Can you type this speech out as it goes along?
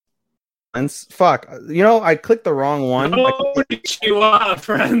Fuck. I clicked the wrong one. Konnichiwa,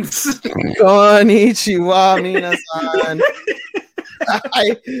 friends. Konnichiwa, minasan.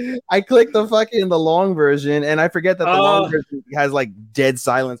 I clicked the long version, and I forget that the long version has like dead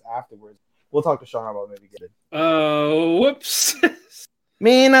silence afterwards. We'll talk to Sean about maybe get it. Whoops.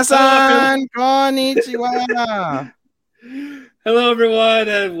 Minasan, konnichiwa. Hello, everyone,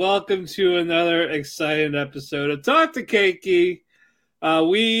 and welcome to another exciting episode of Talk to Keki.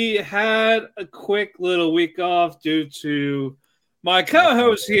 We had a quick little week off due to my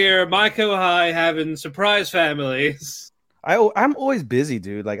co-host here, Michael High, having surprise families. I'm always busy,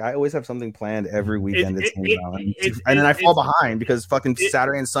 dude. Like I always have something planned every weekend. And then I fall behind because fucking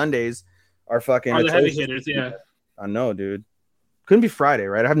Saturday and Sundays are the heavy hitters. Yeah, I know, dude. Couldn't be Friday,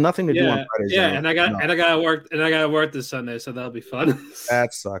 right? I have nothing to do on Fridays. Yeah, and I gotta work this Sunday, so that'll be fun.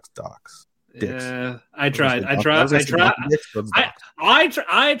 That sucks, docs. Dicks. Yeah, I tried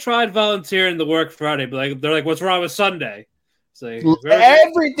volunteering to work Friday, but they're like, "What's wrong with Sunday?" It's like,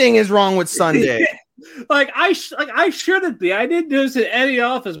 everything is wrong with Sunday. I shouldn't be. I didn't do this in any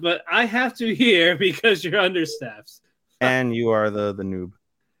office, but I have to here because you're understaffed. And you are the noob.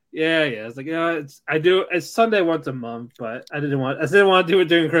 Yeah. It's like, it's Sunday once a month, but I didn't want to do it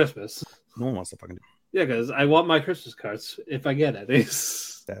during Christmas. No one wants to fucking do it. Yeah, because I want my Christmas cards if I get it.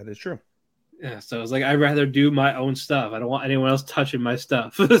 That is true. Yeah, so it's like I'd rather do my own stuff. I don't want anyone else touching my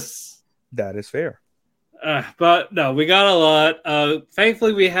stuff. That is fair. But no, we got a lot.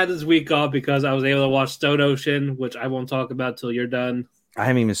 Thankfully, we had this week off because I was able to watch Stone Ocean, which I won't talk about till you're done. I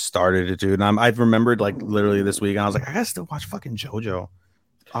haven't even started it, dude. And I've remembered like literally this week, and I was like, I gotta still watch fucking JoJo.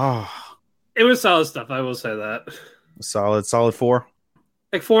 Oh, it was solid stuff. I will say that. Solid 4.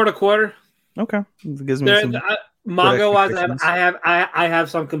 Like 4.25. Okay, it gives me some manga wise. I have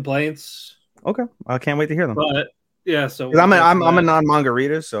some complaints. Okay, I can't wait to hear them. But yeah, so I'm a non-manga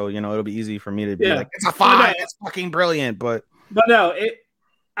reader, so it'll be easy for me to be like, it's a 5, it's fucking brilliant. But no,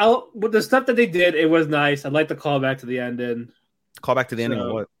 with the stuff that they did, it was nice. I'd like to call back to the ending. Call back to the ending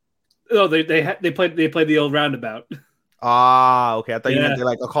of what? Oh, they played the old roundabout. Ah, okay. I thought you meant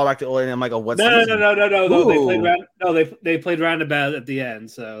like a call back to old. And I'm like, what's no. They played roundabout at the end.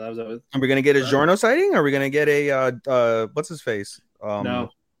 So that was. Are we gonna get a Giorno sighting? Or are we gonna get a what's his face?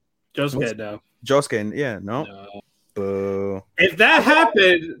 No, Josuke. No, Josuke. Yeah, no. Boo. If that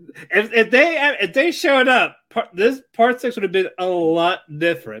happened, if they showed up, this part 6 would have been a lot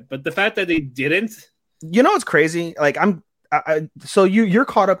different. But the fact that they didn't, it's crazy. Like so you're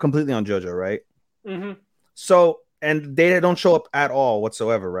caught up completely on JoJo, right? Mm-hmm. So. And they don't show up at all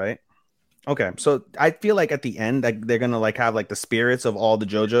whatsoever, right? Okay, so I feel like at the end, like they're gonna like have like the spirits of all the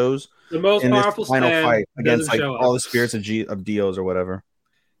JoJos, the most powerful final fight against like all the spirits of Dios or whatever.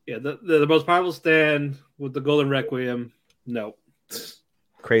 Yeah, the most powerful stand with the Golden Requiem. No,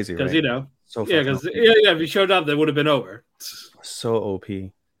 crazy, right? Because so because if he showed up, they would have been over. So OP.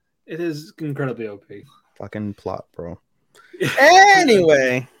 It is incredibly OP. Fucking plot, bro.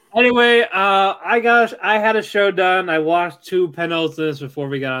 Anyway. I had a show done. I watched 2 penultimates before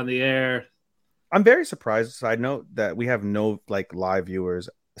we got on the air. I'm very surprised. Side note that we have no like live viewers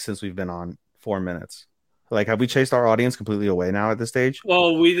since we've been on 4 minutes. Like, have we chased our audience completely away now at this stage?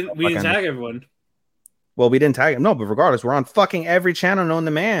 Well, we didn't tag everyone. Well, we didn't tag him. No, but regardless, we're on fucking every channel known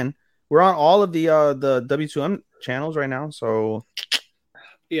to man. We're on all of the W2M channels right now. So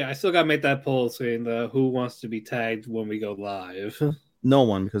yeah, I still gotta make that poll saying who wants to be tagged when we go live. No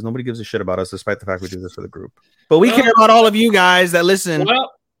one, because nobody gives a shit about us, despite the fact we do this for the group. But we care about all of you guys that listen.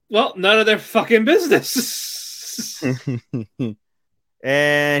 Well, none of their fucking business.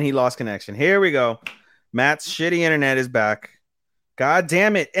 And he lost connection. Here we go. Matt's shitty internet is back. God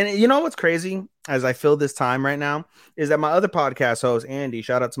damn it. And you know what's crazy? As I fill this time right now, is that my other podcast host, Andy,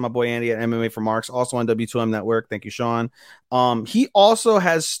 shout out to my boy Andy at MMA for Marks, also on W2M Network. Thank you, Sean. He also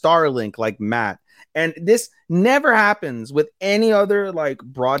has Starlink like Matt. And this never happens with any other like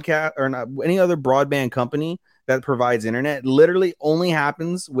broadcast or not any other broadband company that provides internet. It literally only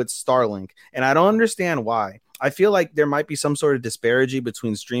happens with Starlink. And I don't understand why. I feel like there might be some sort of disparity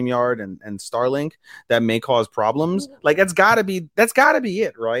between StreamYard and Starlink that may cause problems. Like that's gotta be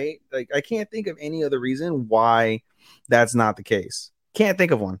it, right? Like I can't think of any other reason why that's not the case. Can't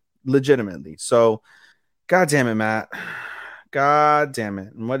think of one legitimately. So God damn it, Matt. God damn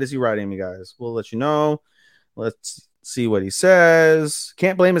it. And what is he writing me, guys? We'll let you know. Let's see what he says.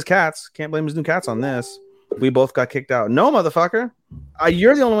 Can't blame his cats. Can't blame his new cats on this. We both got kicked out. No, motherfucker.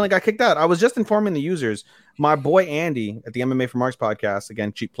 You're the only one that got kicked out. I was just informing the users. My boy Andy at the MMA for Marks podcast.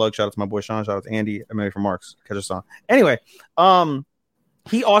 Again, cheap plug. Shout out to my boy Sean. Shout out to Andy, MMA for Marks. Catch us on. Anyway,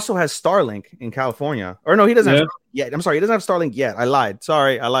 he also has Starlink in California. Or no, he doesn't have Starlink yet. I'm sorry, he doesn't have Starlink yet. I lied.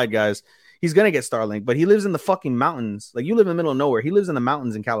 Sorry, I lied, guys. he's gonna get Starlink, but he lives in the fucking mountains. Like you live in the middle of nowhere. He lives in the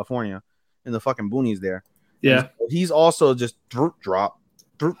mountains in California, in the fucking boonies there. Yeah. And so he's also just drop.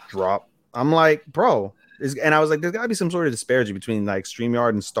 I'm like, bro. And I was like, there's gotta be some sort of disparity between like StreamYard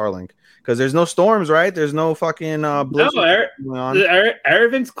and Starlink. Because there's no storms, right? There's no fucking blizzard. No,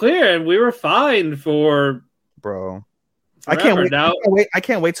 everything's clear, and we were fine for bro. Forever. I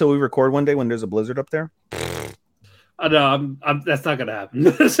can't wait till we record one day when there's a blizzard up there. No, that's not gonna happen. No,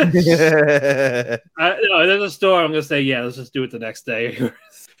 there's a storm. I'm gonna say, yeah, let's just do it the next day.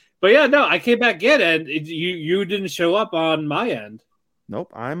 But yeah, no, I came back in, and you didn't show up on my end.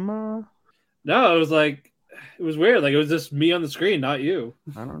 Nope, No, it was like it was weird. Like it was just me on the screen, not you.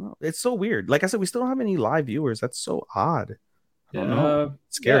 I don't know. It's so weird. Like I said, we still don't have any live viewers. That's so odd. I don't know.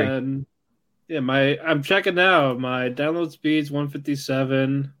 It's scary. Yeah, I'm checking now. My download speed's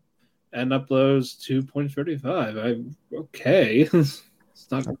 157 and uploads 2.35. Okay. It's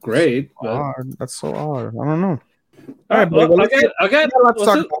not great, but that's so odd. I don't know. All right, okay.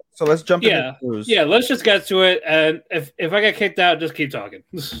 So let's jump into the news. Yeah, let's just get to it. And if I get kicked out, just keep talking.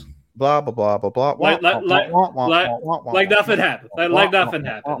 Blah blah blah blah blah. Like nothing happened. Like nothing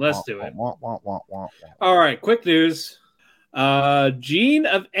happened. Let's do it. All right, quick news. Gene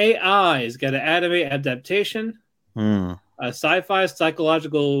of AI is got an anime adaptation. A sci-fi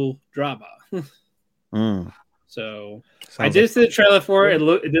psychological drama. So I did see the trailer for it.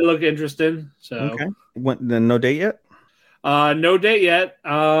 It did look interesting. So okay. No date yet? No date yet.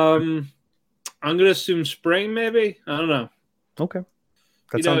 I'm gonna assume spring, maybe. I don't know. Okay.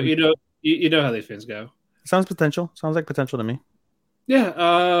 You know how these things go. Sounds potential. Sounds like potential to me.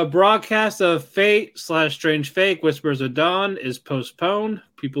 Yeah. Broadcast of Fate / Strange Fake Whispers of Dawn is postponed.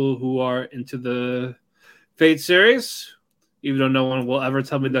 People who are into the Fate series, even though no one will ever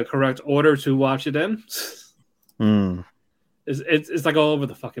tell me the correct order to watch it in. It's like all over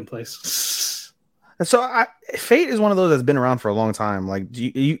the fucking place. So Fate is one of those that's been around for a long time. Like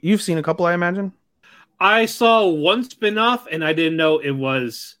you've seen a couple, I imagine. I saw one spinoff and I didn't know it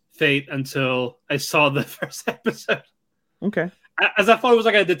was Fate until I saw the first episode. Okay. As I thought it was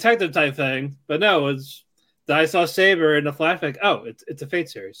like a detective type thing, but no, it's that I saw Saber in the flashback. Oh, it's a Fate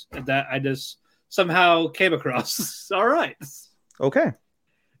series that I just somehow came across. All right. Okay.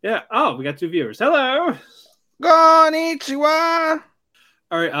 Yeah. Oh, we got 2 viewers. Hello. Konnichiwa.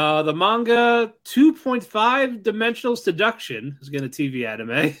 All right. The manga 2.5 Dimensional Seduction is getting a TV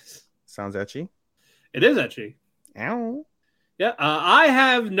anime. Sounds etchy. It is etchy. Ow. Yeah. I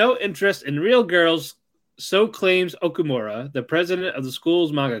have no interest in real girls. So claims Okumura, the president of the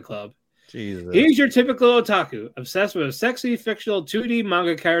school's manga club. Jesus. He's your typical otaku, obsessed with a sexy fictional 2D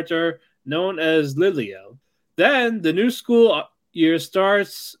manga character known as Lilio. Then the new school year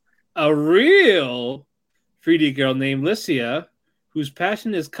starts a real 3D girl named Licia, whose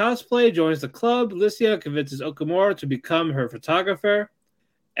passion is cosplay, joins the club. Licia convinces Okumura to become her photographer.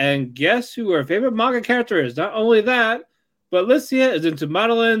 And guess who her favorite manga character is? Not only that, but Licia is into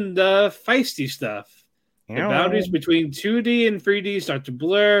modeling the feisty stuff. The boundaries between 2D and 3D start to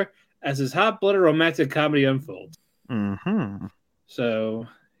blur as his hot-blooded romantic comedy unfolds. Mm-hmm. So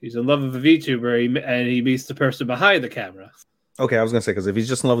he's in love with a VTuber, and he meets the person behind the camera. Okay, I was gonna say because if he's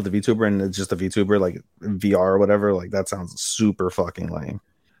just in love with the VTuber and it's just a VTuber like VR or whatever, like that sounds super fucking lame.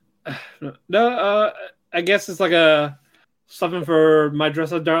 No, I guess it's like a something for My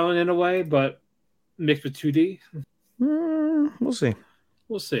Dress Up Darling in a way, but mixed with 2D. We'll see.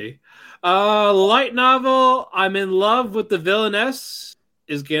 We'll see. Light novel, I'm in love with the Villainess,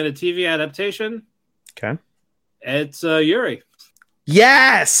 is getting a TV adaptation. Okay. It's Yuri.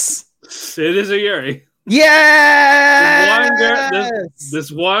 Yes! It is a Yuri. Yes!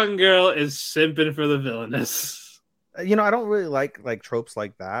 This one girl is simping for the Villainess. You know, I don't really like tropes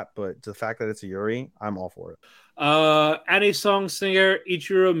like that, but the fact that it's a Yuri, I'm all for it. Annie song singer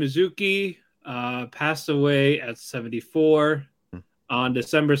Ichiro Mizuki passed away at 74. On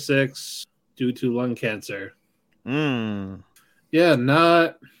December 6th due to lung cancer. Yeah,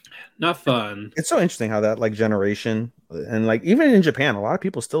 not fun. It's so interesting how that like generation and like even in Japan, a lot of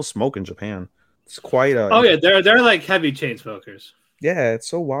people still smoke in Japan. It's quite oh yeah, they're like heavy chain smokers. Yeah, it's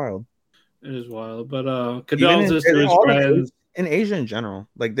so wild. It is wild, but condolences to his friends. In Asia in general,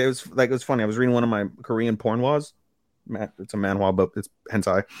 like there's like it was funny. I was reading one of my Korean pornhwas. It's a manhwa, but it's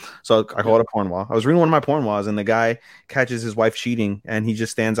hentai, so I call it a pornhwa. I was reading one of my pornhwas, and the guy catches his wife cheating, and he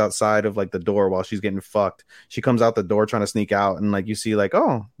just stands outside of like the door while she's getting fucked. She comes out the door trying to sneak out, and like you see, like,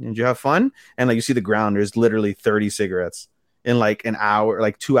 oh, did you have fun? And like you see the ground, there's literally 30 cigarettes in like an hour,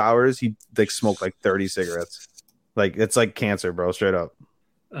 like 2 hours. He like smoked like 30 cigarettes. Like it's like cancer, bro, straight up.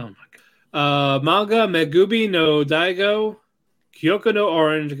 Oh my god. Manga Megubi no Daigo Kyoko no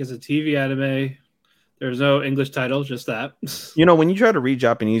Orange gets a TV anime. There's no English title, just that. You know, when you try to read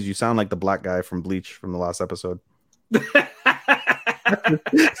Japanese, you sound like the black guy from Bleach from the last episode.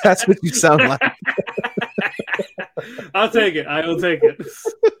 That's what you sound like. I'll take it. I will take it.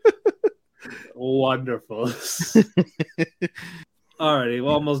 Wonderful. Alrighty,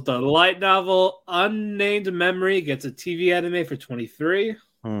 we're almost done. Light novel Unnamed Memory gets a TV anime for 23.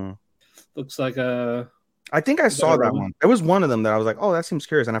 Looks like a... I think I saw that one. It was one of them that I was like, oh, that seems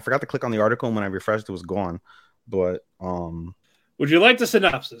curious. And I forgot to click on the article, and when I refreshed, it was gone. But would you like the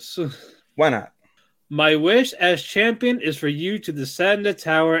synopsis? Why not? My wish as champion is for you to descend the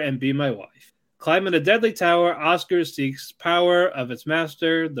tower and be my wife. Climbing a deadly tower, Oscar seeks power of its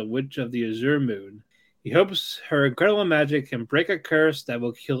master, the Witch of the Azure Moon. He hopes her incredible magic can break a curse that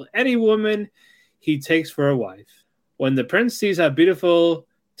will kill any woman he takes for a wife. When the prince sees how beautiful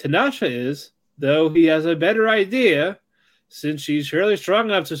Tanasha is, though he has a better idea, since she's surely strong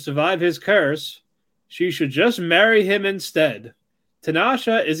enough to survive his curse, she should just marry him instead.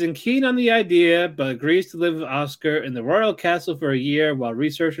 Tanasha isn't keen on the idea, but agrees to live with Oscar in the royal castle for a year while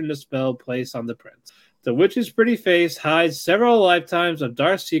researching the spell placed on the prince. The witch's pretty face hides several lifetimes of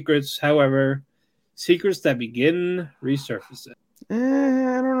dark secrets, however, secrets that begin resurfacing. I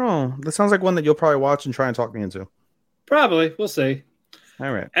don't know. That sounds like one that you'll probably watch and try and talk me into. Probably. We'll see.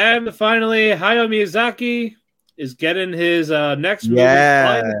 All right. And finally, Hayao Miyazaki is getting his next movie.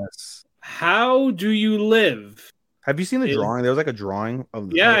 Yes. How Do You Live? Have you seen the drawing? There was like a drawing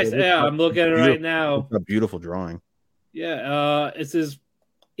of. Yeah, I'm looking at it right now. It's a beautiful drawing. Yeah, this is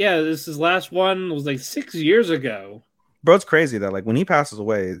his last one. It was like 6 years ago. Bro, it's crazy that like when he passes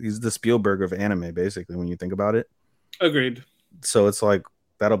away, he's the Spielberg of anime, basically. When you think about it. Agreed. So it's like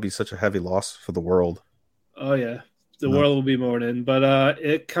that'll be such a heavy loss for the world. Oh yeah. The world will be mourning, but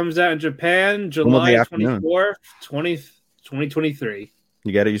it comes out in Japan July 24th, 2023.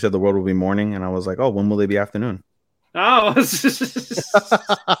 You get it? You said the world will be mourning, and I was like, oh, when will they be afternoon? Oh.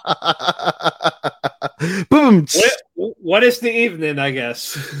 Boom. What is the evening, I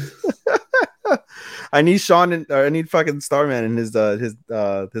guess? I need Sean and I need fucking Starman and his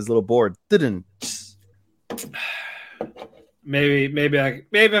little board. Maybe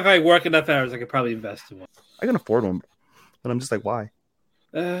if I work enough hours, I could probably invest in one. I can afford one. But I'm just like, why?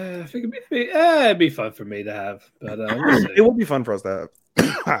 I think it'd be fun for me to have, but we'll it will be fun for us to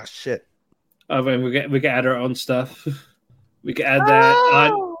have. Shit. We can add our own stuff. We can add that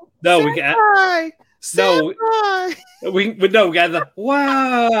on. No, we can add. No, we can add the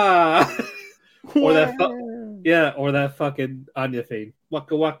wow. Or that or that fucking Anya thing.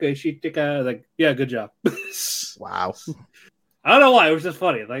 Waka waka shitika. Like, yeah, good job. Wow. I don't know why. It was just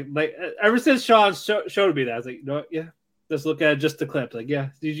funny. Like ever since Sean showed me that, I was like, you know what? Yeah. Let's look at just the clip. Like,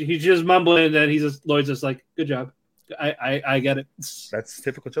 yeah, he's just mumbling, and then Lloyd's just like, "Good job, I get it." That's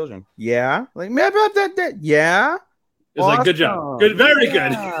typical children. Yeah, like yeah. It's awesome. Like, good job, good, very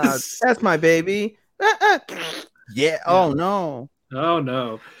good. That's my baby. Yeah. Oh no. Oh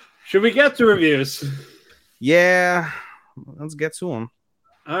no. Should we get to reviews? Yeah, let's get to them.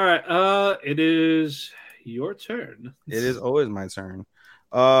 All right. It is your turn. It is always my turn.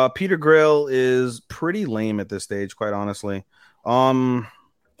 Peter Grill is pretty lame at this stage, quite honestly. I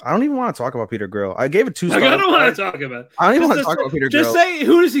don't even want to talk about Peter Grill. I gave it 2 stars. I don't want to talk about it. I don't even want to talk about Peter Grill. Just say,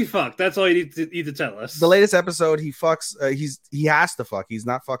 who does he fuck? That's all you need to tell us. The latest episode, he fucks. He has to fuck. He's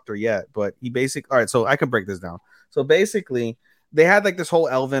not fucked her yet, but he basically. All right, so I can break this down. So basically, they had like this whole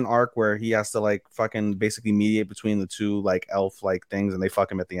Elven arc where he has to like fucking basically mediate between the two like elf like things, and they fuck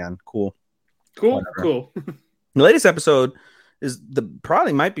him at the end. Cool. Cool. The latest episode is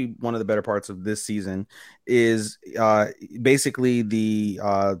probably might be one of the better parts of this season is basically the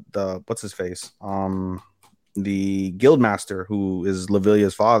what's his face the guildmaster who is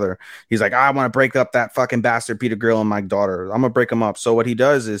Lavilia's father. He's like, I want to break up that fucking bastard Peter Grill and my daughter. I'm gonna break him up. So what he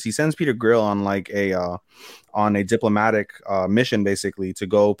does is he sends Peter Grill on like a diplomatic mission basically to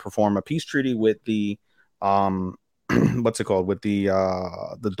go perform a peace treaty with the what's it called, with the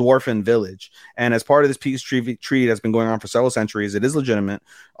dwarfen village. And as part of this peace treaty that's been going on for several centuries, it is legitimate.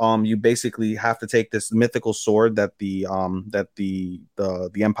 You basically have to take this mythical sword that the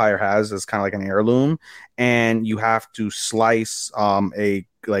empire has as kind of like an heirloom, and you have to slice a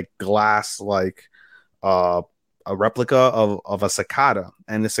like glass like a replica of a cicada,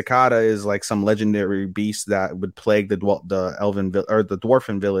 and the cicada is like some legendary beast that would plague the elven or the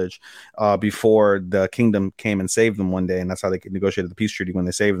dwarfen village before the kingdom came and saved them one day, and that's how they negotiated the peace treaty when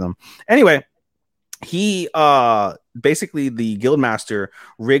they saved them. Anyway, he basically the guildmaster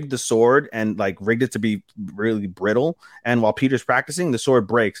rigged the sword and like rigged it to be really brittle. And while Peter's practicing, the sword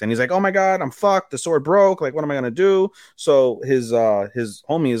breaks, and he's like, "Oh my god, I'm fucked. The sword broke. Like, what am I gonna do?" So his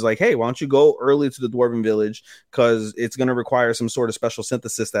homie is like, "Hey, why don't you go early to the dwarven village, because it's gonna require some sort of special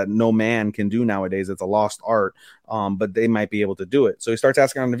synthesis that no man can do nowadays. It's a lost art, but they might be able to do it." So he starts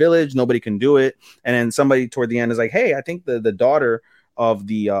asking around the village. Nobody can do it, and then somebody toward the end is like, "Hey, I think the daughter of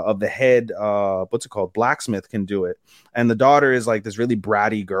the head what's it called, blacksmith, can do it." And the daughter is like this really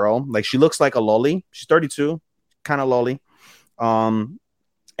bratty girl, like she looks like a lolly. She's 32, kind of lolly. um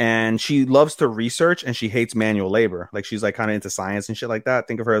and she loves to research, and she hates manual labor. Like she's like kind of into science and shit like that.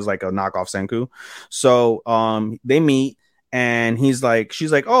 Think of her as like a knockoff Senku. So they meet, and she's like,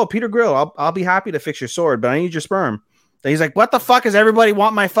 "Oh, Peter Grill, I'll be happy to fix your sword, but I need your sperm." And he's like, "What the fuck does everybody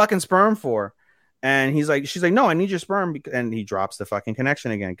want my fucking sperm for?" And she's like, "No, I need your sperm." And he drops the fucking connection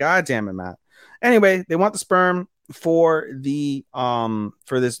again. God damn it, Matt. Anyway, they want the sperm for the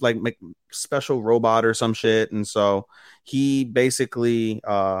for this like special robot or some shit. And so he basically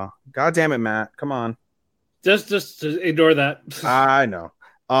God damn it, Matt, come on. Just ignore that. I know.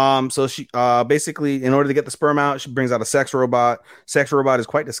 So she basically, in order to get the sperm out, she brings out a sex robot. Sex robot is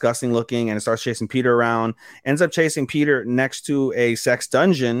quite disgusting looking, and it starts chasing Peter around. Ends up chasing Peter next to a sex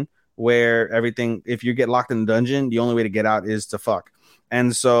dungeon where everything, if you get locked in the dungeon, the only way to get out is to fuck.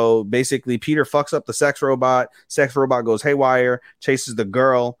 And so basically Peter fucks up the sex robot. Sex robot goes haywire, chases the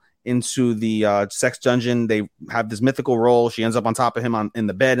girl into the sex dungeon. They have this mythical role. She ends up on top of him in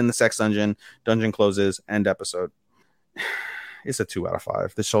the bed in the sex dungeon. Dungeon closes. End episode. It's a 2 out of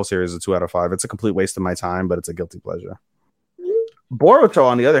 5. This whole series is a 2 out of 5. It's a complete waste of my time, but it's a guilty pleasure. Boruto,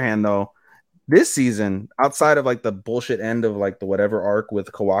 on the other hand, though, this season, outside of like the bullshit end of like the whatever arc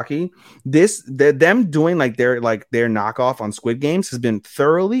with Kawaki, them doing like their knockoff on Squid Games has been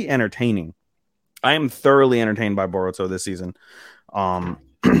thoroughly entertaining. I am thoroughly entertained by Boruto this season.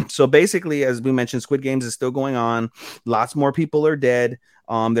 So basically, as we mentioned, Squid Games is still going on. Lots more people are dead.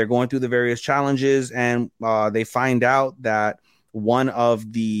 They're going through the various challenges, and they find out that one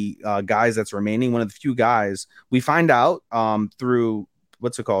of the guys that's remaining, one of the few guys, we find out through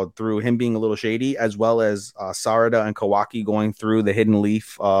through him being a little shady, as well as Sarada and Kawaki going through the Hidden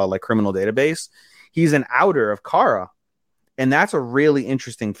Leaf like criminal database. He's an outer of Kara, and that's a really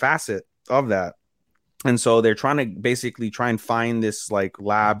interesting facet of that. And so they're trying to basically try and find this like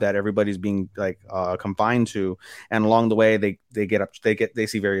lab that everybody's being like confined to, and along the way they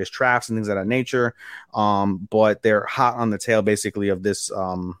see various traps and things of that nature. But they're hot on the tail basically of this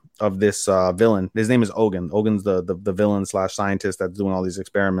villain. His name is Ogun. Ogun's the villain / scientist that's doing all these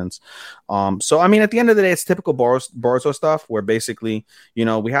experiments. So I mean, at the end of the day, it's typical Boruto stuff where basically, you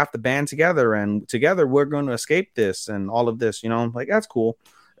know, we have to band together, and together we're going to escape this and all of this. You know, like that's cool.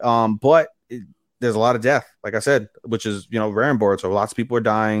 But there's a lot of death, like I said, which is, you know, rare in Boruto. Lots of people are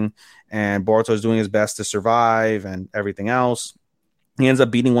dying, and Boruto is doing his best to survive and everything else. He ends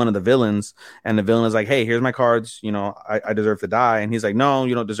up beating one of the villains, and the villain is like, "Hey, here's my cards. You know, I deserve to die." And he's like, "No,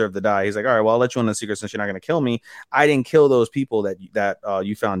 you don't deserve to die." He's like, "All right, well, I'll let you in the secret since you're not going to kill me. I didn't kill those people that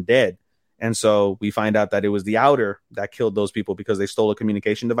you found dead." And so we find out that it was the outer that killed those people because they stole a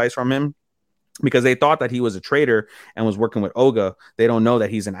communication device from him, because they thought that he was a traitor and was working with Oga. They don't know that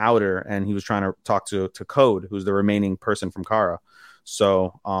he's an outer, and he was trying to talk to Code, who's the remaining person from Kara.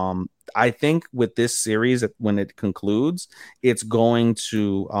 So I think with this series, when it concludes, it's going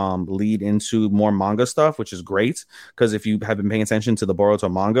to lead into more manga stuff, which is great, because if you have been paying attention to the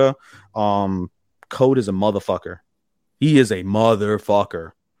Boruto manga, Code is a motherfucker. He is a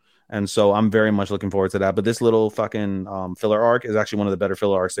motherfucker. And so I'm very much looking forward to that. But this little fucking filler arc is actually one of the better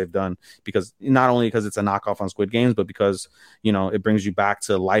filler arcs they've done, because not only because it's a knockoff on Squid Games, but because, you know, it brings you back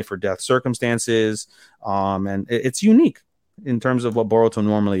to life or death circumstances. And it's unique in terms of what Boruto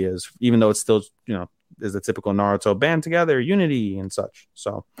normally is, even though it's still, you know, is the typical Naruto band together, unity and such.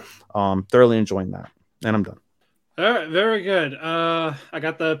 So thoroughly enjoying that. And I'm done. All right, very good. I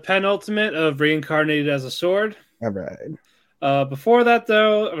got the penultimate of Reincarnated as a Sword. All right. Before that,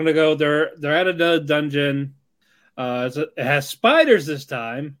 though, I'm gonna go. They're at another dungeon. It has spiders this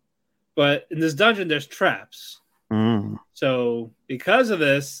time, but in this dungeon there's traps. So because of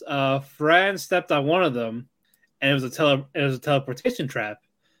this, Fran stepped on one of them, and it was a teleportation trap.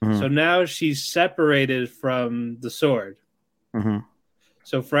 So now she's separated from the sword.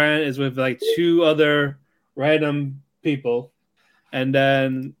 So Fran is with like 2 other random people, and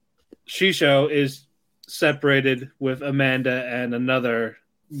then Shisho is separated with Amanda and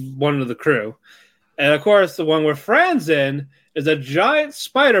one of the crew. And of course, the one where Fran's in is a giant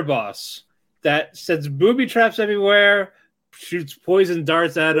spider boss that sets booby traps everywhere, shoots poison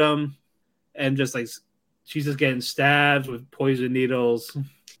darts at him, and just like she's just getting stabbed with poison needles.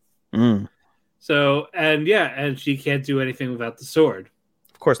 Mm. So and she can't do anything without the sword.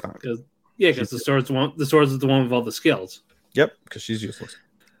 Of course not. Because the sword is the one with all the skills. Yep, because she's useless.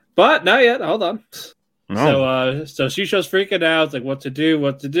 But not yet. Hold on. No. So Shisho's freaking out, it's like what to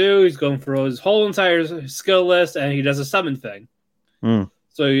do. He's going through his whole entire skill list, and he does a summon thing. Mm.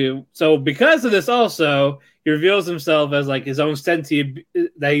 So because of this, also he reveals himself as like his own sentient,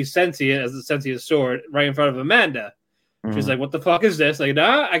 that he's sentient as the sentient sword right in front of Amanda. Mm. She's like, "What the fuck is this?" Like,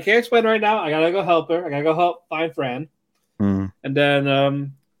 nah, I can't explain right now. I gotta go help her. I gotta go help find Fran. Mm. And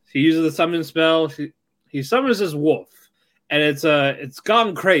then he uses the summon spell. He summons this wolf, and it's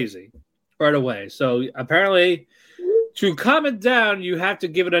gone crazy right away. So apparently, to calm it down, you have to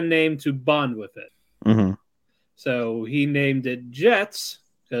give it a name to bond with it. Mm-hmm. So he named it Jets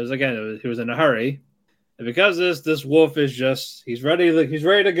because again, he was in a hurry, and because this wolf is he's ready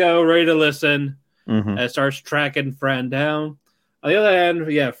to go, ready to listen, and starts tracking Fran down. On the other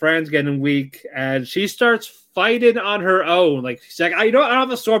hand, Fran's getting weak, and she starts fighting on her own. Like she's like, I don't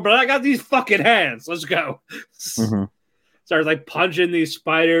have a sword, but I got these fucking hands. Let's go. Mm-hmm. Starts like punching these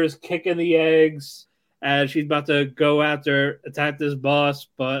spiders, kicking the eggs, and she's about to go attack this boss.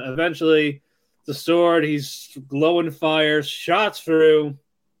 But eventually, the sword, he's glowing fire, shots through,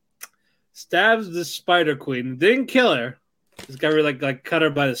 stabs the spider queen. Didn't kill her. This guy really like cut her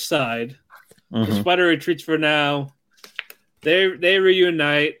by the side. The spider retreats for now. They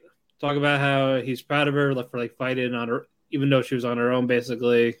reunite, talk about how he's proud of her for like fighting on her, even though she was on her own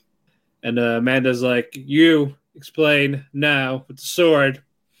basically. And Amanda's like, "You explain now with the sword."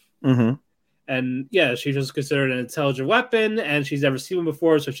 Mm-hmm. And she's just considered an intelligent weapon, and she's never seen one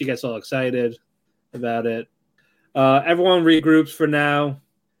before, so she gets all excited about it. Everyone regroups for now,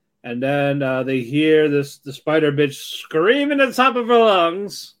 and then they hear the spider bitch screaming at the top of her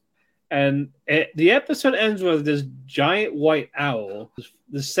lungs. And the episode ends with this giant white owl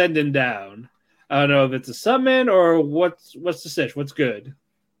descending down. I don't know if it's a summon or what's the stitch. What's good?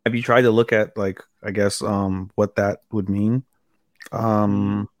 Have you tried to look at like I guess what that would mean?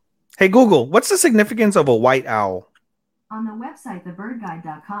 Hey Google, what's the significance of a white owl? On the website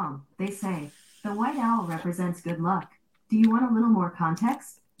thebirdguide.com, they say the white owl represents good luck. Do you want a little more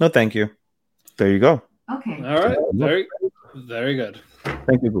context? No, thank you. There you go. Okay. All right. Very, very good.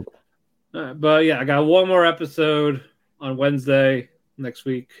 Thank you, Google. All right, but I got one more episode on Wednesday next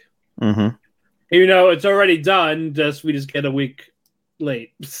week. Mm-hmm. Even though it's already done, we just get a week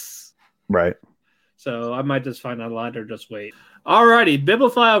late. Right. So I might just find online or just wait. Alrighty,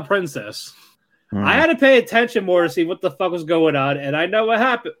 Bibliophile Princess. I had to pay attention more to see what the fuck was going on, and I know what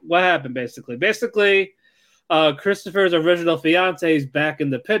happened basically. Basically, Christopher's original fiance is back in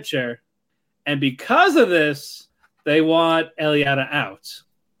the picture, and because of this, they want Eliana out.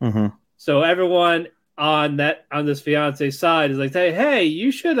 Mm-hmm. So everyone on this fiance side is like, hey,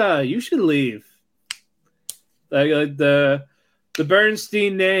 you should leave. Like the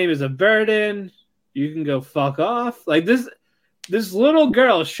Bernstein name is a burden. You can go fuck off. Like this little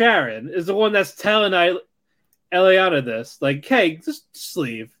girl Sharon is the one that's telling Eliana this. Like, hey, just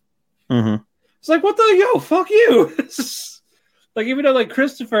leave. Mm-hmm. It's like, what the fuck you. Like, even though like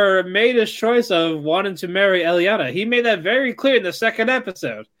Christopher made his choice of wanting to marry Eliana, he made that very clear in the second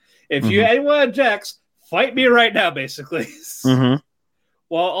episode. If anyone objects, fight me right now, basically. Mm-hmm.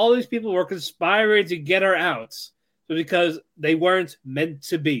 While all these people were conspiring to get her out, because they weren't meant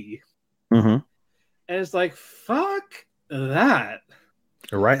to be. Mm-hmm. And it's like, fuck that.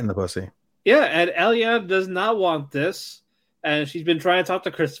 You're right in the pussy. Yeah, and Eliana does not want this. And she's been trying to talk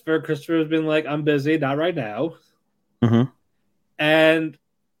to Christopher. Christopher's been like, I'm busy, not right now. Mm-hmm.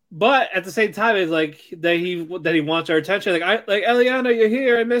 But at the same time, it's like that he wants our attention. Like Eliana, you're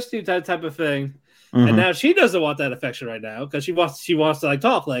here. I missed you. Type of thing. Mm-hmm. And now she doesn't want that affection right now because she wants to like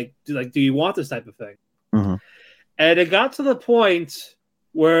talk. Do you want this type of thing? Mm-hmm. And it got to the point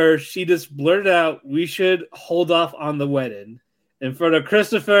where she just blurted out, "We should hold off on the wedding," in front of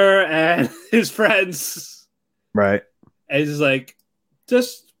Christopher and his friends. Right. And he's just like,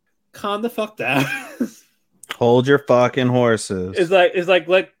 just calm the fuck down. Hold your fucking horses. It's like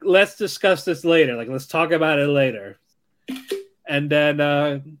let's discuss this later. Like, let's talk about it later. And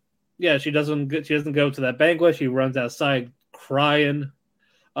then, she doesn't go to that banquet. She runs outside crying.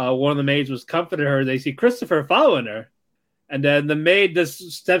 One of the maids was comforting her. They see Christopher following her, and then the maid just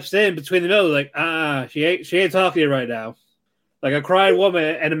steps in between the middle, like, she ain't talking to you right now. Like a crying woman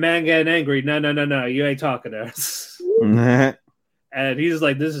and a man getting angry. No, you ain't talking to her. And he's just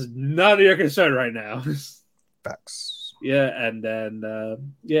like, this is none of your concern right now. Facts. Yeah, and then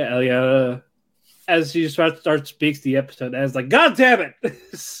Eliana, as she starts speaks the episode, and it's like, God damn it!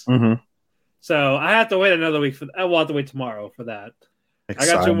 Mm-hmm. So I have to wait another week for. I will have to wait tomorrow for that.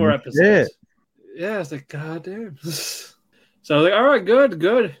 Exciting. I got 2 more episodes. Yeah, it's like goddamn. So I was like, all right,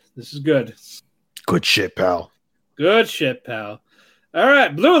 good. This is good. Good shit, pal. Good shit, pal. All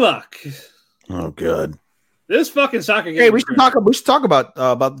right, Blue Lock. Oh, good. This fucking soccer game. Hey, we should talk about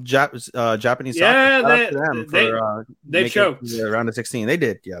the Japanese soccer. Yeah, they choked around the 16. They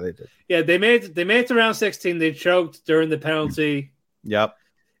did. Yeah, they did. Yeah, they made it to round 16. They choked during the penalty. Yep.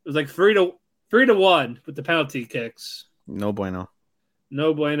 It was like 3-1 with the penalty kicks. No bueno.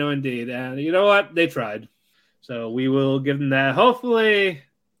 No bueno indeed. And you know what? They tried. So we will give them that. Hopefully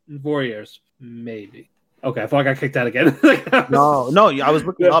in 4 years, maybe. Okay, I thought I got kicked out again. No, I was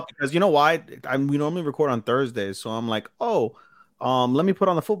looking up because you know why? We normally record on Thursdays, so I'm like, let me put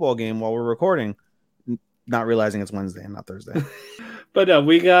on the football game while we're recording, not realizing it's Wednesday and not Thursday. But no,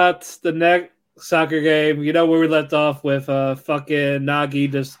 we got the next soccer game. You know where we left off with fucking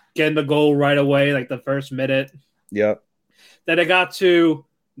Nagi just getting the goal right away, like the first minute. Yep. Then it got to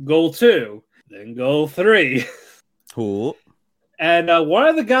goal 2, then goal 3. Cool. And one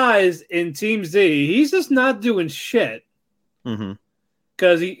of the guys in Team Z, he's just not doing shit. Mm-hmm.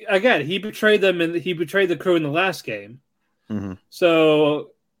 Because he betrayed them and he betrayed the crew in the last game. Mm-hmm.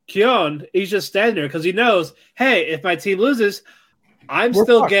 So Kyon, he's just standing there because he knows, hey, if my team loses, I'm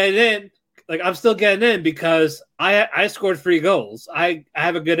still getting in. Like I'm still getting in because I scored 3 goals. I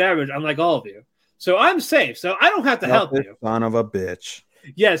have a good average, unlike all of you. So I'm safe. So I don't have to help you. Son of a bitch.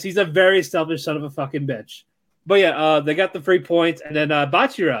 Yes, he's a very selfish son of a fucking bitch. But yeah, they got the 3 points, and then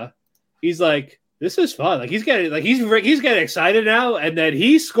Bachira, he's like, "This is fun." Like he's getting excited now, and then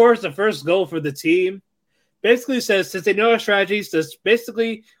he scores the first goal for the team. Basically says, since they know our strategies, just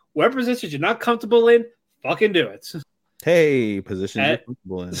basically whatever positions you're not comfortable in, fucking do it. Hey, positions you're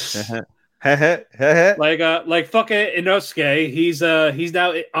comfortable in. like fucking Inosuke, he's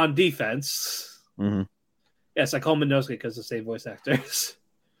now on defense. Mm-hmm. Yes, I call him Inosuke because the same voice actors.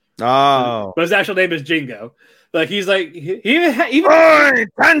 Oh, but his actual name is Jingo. Like he's like even Oi,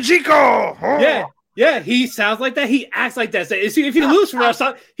 Tanjiko! Oh. Yeah, he sounds like that. He acts like that. So, if you lose for us,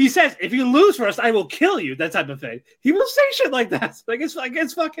 he says, "If you lose for us, I will kill you." That type of thing. He will say shit like that. Like it's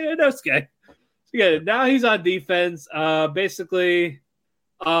fucking Inosuke. So, yeah, now he's on defense. Basically,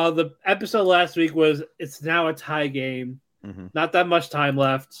 the episode last week was it's now a tie game. Mm-hmm. Not that much time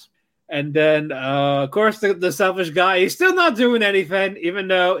left. And then, of course, the selfish guy, he's still not doing anything, even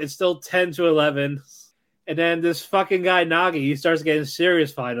though it's still 10-11. And then this fucking guy, Nagi, he starts getting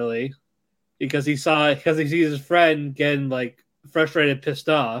serious finally because he sees his friend getting like frustrated, pissed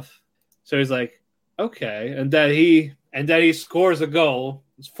off. So he's like, okay. And then he scores a goal.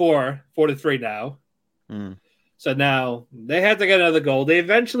 It's 4-3 now. Mm. So now they have to get another goal. They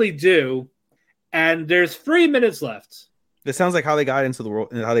eventually do. And there's 3 minutes left. It sounds like how they got to the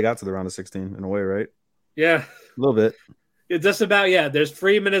round of 16 in a way, right? Yeah. A little bit. It's just about, yeah, there's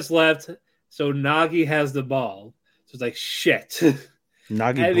 3 minutes left, so Nagi has the ball. So it's like, shit.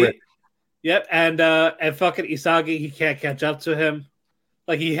 Nagi grip. Yep, and fucking Isagi, he can't catch up to him.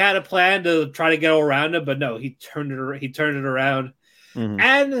 Like, he had a plan to try to get around him, but no, he turned it around. Mm-hmm.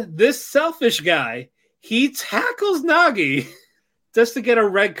 And this selfish guy, he tackles Nagi just to get a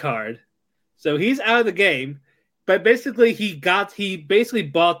red card. So he's out of the game. But basically, he basically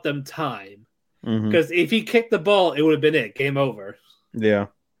bought them time. Because if he kicked the ball, it would have been it. Game over. Yeah.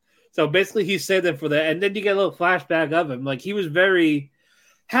 So basically, he saved them for that. And then you get a little flashback of him. Like, he was very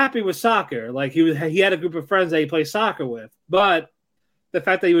happy with soccer. Like, he had a group of friends that he played soccer with. But the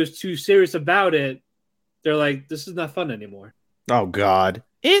fact that he was too serious about it, they're like, this is not fun anymore. Oh, God.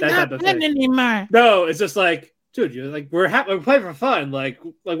 It's not fun anymore. No, it's just like, dude, you're like, we're playing for fun. Like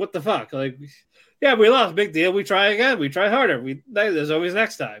what the fuck? Like, yeah, we lost. Big deal. We try again. We try harder. There's always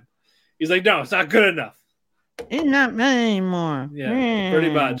next time. He's like, no, it's not good enough. It's not fun anymore. Yeah,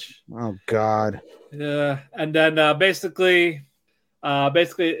 pretty much. Oh, God. Yeah, and then basically,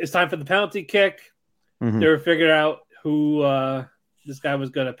 it's time for the penalty kick. Mm-hmm. They were figuring out who this guy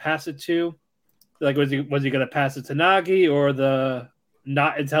was going to pass it to. Like, was he going to pass it to Nagi or the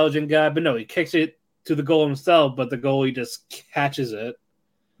not intelligent guy? But no, he kicks it to the goal himself, but the goalie just catches it.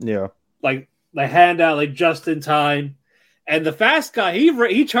 Yeah. Like, the hand out, like, just in time. And the fast guy,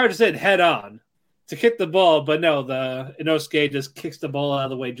 he charges it head on to kick the ball, but no, the Inosuke just kicks the ball out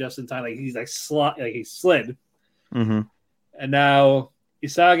of the way just in time. Like, he's like he slid. Mm-hmm. And now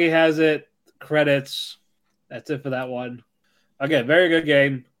Isagi has it. Credits. That's it for that one. Okay, very good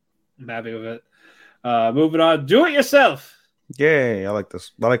game. I'm happy with it. Moving on. Do it yourself. Yay, I like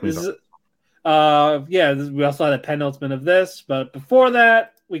this. I like this. We also had a penultimate of this, but before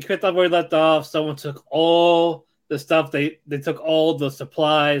that, we picked up where we left off. Someone took all the stuff they took all the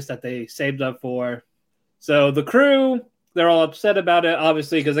supplies that they saved up for. So the crew, they're all upset about it,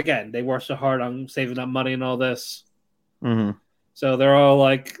 obviously, because again, they worked so hard on saving up money and all this. Mm-hmm. So they're all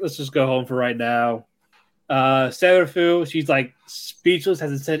like, let's just go home for right now. Serafu, she's like speechless,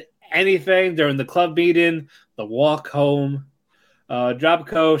 hasn't said anything during the club meeting, the walk home.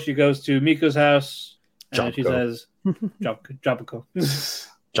 Jabako, she goes to Miko's house and she says, Jabako.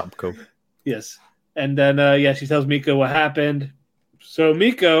 Jabako. Yes. And then, she tells Miko what happened. So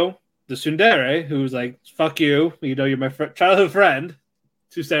Miko, the tsundere, who's like, fuck you, you're my childhood friend,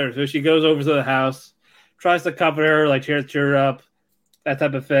 to Serafu, she goes over to the house, tries to comfort her, like cheer her up, that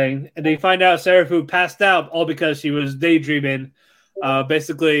type of thing. And they find out Serafu passed out all because she was daydreaming.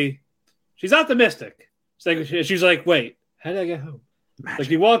 Basically, she's optimistic. She's like, wait, how did I get home? Magic. Like,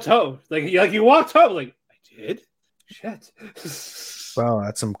 you walked home. Like you walked home. Like, I did? Shit. Wow,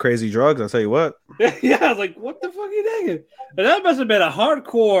 that's some crazy drugs, I'll tell you what. Yeah, I was like, what the fuck are you thinking? And that must have been a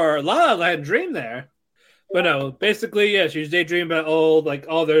hardcore La La Land dream there. But no, basically, yeah, she's daydreaming about,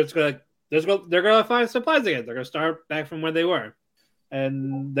 they're gonna find supplies again. They're gonna start back from where they were.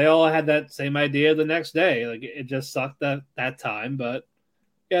 And they all had that same idea the next day. Like, it just sucked that time, but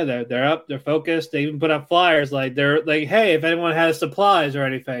yeah, they're up, they're focused. They even put up flyers like, they're like, hey, if anyone has supplies or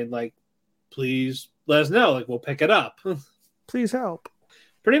anything, like, please let us know. Like, we'll pick it up. Please help.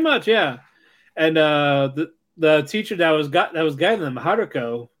 Pretty much, yeah. And the teacher that was guiding them,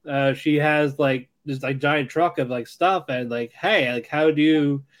 Haruko, she has like this like giant truck of like stuff, and like, hey, like, how do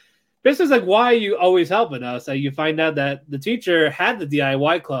you? This is like, why are you always helping us? And you find out that the teacher had the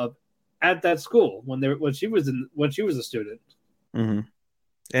DIY club at that school when she was a student. Mm-hmm.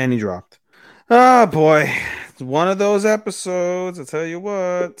 And he dropped. Oh boy, it's one of those episodes. I tell you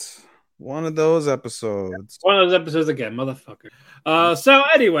what. One of those episodes. One of those episodes again, motherfucker. So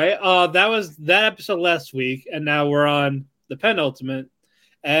anyway, that was that episode last week, and now we're on the penultimate,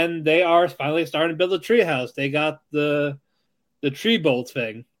 and they are finally starting to build a treehouse. They got the tree bolt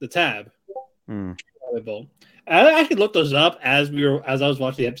thing, the tab. Bolt. I actually looked those up as I was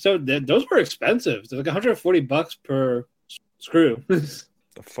watching the episode. Those were expensive. They're like $140 per screw.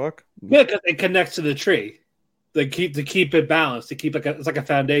 The fuck? Yeah, because it connects to the tree. To keep it balanced, to keep it's like a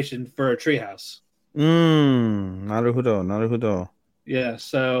foundation for a treehouse. Naruhodo. Yeah,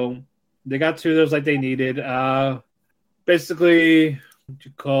 so they got two of those like they needed. Basically, what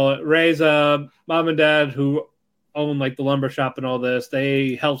you call it? Ray's mom and dad, who own like the lumber shop and all this,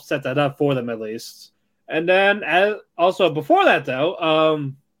 they helped set that up for them at least. And then also before that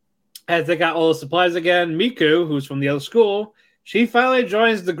though, as they got all the supplies again, Miku, who's from the other school, she finally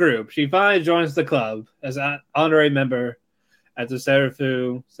joins the group. She finally joins the club as an honorary member at the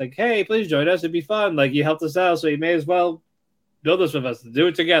Serafu. It's like, hey, please join us. It'd be fun. Like, you helped us out, so you may as well build this with us. Do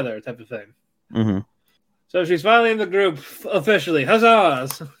it together, type of thing. Mm-hmm. So she's finally in the group officially.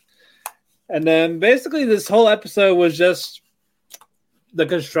 Huzzahs! And then basically this whole episode was just the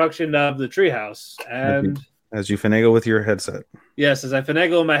construction of the treehouse. And as you finagle with your headset. Yes, as I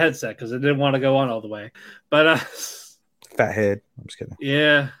finagle with my headset because I didn't want to go on all the way. But fat head. I'm just kidding.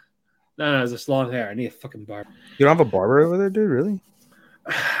 Yeah. No, it's just long hair. I need a fucking barber. You don't have a barber over there, dude? Really?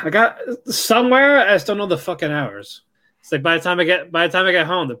 I got somewhere. I just don't know the fucking hours. It's like by the time I get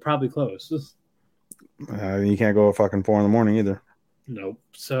home, they're probably closed. You can't go at fucking 4 a.m. either. Nope.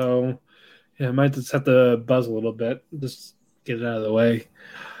 So yeah, I might just have to buzz a little bit. Just get it out of the way.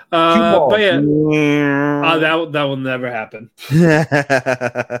 But yeah, that will never happen.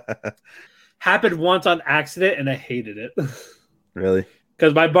 Happened once on accident, and I hated it. Really?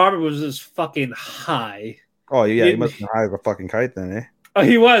 Because my barber was just fucking high. Oh yeah, he must have been high as a fucking kite then, eh? Oh,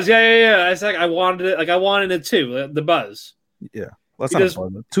 he was. Yeah. I was like, I wanted it. Like, I wanted it too. The buzz. Yeah, well, that's not a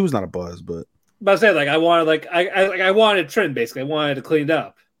buzz. 2's not a buzz, but I said, like, I wanted, I wanted it trimmed. Basically, I wanted it cleaned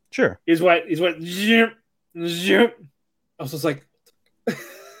up. Sure. He's what. Zoom. I was just like,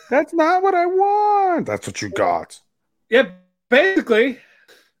 that's not what I want. That's what you got. Yeah, basically.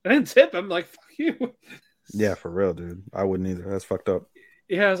 I didn't tip him. Like, fuck you. Yeah, for real, dude. I wouldn't either. That's fucked up.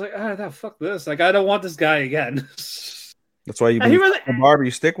 Yeah, I was like, fuck this. Like, I don't want this guy again. That's why you be a barber.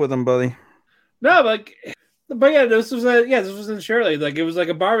 You stick with him, buddy. No, but yeah, this was in Shirley. Like, it was like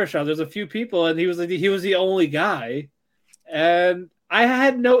a barbershop. There's a few people, and he was the only guy. And I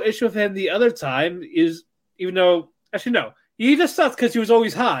had no issue with him the other time. Even though, actually, no, he just sucks because he was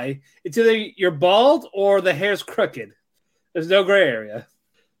always high. It's either you're bald or the hair's crooked. There's no gray area.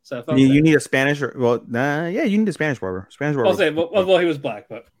 So you need a Spanish you need a Spanish barber. I'll say, well, he was black,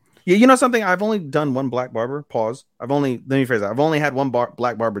 but yeah, you know something? I've only done one black barber. Pause. Let me phrase that. I've only had one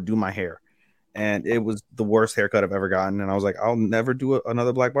black barber do my hair, and it was the worst haircut I've ever gotten. And I was like, I'll never do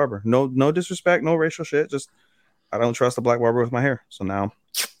another black barber. No disrespect, no racial shit. Just I don't trust a black barber with my hair. So now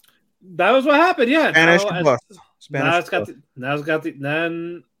that was what happened. Yeah. Spanish now, plus. now it's got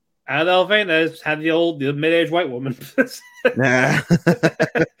then out of the it's had the mid-aged white woman. Nah.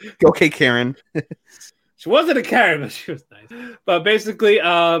 Okay, Karen. She wasn't a Karen, but she was nice. But basically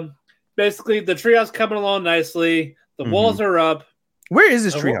the treehouse coming along nicely. The walls are up. Where is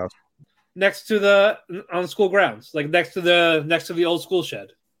this treehouse? Next to on school grounds, like next to the old school shed,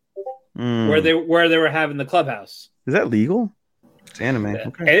 where they were having the clubhouse. Is that legal? It's anime. Yeah.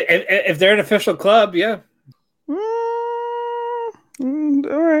 Okay. If they're an official club, yeah. All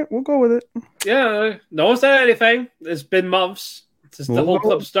right, we'll go with it. Yeah, no one said anything. It's been months since the whole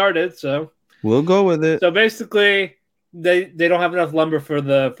club started, so we'll go with it. So basically, they don't have enough lumber for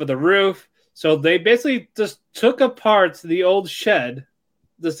the roof, so they basically just took apart the old shed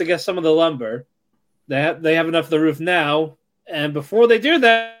just to get some of the lumber. They have enough of the roof now, and before they do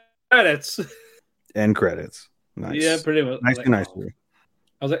that, credits. End credits. Nice. Yeah, pretty much. Nice. I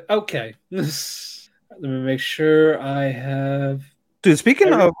was like, okay. Let me make sure I have. Dude,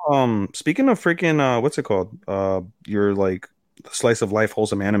 speaking of freaking what's it called? Your like slice of life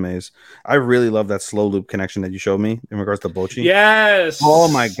wholesome animes. I really love that slow loop connection that you showed me in regards to Bochi. Yes. Oh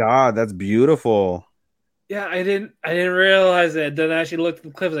my god, that's beautiful. Yeah, I didn't realize it. Then I actually looked at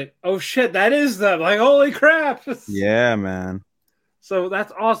the clip, like, oh shit, that is them. Like, holy crap. Yeah, man. So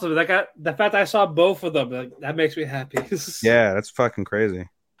that's awesome. The fact I saw both of them, like, that makes me happy. Yeah, that's fucking crazy.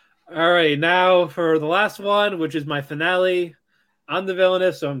 All right, now for the last one, which is my finale. I'm the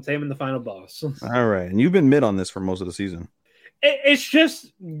Villainess, so I'm taming the final boss. All right, and you've been mid on this for most of the season. It's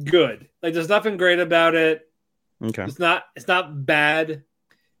just good. Like, there's nothing great about it. Okay. It's not bad.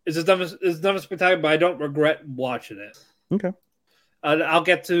 It's nothing spectacular, but I don't regret watching it. Okay. I'll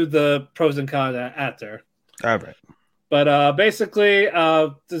get to the pros and cons after. All right. But basically,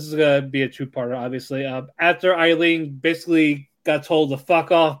 this is going to be a two-parter, obviously. After Eileen basically got told to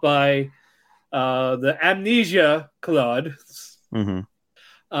fuck off by the amnesia Claude,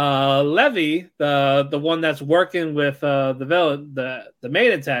 Levy, the one that's working with the villain, the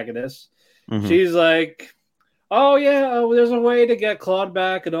main antagonist, she's like, oh, yeah, there's a way to get Claude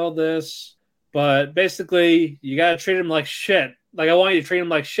back and all this. But basically, you got to treat him like shit. Like, I want you to treat him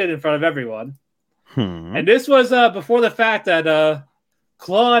like shit in front of everyone. And this was before the fact that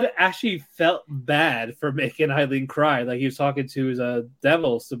Claude actually felt bad for making Eileen cry. Like, he was talking to his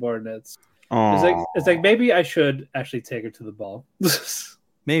devil subordinates. It's like, maybe I should actually take her to the ball.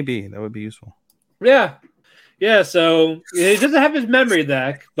 Maybe. That would be useful. Yeah. Yeah, so he doesn't have his memory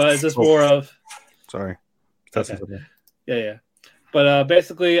back, but it's just more of... Sorry. Okay. Yeah. But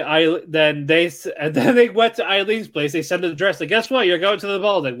basically, then they went to Eileen's place. They sent her the dress. Like, guess what? You're going to the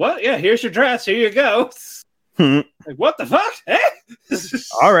ball. Like, what? Yeah, here's your dress. Here you go. Like, what the fuck?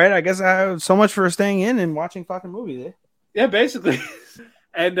 All right, I guess I have so much for staying in and watching fucking movies. Eh? Yeah, basically.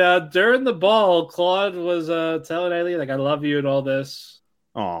 And during the ball, Claude was telling Eileen, like, I love you and all this.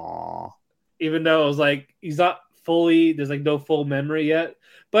 Aww. Even though it was like, he's not fully, there's like no full memory yet.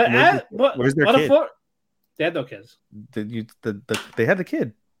 But where's their kid? They had no kids. They had the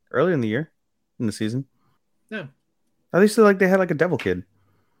kid earlier in the year, in the season. No. At least they had like a devil kid.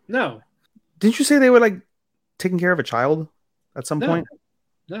 No. Didn't you say they were like taking care of a child at some point?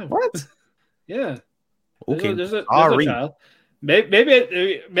 No. What? Yeah. Okay. There's a child. Maybe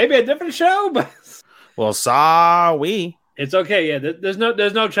a different show, but well, sorry. It's okay. Yeah, there's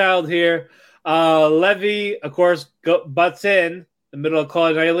no child here. Levy, of course, butts in the middle of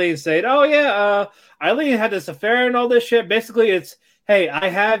calling Eileen, saying, "Oh yeah, Eileen had this affair and all this shit." Basically, it's, hey, I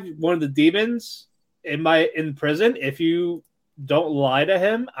have one of the demons in prison. If you don't lie to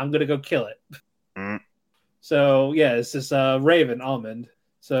him, I'm gonna go kill it. So yeah, it's this Raven Almond.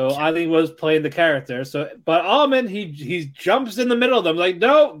 So Eileen was playing the character. But Almond, he jumps in the middle of them, like,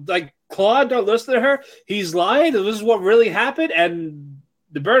 no, like, Claude, don't listen to her. He's lying. This is what really happened, and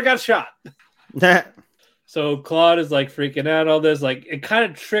the bird got shot. So Claude is like freaking out. All this, like, it kind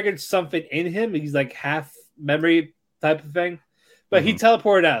of triggered something in him. He's like half memory type of thing, but he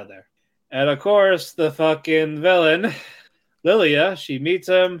teleported out of there. And of course, the fucking villain, Lilia, she meets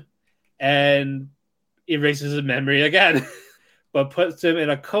him and erases his memory again. But puts him in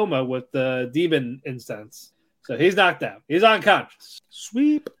a coma with the demon instance. So he's knocked out. He's unconscious.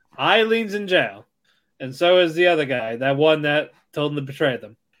 Sweep. Eileen's in jail. And so is the other guy, that one that told him to betray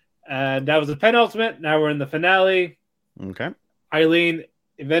them. And that was the penultimate. Now we're in the finale. Okay. Eileen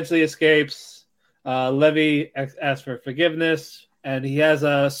eventually escapes. Levy asks for forgiveness. And he has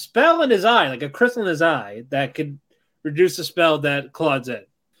a spell in his eye, like a crystal in his eye, that could reduce the spell that Claude's in.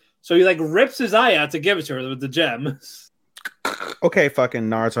 So he like rips his eye out to give it to her with the gem. Okay, fucking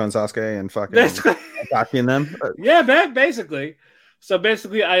Naruto and Sasuke and fucking Basically, Itachi and them. yeah, basically. So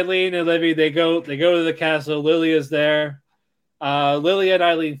basically, Eileen and Livy they go to the castle. Lily is there. Lily and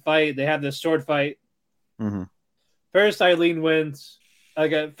Eileen fight. They have this sword fight. Mm-hmm. First, Eileen wins.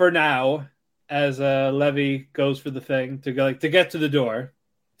 Again, for now, as Levy goes for the thing to go to get to the door,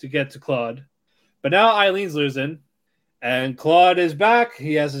 to get to Claude. But now Eileen's losing, and Claude is back.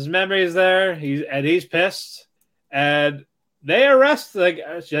 He has his memories there. He's pissed, and they arrest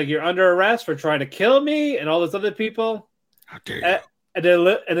she's like, you're under arrest for trying to kill me and all those other people. How dare you? And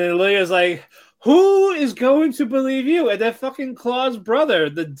then Lydia's like, who is going to believe you? And then fucking Claude's brother,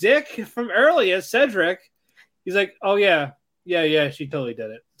 the dick from earlier, Cedric, he's like, oh yeah, she totally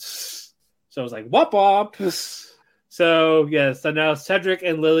did it. So I was like, whoop whoop. So so now Cedric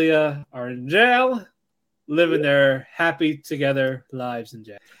and Lilia are in jail, living their happy together lives in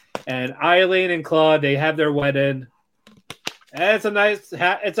jail. And Eileen and Claude, they have their wedding. And it's a nice,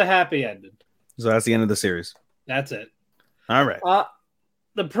 it's a happy ending. So that's the end of the series. That's it. All right.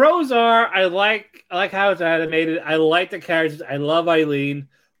 The pros are I like how it's animated. I like the characters. I love Eileen.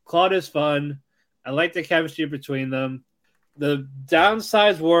 Claude is fun. I like the chemistry between them. The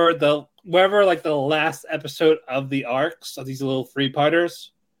downsides were the last episode of the arcs of these little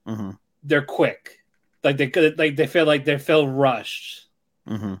 3-parters. Mm-hmm. They're quick. They feel rushed.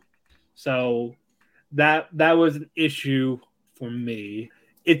 Mm-hmm. So that was an issue for me.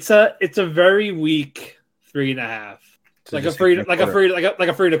 It's a very weak 3.5. So like a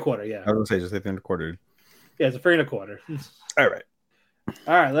 3.25. Yeah. I was gonna say just 3.25. Yeah, it's a 3.25. All right.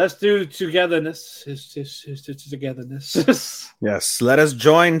 All right, let's do togetherness. Togetherness. Yes, let us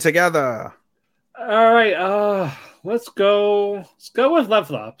join together. All right, let's go. Let's go with Love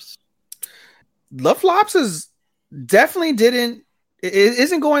Flops. Love Flops is definitely it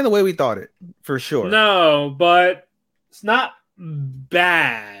isn't going the way we thought it, for sure. No, but it's not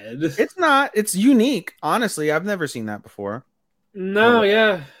bad. It's not. It's unique. Honestly, I've never seen that before. No,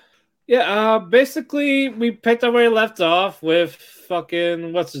 yeah. Basically, we picked up where we left off with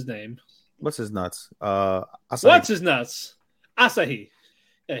fucking what's his name? What's his nuts? Asahi. What's his nuts? Asahi.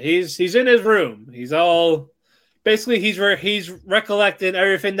 Yeah, he's in his room. He's all basically he's recollecting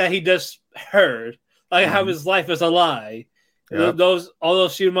everything that he just heard, like how his life is a lie. Yep. All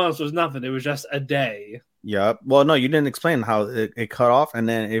those few months was nothing. It was just a day. Yep. Well, no, you didn't explain how it cut off, and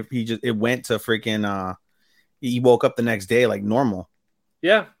then if it went to freaking he woke up the next day like normal.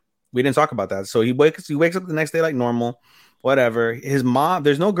 Yeah. We didn't talk about that. So he wakes up the next day like normal, whatever. His mom,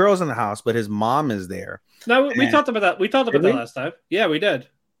 there's no girls in the house, but his mom is there. No, we talked about that. We talked about that last time. Yeah, we did.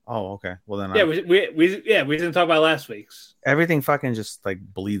 Oh, okay. Well then, we didn't talk about last week's. Everything fucking just like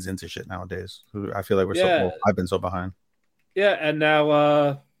bleeds into shit nowadays. I feel like I've been so behind. Yeah, and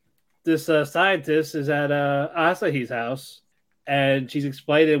now this scientist is at Asahi's house, and she's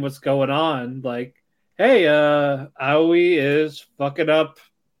explaining what's going on. Like, hey, Aoi is fucking up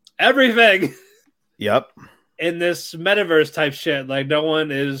everything. Yep. In this metaverse type shit, like no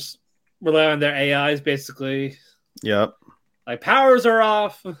one is relying on their AIs, basically. Yep. Like powers are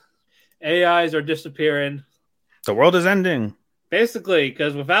off, AIs are disappearing. The world is ending. Basically,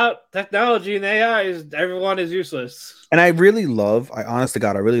 because without technology and AIs, everyone is useless. And I honest to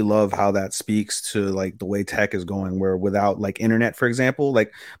God, I really love how that speaks to like the way tech is going, where without like internet, for example,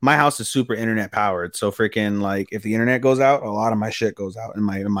 like my house is super internet powered. So freaking like if the internet goes out, a lot of my shit goes out in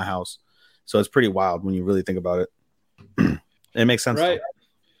my house. So it's pretty wild when you really think about it. It makes sense. Right.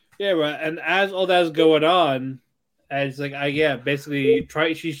 Yeah, right. And as all that's going on, and it's like basically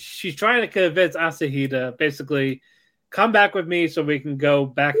she's trying to convince Asahi to basically come back with me so we can go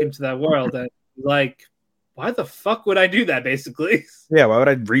back into that world. And like, why the fuck would I do that? Basically, yeah. Why would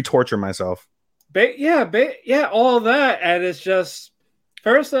I re-torture myself? All of that, and it's just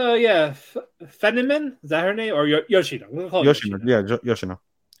first, Feniman, is that her name, or Yoshino? We'll call Yoshino. Yoshino. Yeah, Yoshino.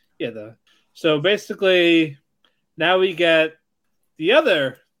 Yeah. So basically, now we get the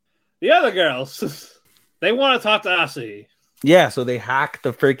other girls. They want to talk to Asahi. Yeah, so they hack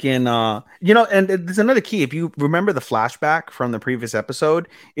the freaking, and there's another key. If you remember the flashback from the previous episode,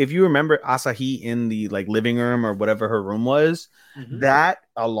 if you remember Asahi in the like living room or whatever her room was, that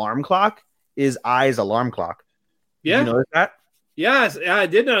alarm clock is Ai's alarm clock. Yeah. Did you notice that? Yes, I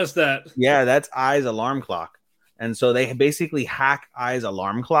did notice that. Yeah, that's Ai's alarm clock. And so they basically hack Ai's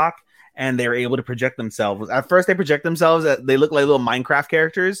alarm clock, and they're able to project themselves. At first, they project themselves. They look like little Minecraft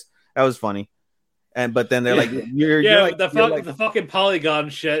characters. That was funny. But then they're like, the fucking polygon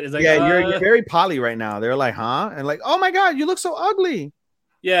shit is like, you're very poly right now. They're like, huh? And like, oh my god, you look so ugly.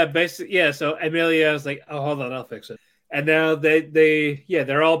 Yeah, basically, yeah. So Amelia was like, oh, hold on, I'll fix it. And now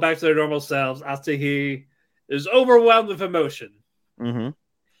they're all back to their normal selves. Asahi is overwhelmed with emotion. Mm-hmm.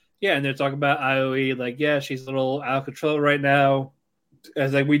 Yeah, and they're talking about IOE, like, yeah, she's a little out of control right now.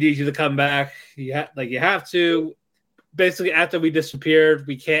 As like, we need you to come back. You have to. Basically, after we disappeared,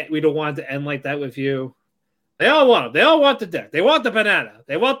 we don't want it to end like that with you. They all want it. They all want the deck. They want the banana.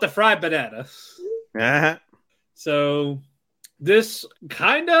 They want the fried banana. Uh-huh. So this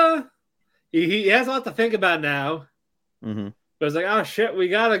kind of he has a lot to think about now. Mm-hmm. But it's like, oh shit, we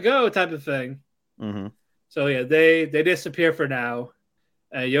gotta go type of thing. Mm-hmm. So yeah, they disappear for now.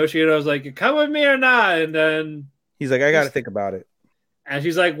 Yoshihiro's like, come with me or not? And then he's like, I got to think about it. And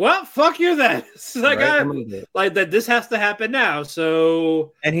she's like, well, fuck you then. Like, right? Like that this has to happen now.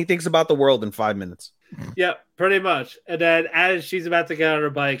 So and he thinks about the world in 5 minutes. Yeah, pretty much. And then as she's about to get on her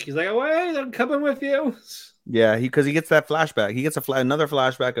bike, he's like, oh, wait, I'm coming with you. Yeah, because he gets that flashback. He gets another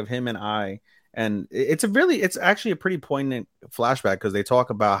flashback of him and I. And it's actually a pretty poignant flashback because they talk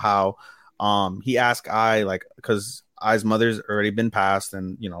about how he asked I, like, because I's mother's already been passed,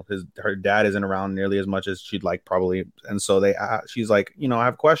 and her dad isn't around nearly as much as she'd like probably, and so she's like, I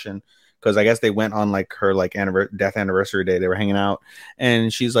have a question, because I guess they went on like her like death anniversary day, they were hanging out,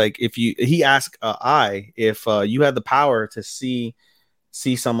 and she's like, he asked if you had the power to see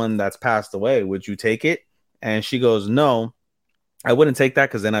someone that's passed away, would you take it? And she goes, no, I wouldn't take that,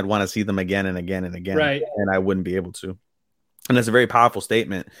 because then I'd want to see them again and again and again, right? And I wouldn't be able to. And it's a very powerful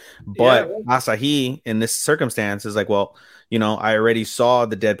statement. But Asahi, in this circumstance, is like, well, I already saw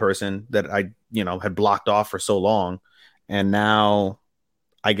the dead person that I, had blocked off for so long. And now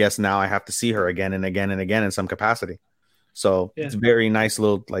I guess I have to see her again and again and again in some capacity. So it's a very nice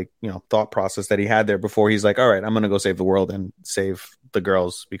little, like, thought process that he had there before he's like, all right, I'm going to go save the world and save the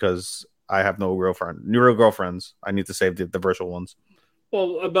girls because I have no real girlfriends. I need to save the virtual ones.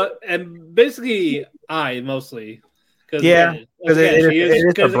 Well, and basically mostly. Yeah, because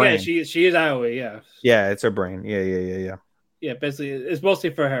she is Aoi, yeah. Yeah, it's her brain. Yeah. Yeah, basically, it's mostly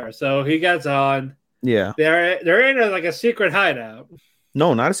for her. So he gets on. Yeah, they're in like a secret hideout.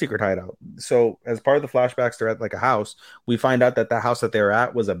 No, not a secret hideout. So as part of the flashbacks, they're at like a house. We find out that the house that they were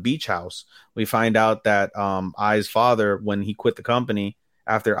at was a beach house. We find out that Ai's father, when he quit the company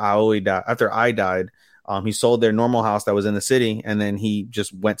after I died, he sold their normal house that was in the city, and then he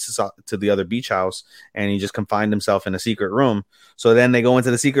just went to the other beach house, and he just confined himself in a secret room. So then they go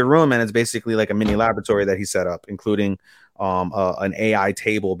into the secret room, and it's basically like a mini laboratory that he set up, including an AI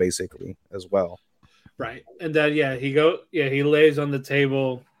table, basically, as well. Right, and then he lays on the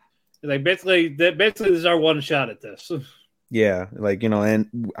table, like basically this is our one shot at this. Yeah, like,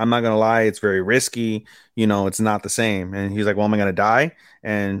 and I'm not gonna lie, it's very risky. It's not the same. And he's like, well, am I gonna die?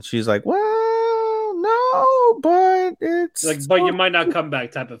 And she's like, well, no, but it's like, but you might not come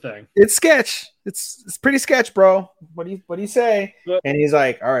back, type of thing. It's sketch. It's pretty sketch, bro. What do you say? And he's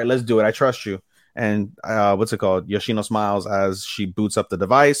like, all right, let's do it. I trust you. And what's it called? Yoshino smiles as she boots up the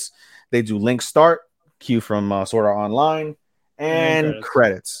device. They do link start, cue from Sword Art Online, and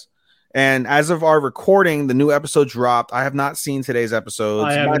credits. And as of our recording, the new episode dropped. I have not seen today's episode.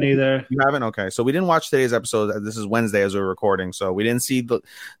 I haven't either. You haven't? Okay. So we didn't watch today's episode. This is Wednesday as we're recording. So we didn't see the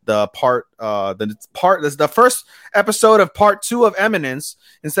first episode of part 2 of Eminence.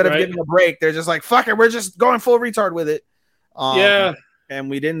 Instead of getting a break, they're just like, fuck it, we're just going full retard with it. And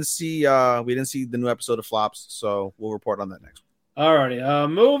we didn't see the new episode of Flops, so we'll report on that next one. Alrighty.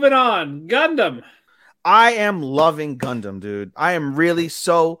 Moving on. Gundam. I am loving Gundam, dude. I am really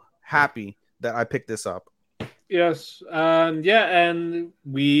so happy that I picked this up. Yes. And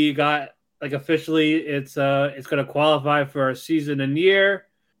we got, like, officially it's going to qualify for a season and year.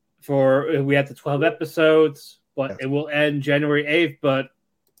 We have the 12 episodes, but it will end January 8th, but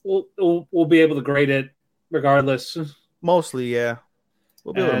we'll be able to grade it regardless. Mostly, yeah.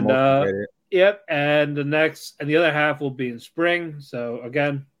 We'll be able to grade it. Yep, and the other half will be in spring. So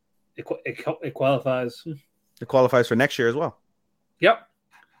again, it qualifies. It qualifies for next year as well. Yep.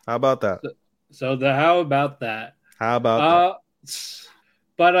 How about that? How about that? How about that?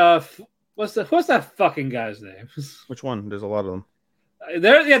 But what's that fucking guy's name? Which one? There's a lot of them.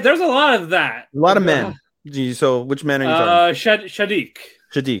 There's a lot of that. A lot of men. Gee, so which men are you talking?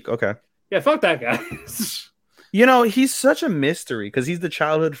 Shadiq. Okay. Yeah, fuck that guy. He's such a mystery because he's the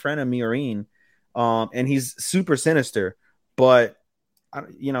childhood friend of Miorine, and he's super sinister, but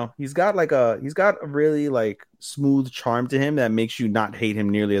he's got a really like smooth charm to him that makes you not hate him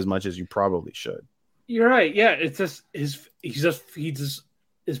nearly as much as you probably should. You're right. Yeah, it's just his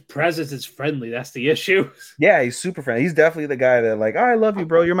presence is friendly. That's the issue. Yeah, he's super friendly. He's definitely the guy that like, I love you,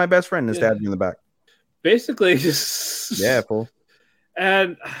 bro. You're my best friend. And stabs you in the back. Basically, just fool.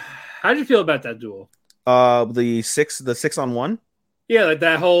 And how do you feel about that duel? The 6-on-1. Yeah, like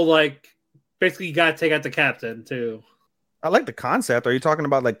that whole like basically you got to take out the captain too. I like the concept. Are you talking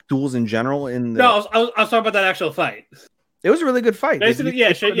about like duels in general? No, I was talking about that actual fight. It was a really good fight. Basically,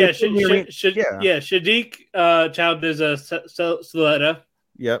 Shadiq challenges Suleta.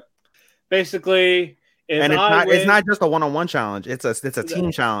 Yep. Basically, and it's not just a one-on-one challenge. It's a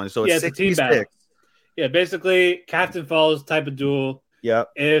team challenge. So it's 6v6. Yeah, basically, captain falls type of duel. Yep.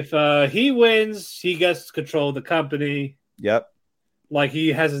 If he wins, he gets control of the company. Yep. Like he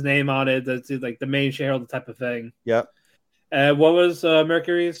has his name on it. That's like the main shareholder type of thing. Yep. What was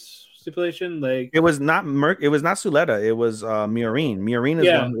Mercury's stipulation? Like it was not Suleta. It was Miorine. Miorine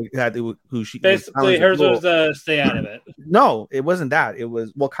is one who she basically hers was stay out of it. No, it wasn't that. It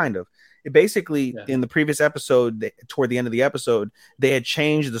was kind of. It basically in the previous episode, toward the end of the episode, they had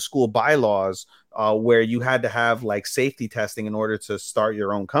changed the school bylaws where you had to have like safety testing in order to start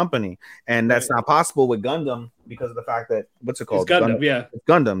your own company, and that's not possible with Gundam because of the fact that what's it called? It's Gundam, It's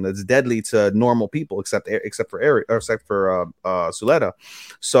Gundam that's deadly to normal people except for Suleta.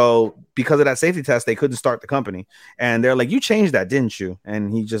 So because of that safety test, they couldn't start the company, and they're like, "You changed that, didn't you?"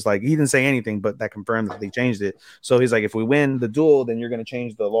 And he just like he didn't say anything, but that confirmed that they changed it. So he's like, "If we win the duel, then you're going to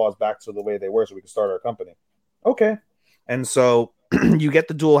change the laws back to the way they were, so we can start our company." Okay, and so you get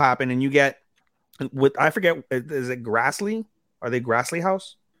the duel happen, and you get. I forget, is it Grassley? Are they Grassley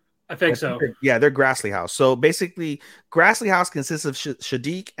House? I think so. Yeah, they're Grassley House. So basically, Grassley House consists of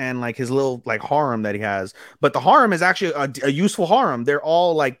Shadiq and like his little like harem that he has. But the harem is actually a useful harem. They're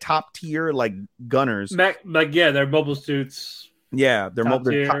all like top tier like gunners. They're mobile suits. Yeah, they're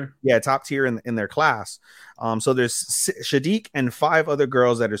top tier in their class. So there's Shadiq and 5 other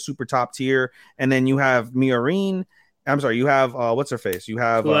girls that are super top tier, and then you have Miorine. I'm sorry, you have what's her face? You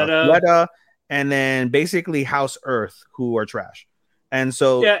have Letta. And then basically House Earth, who are trash. And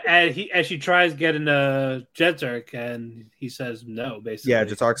so and she tries getting a Jetark, and he says no, basically. Yeah,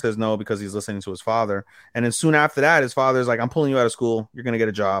 Jetark says no because he's listening to his father. And then soon after that, his father's like, "I'm pulling you out of school. You're gonna get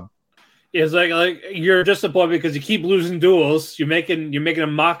a job." It's like you're disappointed because you keep losing duels. You're making a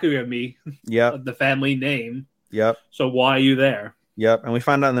mockery of me. Yep. Of the family name. Yep. So why are you there? Yep. And we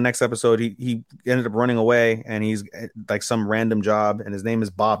find out in the next episode he ended up running away, and he's like some random job, and his name is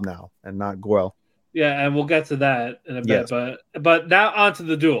Bob now and not Guel. Yeah, and we'll get to that in a bit. But now on to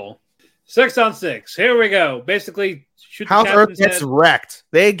the duel. 6-on-6. Here we go. Basically, shoot the House Earth gets head. wrecked.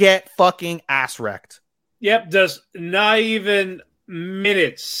 They get fucking ass wrecked. Yep, just not even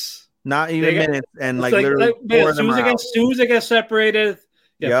minutes. Not even minutes. And like literally as soon as they get separated,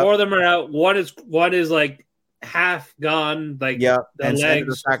 4 of them are out. One is like half gone. Like and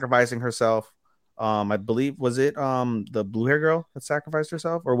legs. Sacrificing herself. I believe was it the blue hair girl that sacrificed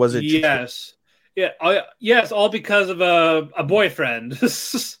herself, or was it? Yes. Yeah. Yes. All because of a boyfriend.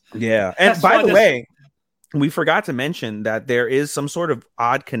 Yeah. And by the way, we forgot to mention that there is some sort of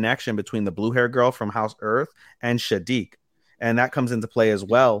odd connection between the blue hair girl from House Earth and Shadiq, and that comes into play as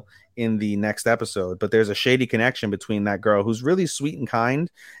well in the next episode. But there's a shady connection between that girl who's really sweet and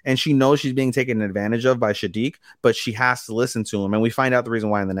kind, and she knows she's being taken advantage of by Shadiq, but she has to listen to him, and we find out the reason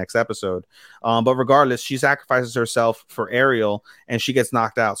why in the next episode. But regardless, she sacrifices herself for Ariel, and she gets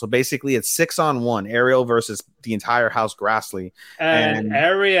knocked out. So basically it's 6-on-1, Ariel versus the entire House Grassley, and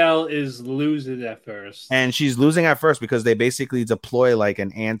Ariel is losing at first, and she's losing at first because they basically deploy like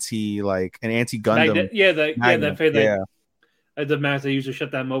an anti Gundam. The mask they usually shut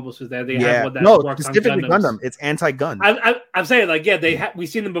down mobile suits. They have one that works specifically on Gundam. It's anti-gun. I'm saying we've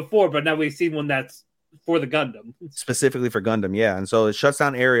seen them before, but now we've seen one that's for the Gundam, specifically for Gundam. Yeah, and so it shuts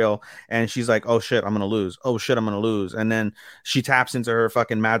down Ariel, and she's like, "Oh shit, I'm gonna lose. Oh shit, I'm gonna lose." And then she taps into her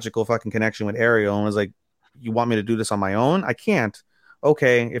fucking magical fucking connection with Ariel, and was like, "You want me to do this on my own? I can't."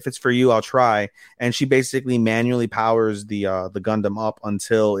 Okay, if it's for you, I'll try. And she basically manually powers the Gundam up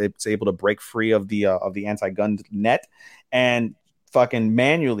until it's able to break free of the anti-gun net, and fucking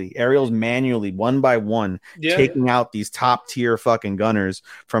Ariel's manually one by one taking out these top tier fucking gunners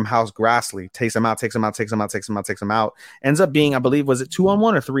from House Grassley. Takes them out. Ends up being, I believe, was it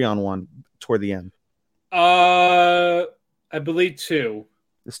 2-on-1 or 3-on-1 toward the end? I believe 2.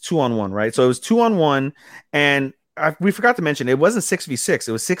 It's 2-on-1, right? So it was 2-on-1, and we forgot to mention it wasn't 6v6,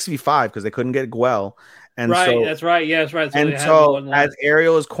 it was 6v5 because they couldn't get Guel. And that's right. Yeah, that's right. So as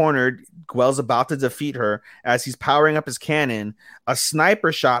Ariel is cornered, Guel's about to defeat her. As he's powering up his cannon, a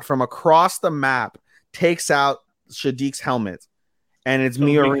sniper shot from across the map takes out Shadiq's helmet, and it's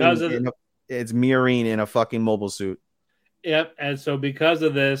Miorine. It's Miorine in a fucking mobile suit. Yep, and so because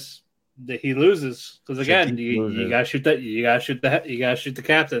of this, he loses because again, you gotta shoot that. You gotta shoot the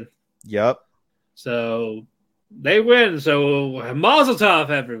captain. Yep. So they win. So Mazel Tov,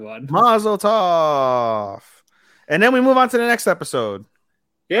 everyone. Mazel Tov. And then we move on to the next episode.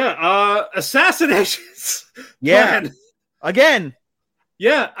 Yeah, assassinations. Yeah, Plan. again.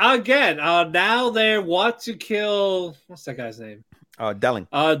 Yeah, again. Now they want to kill. What's that guy's name? Delling.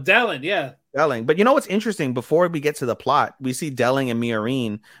 Delin. Yeah. Delling. But you know what's interesting? Before we get to the plot, we see Delling and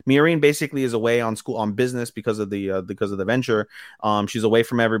Miorine. Miorine basically is away on business because of the venture. She's away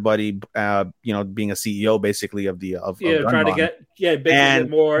from everybody. Being a CEO basically of trying to Gundam. get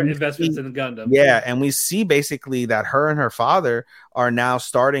more investments in Gundam. Yeah, and we see basically that her and her father are now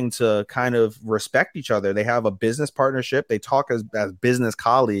starting to kind of respect each other. They have a business partnership. They talk as business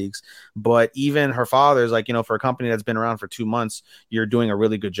colleagues, but even her father is like, for a company that's been around for 2 months, you're doing a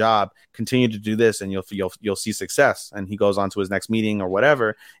really good job. Continue to do this and you'll see success. And he goes on to his next meeting or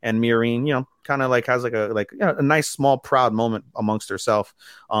whatever. And Miorine, kind of like has a nice small proud moment amongst herself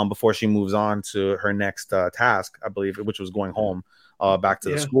before she moves on to her next task, I believe, which was going home. Back to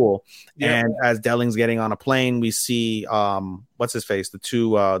the school. And as Delling's getting on a plane, we see what's his face,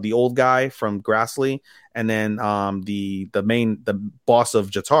 the old guy from Grassley, and then the boss of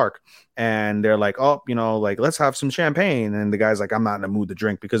Jatark. And they're like, let's have some champagne. And the guy's like, I'm not in the mood to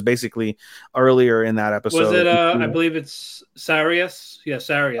drink, because basically earlier in that episode, was it I believe it's Sarius. Yeah,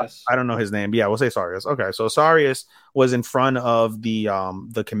 Sarius. I don't know his name. Yeah, we'll say Sarius. Okay, so Sarius was in front of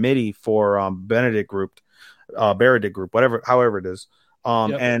the committee for Benedict Group, however it is.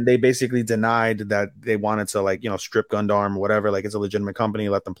 And they basically denied that they wanted to strip Gundam or whatever. Like, it's a legitimate company,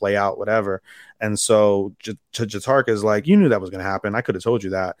 let them play out, whatever. And so Jatark is like, you knew that was going to happen. I could have told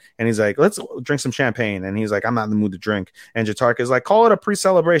you that. And he's like, let's drink some champagne. And he's like, I'm not in the mood to drink. And Jatark is like, call it a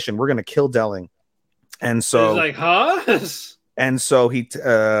pre-celebration. We're going to kill Delling. And so he's like, huh? And so he,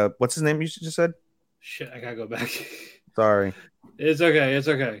 what's his name you just said? Shit, I gotta go back. Sorry. It's okay.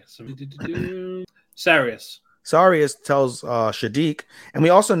 So, Sarius tells Shadiq, and we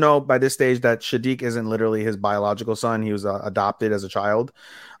also know by this stage that Shadiq isn't literally his biological son. He was adopted as a child.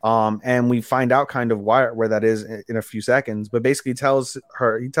 And we find out kind of where that is in a few seconds, but basically he tells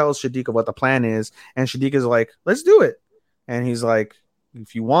Shadiq of what the plan is. And Shadiq is like, let's do it. And he's like,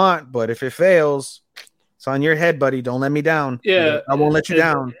 if you want, but if it fails, it's on your head, buddy. Don't let me down. Yeah, I won't let you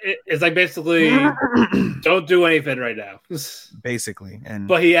down. It's like basically, don't do anything right now. Basically,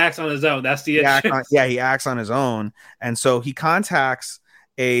 but he acts on his own. That's the issue. He acts on his own, and so he contacts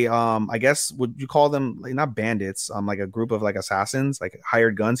I guess would you call them not bandits, like a group of assassins, like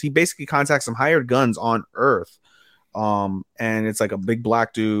hired guns. He basically contacts some hired guns on Earth. And it's like a big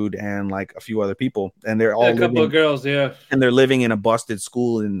black dude and like a few other people, and they're all a couple of girls, and they're living in a busted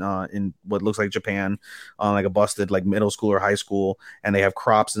school in what looks like Japan, like a busted middle school or high school, and they have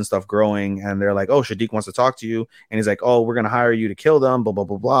crops and stuff growing, and they're like, oh, Shadiq wants to talk to you, and he's like, oh, we're gonna hire you to kill them, blah blah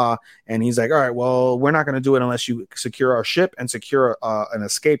blah blah, and he's like, all right, well, we're not gonna do it unless you secure our ship and secure an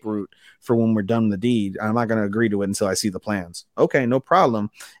escape route for when we're done the deed. I'm not gonna agree to it until I see the plans. Okay, no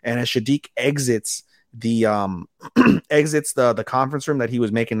problem. And as Shadiq exits the conference room that he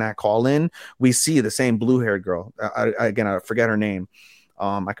was making that call in, we see the same blue-haired girl. I forget her name.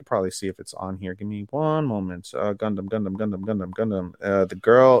 I could probably see if it's on here. Give me one moment. Gundam. The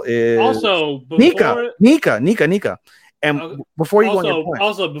girl is also Nika. And before you go on your point,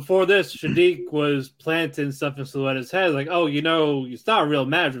 also before this, Shadiq was planting stuff in Siluetta's head, like, oh, it's not a real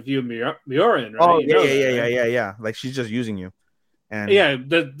match with you and Miorin, right? Oh, yeah. Like, she's just using you. And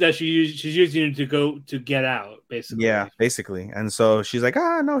that she's using you to get out, basically. Yeah, basically. And so she's like,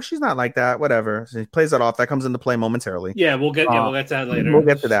 no, she's not like that. Whatever. So he plays that off. That comes into play momentarily. Yeah, we'll get to that later. We'll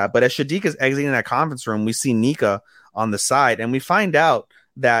get to that. But as Shadiq is exiting that conference room, we see Nika on the side, and we find out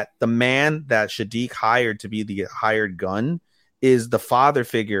that the man that Shadiq hired to be the hired gun is the father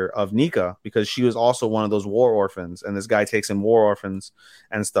figure of Nika, because she was also one of those war orphans, and this guy takes in war orphans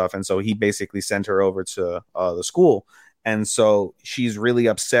and stuff. And so he basically sent her over to the school. And so she's really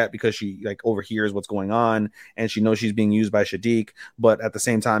upset because she overhears what's going on, and she knows she's being used by Shadiq. But at the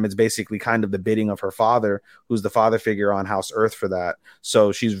same time, it's basically kind of the bidding of her father, who's the father figure on House Earth for that.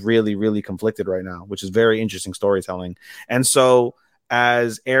 So she's really, really conflicted right now, which is very interesting storytelling. And so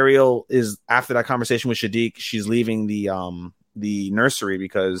as Ariel is, after that conversation with Shadiq, she's leaving the nursery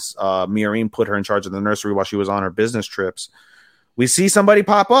because Miorine put her in charge of the nursery while she was on her business trips. We see somebody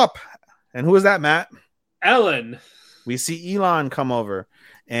pop up. And who is that, Matt? Ellen. We see Elon come over,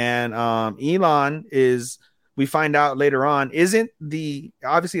 and Elon is, we find out later on,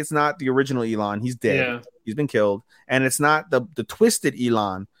 obviously it's not the original Elon. He's dead. Yeah. He's been killed. And it's not the twisted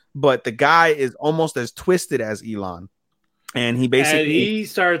Elon, but the guy is almost as twisted as Elon. And he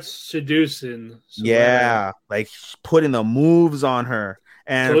starts seducing. Yeah, like putting the moves on her.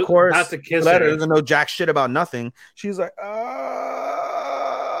 And of course, Letter doesn't know jack shit about nothing. She's like,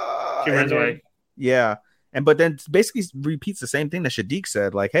 she runs away. Yeah. but then basically repeats the same thing that Shadiq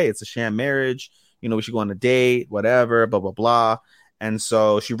said, like, hey, it's a sham marriage, we should go on a date, whatever, blah blah blah. And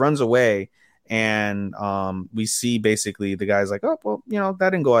so she runs away, and we see basically the guy's like, oh well, that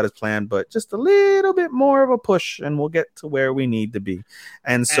didn't go out as planned, but just a little bit more of a push and we'll get to where we need to be.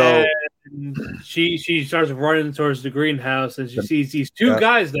 And so she starts running towards the greenhouse, and she sees these two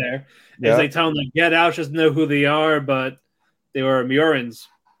guys there. As they tell them to get out, she doesn't know who they are, but they were Murins.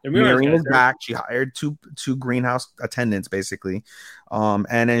 Murien is back. She hired two greenhouse attendants, basically.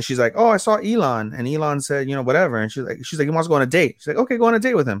 And then she's like, oh, I saw Elon. And Elon said, whatever. And she's like, he wants to go on a date. She's like, okay, go on a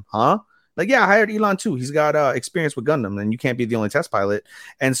date with him. Huh? Like, yeah, I hired Elon too. He's got experience with Gundam, and you can't be the only test pilot.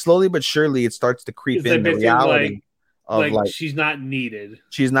 And slowly but surely it starts to creep in the reality of like she's not needed.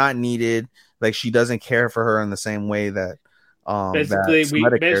 She's not needed. Like, she doesn't care for her in the same way that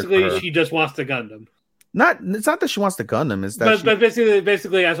basically she just wants the Gundam. It's not that she wants the Gundam. It's that but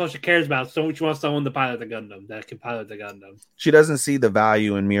basically that's all she cares about. So she wants someone to pilot the Gundam that can pilot the Gundam. She doesn't see the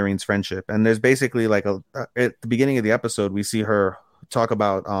value in Murien's friendship. And there's basically like at the beginning of the episode, we see her talk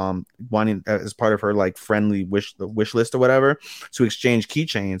about wanting as part of her like friendly wish list or whatever to exchange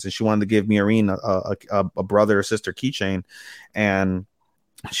keychains, and she wanted to give Murien a brother or sister keychain, and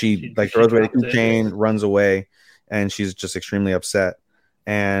she throws away the keychain, runs away, and she's just extremely upset.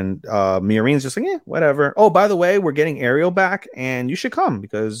 And Murien's just like, yeah, whatever. Oh, by the way, we're getting Ariel back, and you should come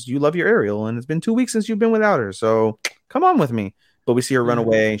because you love your Ariel, and it's been 2 weeks since you've been without her, so come on with me. But we see her run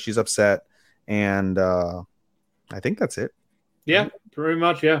away. She's upset, and I think that's it. Yeah, pretty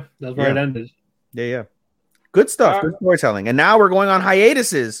much. Yeah, that's where it ended. Yeah. Good stuff. Good storytelling. And now we're going on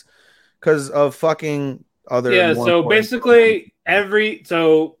hiatuses because of fucking other. Yeah. So basically,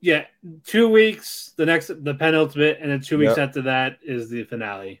 2 weeks, the penultimate, and then 2 weeks after that is the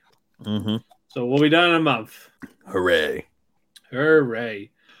finale. Mm-hmm. So we'll be done in a month. Hooray! All right.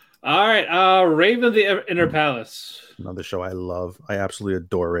 Raven the Inner Palace. Another show I love. I absolutely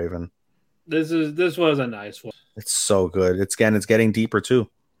adore Raven. This was a nice one. It's so good. It's getting deeper too.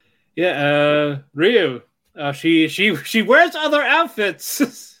 Yeah. Ryu. She wears other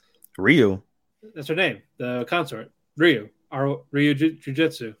outfits. Ryu. That's her name. The consort. Ryu. Ryu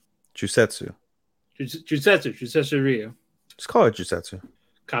Jusetsu. Jusetsu Ryu. Just call it Jusetsu.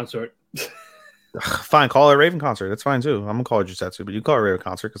 Consort. Fine, call her Raven Consort. That's fine too. I'm gonna call her Jusetsu, but you call her Raven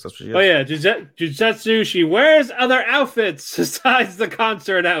Consort because that's what she is. Oh yeah, Jusetsu. She wears other outfits besides the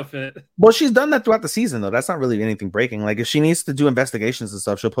consort outfit. Well, she's done that throughout the season though. That's not really anything breaking. Like if she needs to do investigations and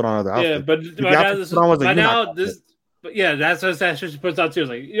stuff, she'll put on other outfits. Yeah, that's what she puts on too. It's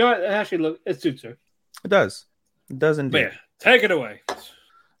like, what? Actually, it suits her. It does indeed. But yeah, take it away.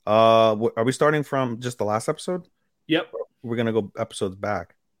 Are we starting from just the last episode? Yep. We're gonna go episodes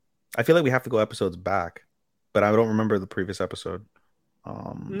back. I feel like we have to go episodes back, but I don't remember the previous episode.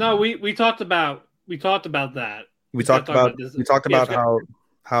 No, we talked about that. We talked about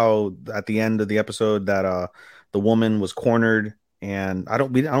how at the end of the episode that the woman was cornered, and I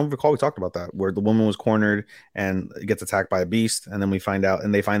don't recall we talked about that, where the woman was cornered and gets attacked by a beast, and then we find out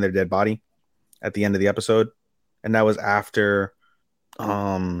and they find their dead body at the end of the episode, and that was after.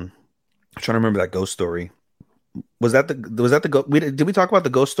 I'm trying to remember that ghost story. Was that the did we talk about the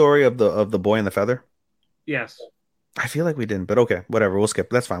ghost story of the boy and the feather? Yes. I feel like we didn't, but okay, whatever. We'll skip.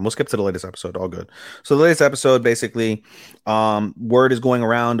 That's fine. We'll skip to the latest episode. All good. So the latest episode, basically, word is going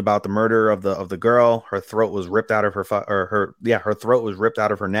around about the murder of the girl. Her throat was ripped out of her throat was ripped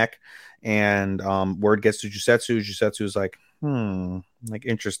out of her neck, and word gets to Jusetsu. Jusetsu is like, like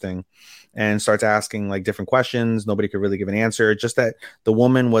interesting, and starts asking like different questions. Nobody could really give an answer. Just that the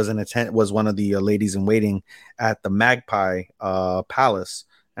woman was one of the ladies in waiting at the Magpie Palace.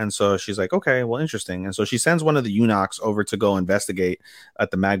 And so she's like, okay, well, interesting. And so she sends one of the eunuchs over to go investigate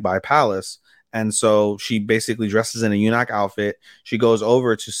at the Magpie Palace. And so she basically dresses in a eunuch outfit. She goes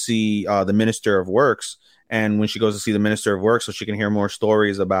over to see the Minister of Works. And when she goes to see the Minister of Works, so she can hear more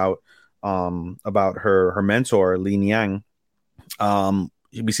stories about her mentor, Li Niang,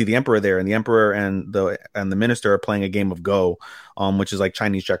 we see the Emperor there, and the Emperor and the Minister are playing a game of Go, which is like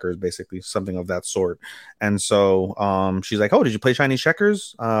Chinese checkers, basically something of that sort. And so she's like, "Oh, did you play Chinese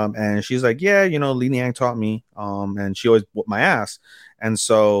checkers?" And she's like, "Yeah, Li Niang taught me." And she always whooped my ass. And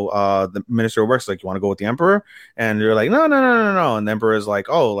so the Minister of Works is like, "You want to go with the Emperor?" And they're like, "No." And the Emperor is like,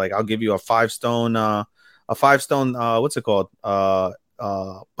 "Oh, like I'll give you a 5 stone, what's it called? What's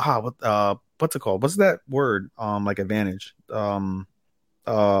it called? What's that word? Like advantage.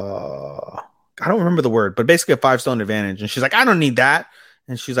 I don't remember the word, but basically a 5 stone advantage." And she's like, "I don't need that."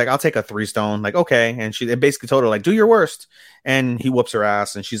 And she's like, "I'll take a 3 stone." Like, okay. And she basically told her like, "Do your worst." And he whoops her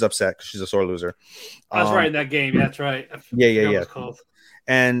ass, and she's upset because she's a sore loser. That's right in that game. That's right. Yeah.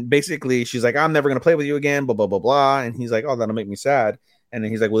 And basically, she's like, I'm never gonna play with you again, blah blah blah blah. And he's like, oh, that'll make me sad. And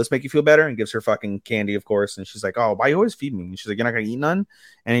then he's like, will this make you feel better? And gives her fucking candy, of course. And she's like, oh, why you always feed me? And she's like, you're not gonna eat none.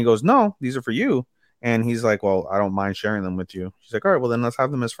 And he goes, no, these are for you. And he's like, well, I don't mind sharing them with you. She's like, all right, well then let's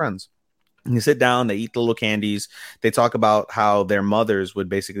have them as friends. And you sit down, they eat the little candies. They talk about how their mothers would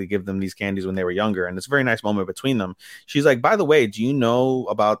basically give them these candies when they were younger. And it's a very nice moment between them. She's like, by the way, do you know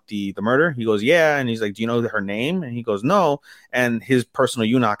about the murder? He goes, yeah. And he's like, do you know her name? And he goes, no. And his personal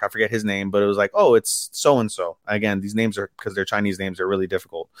eunuch, I forget his name, but it was like, oh, it's so-and-so. Again, these names are, because they're Chinese names, are really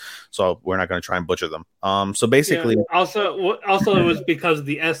difficult. So we're not going to try and butcher them. So basically. Yeah. Also, it was because of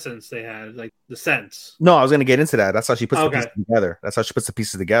the essence they had, like the sense. No, I was going to get into that. That's how she puts the pieces together. That's how she puts the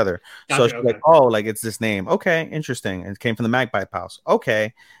pieces together. Gotcha, so she's like, oh, like it's this name. Okay, interesting. And it came from the Magpie House.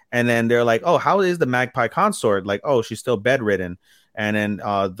 Okay. And then they're like, oh, how is the Magpie consort? Like, oh, she's still bedridden. And then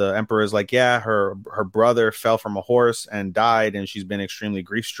the emperor's like, yeah, her brother fell from a horse and died, and she's been extremely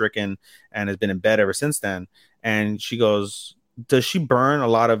grief stricken and has been in bed ever since then. And she goes, does she burn a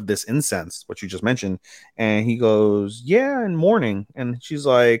lot of this incense, what you just mentioned? And he goes, yeah, in mourning. And she's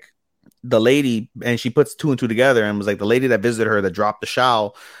like, the lady, and she puts two and two together and was like, the lady that visited her that dropped the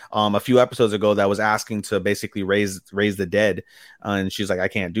shawl a few episodes ago that was asking to basically raise the dead, and she's like, I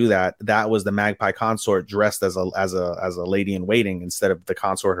can't do that. That was the Magpie consort dressed as a lady in waiting instead of the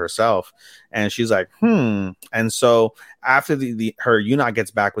consort herself. And she's like, and so after her eunuch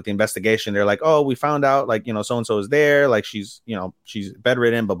gets back with the investigation, they're like, oh, we found out, like, you know, so and so is there, like she's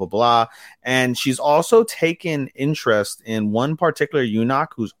bedridden, blah blah blah. And she's also taken interest in one particular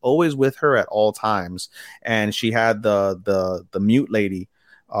eunuch who's always with her at all times. And she had the mute lady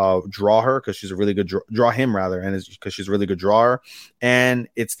draw her, because she's a really good draw him rather, and because she's a really good drawer. And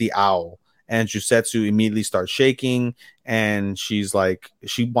it's the owl. And Jusetsu immediately starts shaking, and she's like,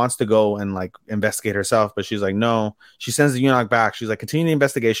 she wants to go and like investigate herself, but she's like, no. She sends the eunuch back. She's like, continue the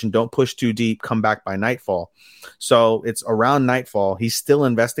investigation, don't push too deep, come back by nightfall. So it's around nightfall, he's still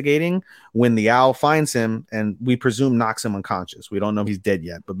investigating when the owl finds him, and we presume knocks him unconscious. We don't know if he's dead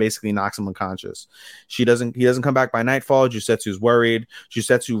yet, but basically knocks him unconscious. He doesn't come back by nightfall. Jusetsu's worried.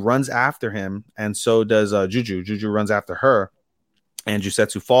 Jusetsu runs after him, and so does Juju runs after her. And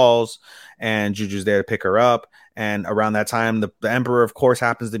Jusetsu falls, and Juju's there to pick her up. And around that time, the emperor, of course,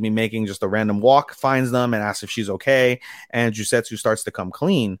 happens to be making just a random walk, finds them, and asks if she's okay. And Jusetsu starts to come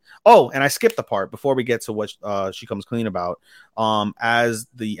clean. Oh, and I skipped the part before we get to what she comes clean about. As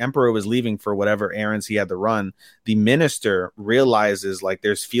the emperor was leaving for whatever errands he had to run, the minister realizes like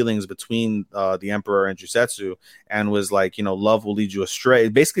there's feelings between the emperor and Jusetsu, and was like, you know, love will lead you astray.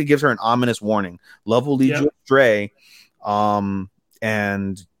 It basically gives her an ominous warning. Love will lead you astray.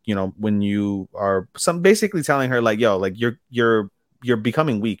 And you know, when you are basically telling her like, yo, like you're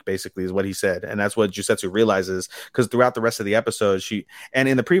becoming weak, basically is what he said. And that's what Jusetsu realizes, because throughout the rest of the episode, and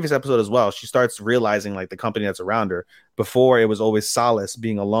in the previous episode as well, she starts realizing like the company that's around her. Before, it was always Solace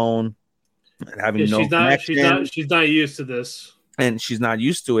being alone and having no connection. She's not used to this. And she's not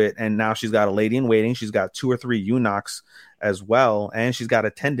used to it. And now she's got a lady in waiting. She's got 2 or 3 eunuchs as well. And she's got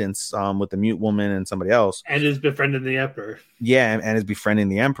attendants with the mute woman and somebody else. And is befriending the emperor. Yeah, and is befriending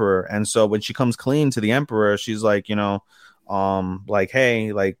the emperor. And so when she comes clean to the emperor, she's like, you know, like,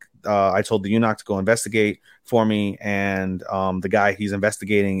 hey, like, I told the eunuch to go investigate for me. And the guy he's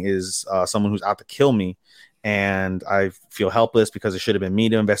investigating is someone who's out to kill me. And I feel helpless because it should have been me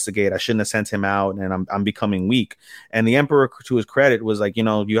to investigate. I shouldn't have sent him out, and I'm becoming weak. And the emperor, to his credit, was like, you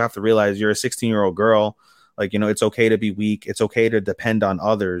know, you have to realize you're a 16-year-old girl. Like, you know, it's okay to be weak. It's okay to depend on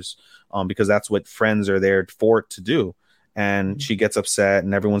others, because that's what friends are there for to do. And she gets upset,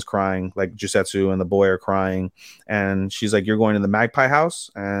 and everyone's crying. Like Jusetsu and the boy are crying. And she's like, you're going to the Magpie House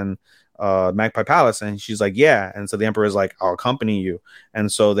and Magpie Palace? And she's like, yeah. And so the emperor is like, I'll accompany you.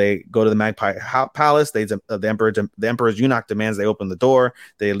 And so they go to the Magpie Palace. The emperor's eunuch demands they open the door.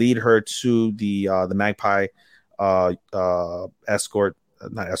 They lead her to the Magpie consort,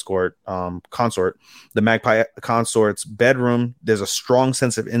 the Magpie consort's bedroom. There's a strong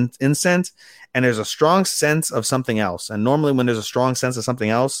sense of incense, and there's a strong sense of something else. And normally when there's a strong sense of something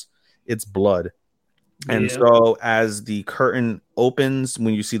else, it's blood. And so as the curtain opens,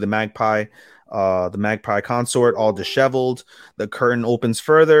 when you see the Magpie consort all disheveled, the curtain opens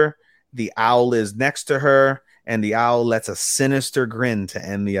further. The owl is next to her, and the owl lets a sinister grin to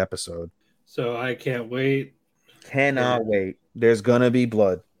end the episode. So I can't wait. Cannot wait. There's gonna be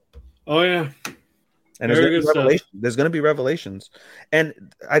blood. Oh yeah. And there's gonna be revelations.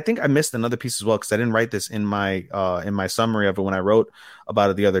 And I think I missed another piece as well, because I didn't write this in my summary of it when I wrote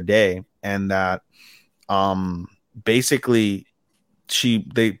about it the other day. And that basically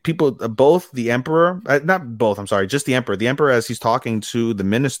both the emperor, not both, I'm sorry, just the emperor, as he's talking to the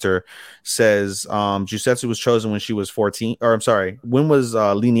minister, says Jusetsu was chosen when she was 14, or I'm sorry, when was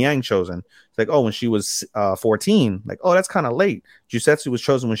Li Niang chosen? It's like, oh, when she was 14. Like, oh, that's kind of late. Jusetsu was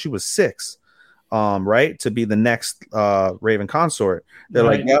chosen when she was 6, right, to be the next Raven consort. They're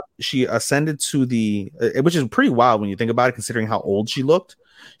like, yep, she ascended to the which is pretty wild when you think about it, considering how old she looked.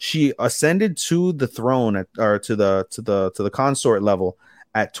 She ascended to the throne to the consort level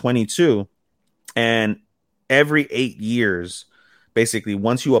at 22, and every 8 years, basically,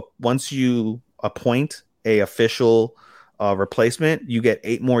 once you appoint a official replacement, you get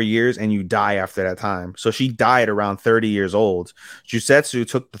 8 more years, and you die after that time. So she died around 30 years old. Jusetsu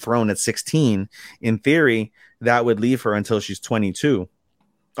took the throne at 16. In theory, that would leave her until she's 22.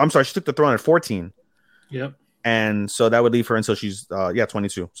 I'm sorry, she took the throne at 14. Yep. And so that would leave her until she's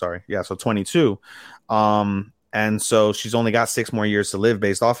 22. Sorry. Yeah, so 22. And so she's only got 6 more years to live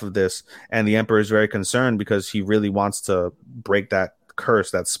based off of this. And the emperor is very concerned because he really wants to break that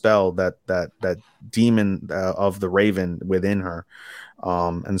curse, that spell, that demon of the Raven within her.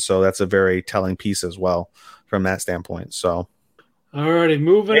 And so that's a very telling piece as well from that standpoint. So alrighty,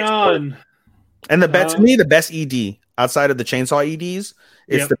 moving on. And to me, the best ED outside of the chainsaw EDs,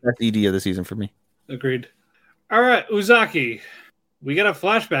 it's the best ED of the season for me. Agreed. All right, Uzaki, we got a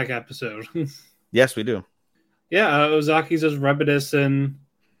flashback episode. Yes, we do. Yeah, Uzaki's just reminiscing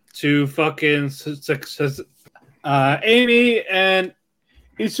to fucking Amy and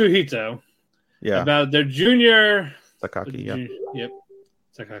Itsuhito. Yeah. About their junior... Sakaki, yeah. Yep.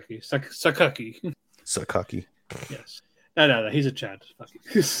 Sakaki. Sakaki. Yes. No, he's a Chad.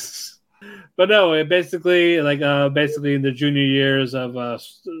 But no, basically in the junior years of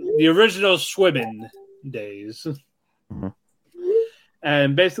the original swimming days. Mm-hmm.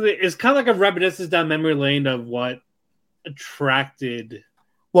 And basically, it's kind of like a reminiscence down memory lane of what attracted.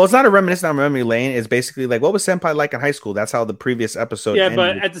 Well, it's not a reminiscence down memory lane. It's basically like, what was Senpai like in high school? That's how the previous episode ended.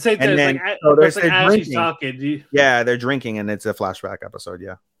 But at the same time, they're she's talking. Yeah, they're drinking, and it's a flashback episode,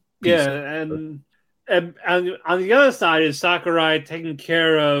 yeah. Yeah, and on the other side is Sakurai taking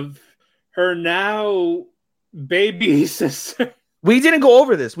care of her now baby sister. We didn't go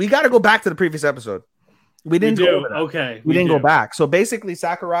over this. We got to go back to the previous episode. We didn't go over that. Okay. We didn't go back. So basically,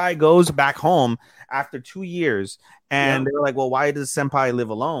 Sakurai goes back home after 2 years, and they're like, well, why does Senpai live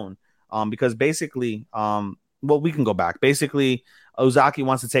alone? Because basically, we can go back. Basically, Ozaki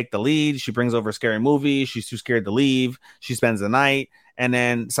wants to take the lead. She brings over a scary movie. She's too scared to leave. She spends the night, and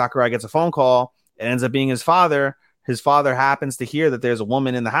then Sakurai gets a phone call. It ends up being his father. His father happens to hear that there's a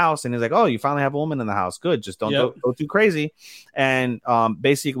woman in the house, and he's like, oh, you finally have a woman in the house. Good. Just don't go too crazy. And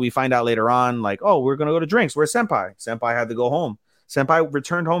basically, we find out later on, like, oh, we're going to go to drinks. Where's Senpai? Senpai had to go home. Senpai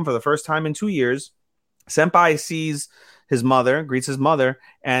returned home for the first time in 2 years. Senpai sees his mother, greets his mother,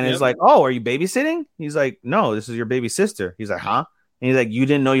 and is like, oh, are you babysitting? He's like, no, this is your baby sister. He's like, huh? And he's like, you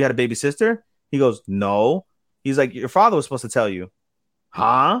didn't know you had a baby sister? He goes, no. He's like, your father was supposed to tell you.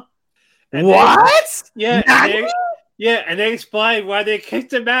 Huh? And what? And they explain why they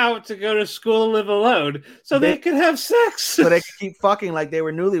kicked him out to go to school and live alone, so they could have sex. So they could keep fucking like they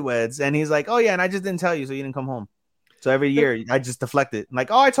were newlyweds. And he's like, oh, yeah, and I just didn't tell you, so you didn't come home. So every year, I just deflected. Like,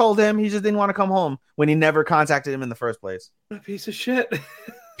 oh, I told him. He just didn't want to come home when he never contacted him in the first place. What a piece of shit.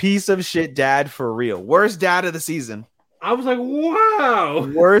 Piece of shit dad for real. Worst dad of the season. I was like, wow.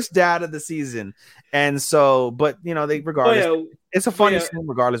 Worst dad of the season. And so, but, they regardless. It's a funny scene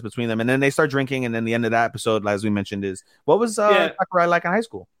regardless between them. And then they start drinking. And then the end of that episode, as we mentioned, is what was Sakurai like in high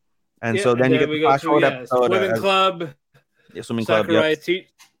school? And so then you get the flash forward episode. Swimming club. Yeah, swimming club.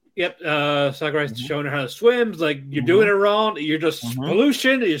 Sakurai's showing her how to swim. Like, you're doing it wrong. You're just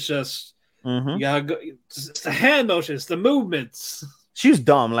pollution. It's just, you gotta go. It's the hand motions, the movements. She was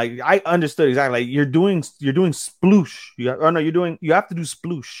dumb. Like, I understood exactly. Like, you're doing sploosh. You have to do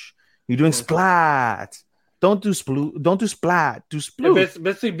sploosh. You're doing splat. Don't do splat. Do sploosh.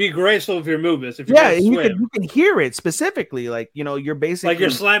 Basically, be graceful with your movements. If you can hear it specifically. Like, you're basically like you're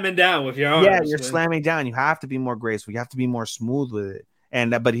slamming down with your arms. Yeah, you're slamming down. You have to be more graceful. You have to be more smooth with it.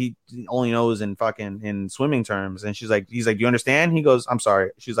 And but he only knows in swimming terms. And he's like, do you understand? He goes, I'm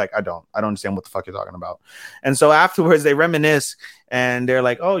sorry. She's like, I don't understand what the fuck you're talking about. And so afterwards they reminisce and they're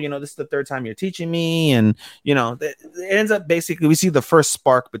like, oh, this is the third time you're teaching me. And, it ends up basically, we see the first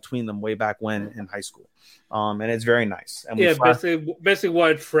spark between them way back when in high school. And it's very nice. And basically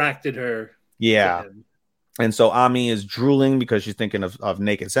what attracted her. Yeah. And so Ami is drooling because she's thinking of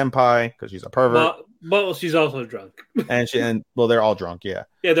naked senpai because she's a pervert. But she's also drunk. and they're all drunk, yeah.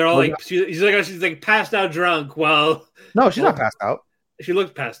 Yeah, they're all she's like passed out drunk while. No, she's not passed out. She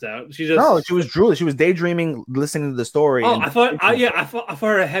looked passed out. She just No, she was drooling. She was daydreaming, listening to the story. Oh, I thought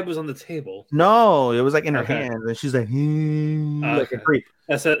her head was on the table. No, it was like in her Okay. hand, and she's like, like a Okay. creep.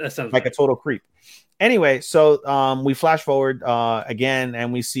 That sounds like right. a total creep. Anyway, so we flash forward again,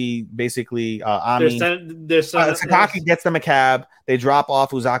 and we see basically Ami. Sakaki gets them a cab. They drop off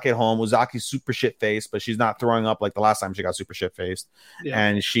Uzaki at home. Uzaki's super shit faced, but she's not throwing up like the last time she got super shit faced. Yeah.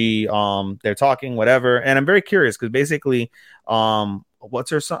 And she they're talking whatever. And I'm very curious because basically what's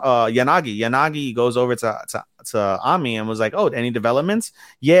her son? Yanagi goes over to Ami and was like, "Oh, any developments?"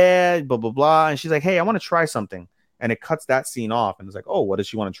 Yeah, blah blah blah. And she's like, "Hey, I want to try something." And it cuts that scene off, and it's like, "Oh, what does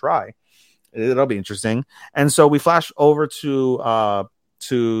she want to try?" It'll be interesting. And so we flash over to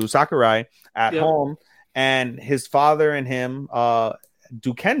Sakurai at home, and his father and him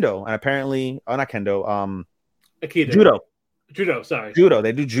do kendo, and apparently not kendo, Aikido. Judo.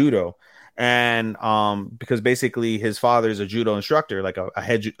 They do judo. And because basically his father is a judo instructor, like a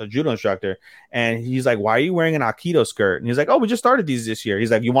head judo instructor, and he's like, "Why are you wearing an Aikido skirt?" And he's like, "Oh, we just started these this year."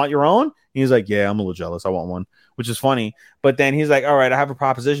 He's like, "You want your own?" And he's like, "Yeah, I'm a little jealous. I want one," which is funny. But then he's like, "All right, I have a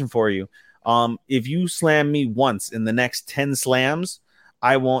proposition for you. If you slam me once in the next 10 slams,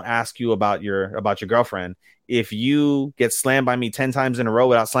 I won't ask you about your girlfriend. If you get slammed by me 10 times in a row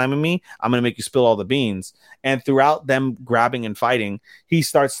without slamming me, I'm going to make you spill all the beans." And throughout them grabbing and fighting, he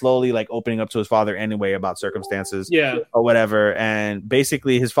starts slowly like opening up to his father anyway about circumstances or whatever. And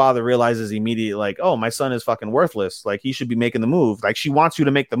basically his father realizes immediately like, "Oh, my son is fucking worthless. Like he should be making the move. Like she wants you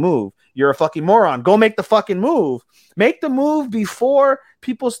to make the move. You're a fucking moron. Go make the fucking move. Make the move before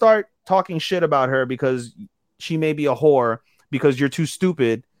people start talking shit about her because she may be a whore because you're too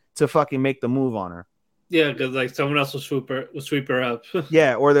stupid to fucking make the move on her." Yeah, because like someone else will sweep her up.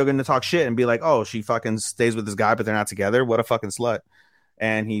 Yeah, or they're going to talk shit and be like, "Oh, she fucking stays with this guy, but they're not together. What a fucking slut."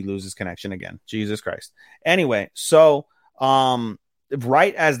 And he loses connection again. Jesus Christ. Anyway, so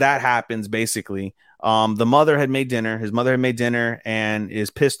right as that happens, basically, the mother had made dinner. His mother had made dinner and is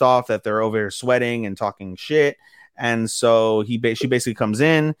pissed off that they're over here sweating and talking shit. And so she basically comes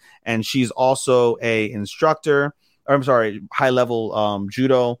in, and she's also a instructor. Or I'm sorry, high level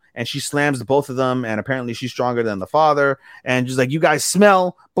judo, and she slams the both of them, and apparently she's stronger than the father. And she's like, "You guys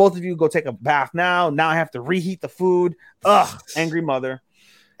smell. Both of you go take a bath now. Now I have to reheat the food." Ugh, angry mother.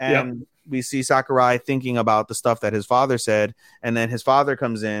 And we see Sakurai thinking about the stuff that his father said, and then his father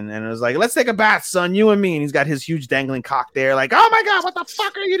comes in and is like, "Let's take a bath, son, you and me." And he's got his huge dangling cock there, like, "Oh my god, what the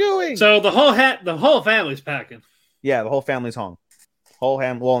fuck are you doing?" So the whole family's packing. Yeah, the whole family's home.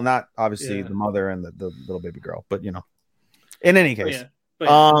 Well, not obviously the mother and the little baby girl, but you know. In any case,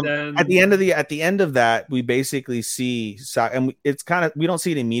 at the end of that, we basically see, and it's kind of, we don't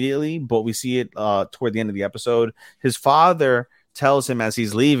see it immediately, but we see it toward the end of the episode. His father tells him as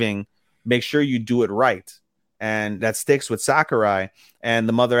he's leaving, "Make sure you do it right," and that sticks with Sakurai. And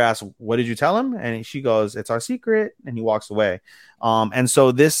the mother asks, "What did you tell him?" And she goes, "It's our secret," and he walks away. And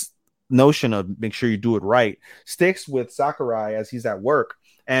so this notion of make sure you do it right sticks with Sakurai as he's at work,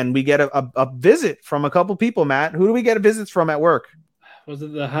 and we get a visit from a couple people. Matt, who do we get visits from at work? Was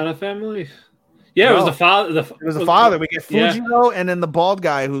it the Hana family? Yeah, no, it was the father. It was the father. We get Fujio, and then the bald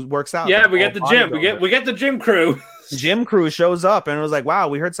guy who works out. Yeah, we get the gym. We get the gym crew. Gym crew shows up, and it was like, "Wow,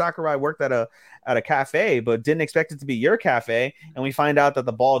 we heard Sakurai worked at a cafe, but didn't expect it to be your cafe." And we find out that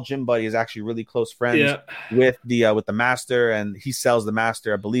the bald gym buddy is actually really close friends with the master, and he sells the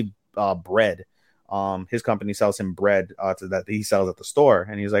master, I believe, bread. His company sells him bread that he sells at the store,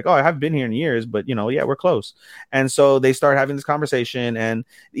 and he's like, "Oh, I haven't been here in years, but we're close." And so they start having this conversation, and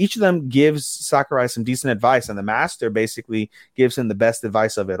each of them gives Sakurai some decent advice, and the master basically gives him the best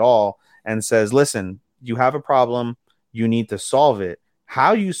advice of it all and says, "Listen, you have a problem, you need to solve it.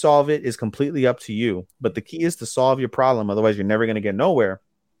 How you solve it is completely up to you, but the key is to solve your problem, otherwise you're never going to get nowhere."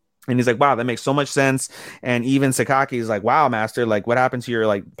 And he's like, "Wow, that makes so much sense." And even Sakaki is like, "Wow, master, like what happened to your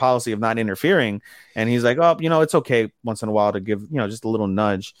like policy of not interfering?" And he's like, "Oh, it's okay once in a while to give, just a little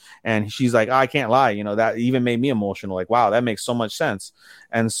nudge." And she's like, "I can't lie. That even made me emotional. Like, wow, that makes so much sense."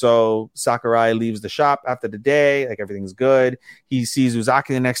 And so Sakurai leaves the shop after the day, like everything's good. He sees Uzaki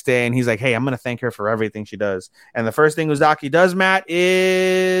the next day, and he's like, "Hey, I'm going to thank her for everything she does." And the first thing Uzaki does, Matt,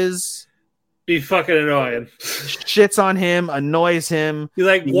 is be fucking annoying. Shits on him, annoys him. He's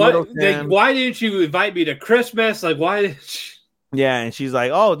like, "What? Like, why didn't you invite me to Christmas? Like, why did you?" Yeah, and she's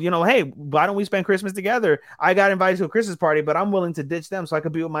like, "Oh, hey, why don't we spend Christmas together? I got invited to a Christmas party, but I'm willing to ditch them so I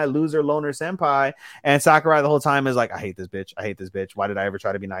could be with my loser loner senpai." And Sakurai the whole time is like, "I hate this bitch. I hate this bitch. Why did I ever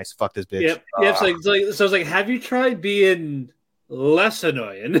try to be nice? Fuck this bitch." Yep. So it's like, have you tried being less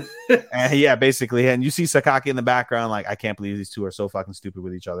annoying? And yeah, basically. And you see Sakaki in the background, like, I can't believe these two are so fucking stupid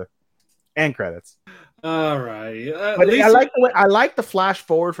with each other. And credits. All right. At But least I like the flash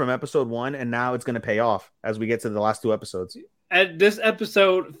forward from episode 1, and now it's going to pay off as we get to the last 2 episodes. and this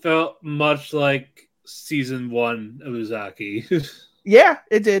episode felt much like season 1 of Uzaki. Yeah,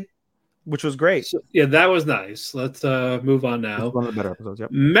 it did, which was great. So, yeah, that was nice. Let's move on now. It's one of the better episodes.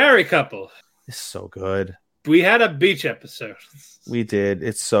 Yep. Married Couple. It's so good. We had a beach episode. We did.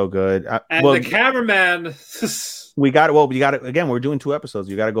 It's so good. And the cameraman. We got it. Again, we're doing 2 episodes.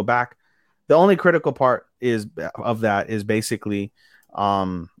 You got to go back. The only critical part of that is basically,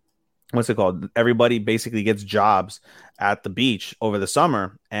 what's it called? Everybody basically gets jobs at the beach over the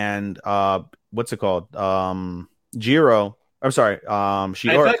summer, and what's it called? Jiro. I'm sorry.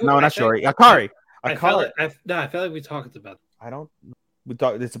 Shiori. No, not Shiori. Akari. I felt like we talked about. We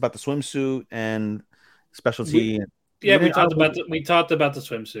thought it's about the swimsuit and specialty. We talked about the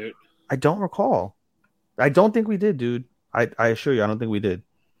swimsuit. I don't recall. I don't think we did, dude. I assure you, I don't think we did.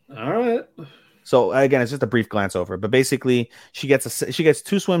 All right. So again, it's just a brief glance over, but basically, she gets 2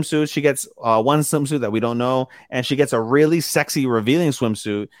 swimsuits. She gets one swimsuit that we don't know, and she gets a really sexy, revealing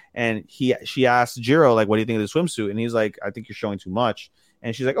swimsuit. And she asks Jiro, like, "What do you think of the swimsuit?" And he's like, "I think you're showing too much."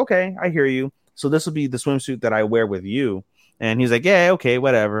 And she's like, "Okay, I hear you. So this will be the swimsuit that I wear with you." And he's like, "Yeah, okay,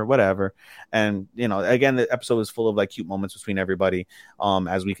 whatever." And again, the episode is full of like cute moments between everybody.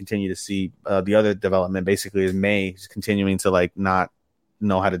 As we continue to see the other development, basically, is May continuing to like not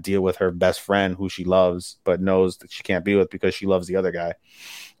know how to deal with her best friend who she loves but knows that she can't be with because she loves the other guy.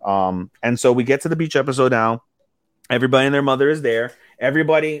 And so we get to the beach episode now. Everybody and their mother is there.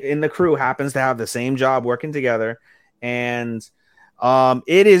 Everybody in the crew happens to have the same job working together, and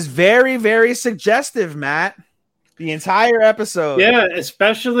it is very, very suggestive, Matt. The entire episode. Yeah,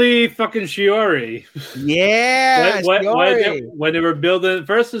 especially fucking Shiori. Yeah, when they were building.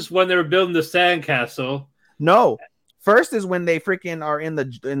 First is when they were building the sandcastle. No, first is when they freaking are in the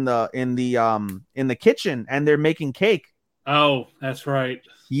kitchen and they're making cake. Oh, that's right.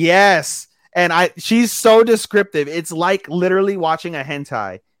 Yes, and she's so descriptive. It's like literally watching a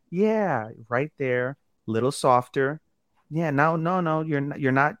hentai. Yeah, right there, little softer. Yeah, no,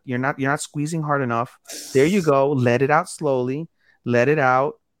 you're not squeezing hard enough. There you go. Let it out slowly. Let it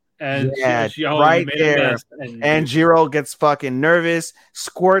out. And yeah, right there. And Jiro gets fucking nervous,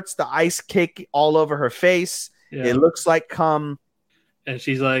 squirts the ice cake all over her face. Yeah. It looks like cum. And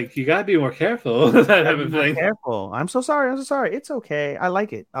she's like, "You gotta be more careful." That type of thing. Careful. I'm so sorry. It's okay. I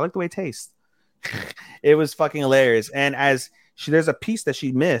like it. I like the way it tastes. It was fucking hilarious. And there's a piece that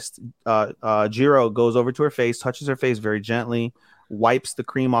she missed. Jiro goes over to her face, touches her face very gently, wipes the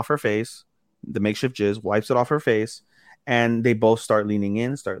cream off her face, the makeshift jizz, wipes it off her face, and they both start leaning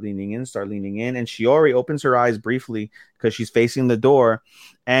in. And Shiori opens her eyes briefly because she's facing the door,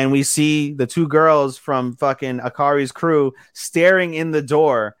 and we see the 2 girls from fucking Akari's crew staring in the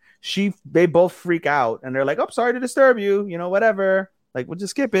door. They both freak out, and they're like, "Oh, sorry to disturb you, whatever. Like, we'll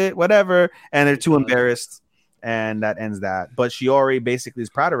just skip it, whatever." And they're too embarrassed. And that ends that. But Shiori basically is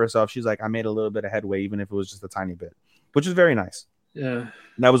proud of herself. She's like, "I made a little bit of headway, even if it was just a tiny bit," which is very nice. Yeah. And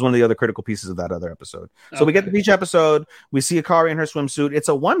that was one of the other critical pieces of that other episode. So we get the beach episode. We see Akari in her swimsuit. It's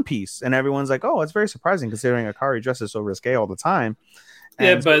a one piece. And everyone's like, "Oh, it's very surprising considering Akari dresses so risque all the time."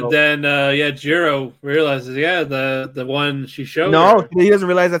 And then Jiro realizes, the one she showed. No, he doesn't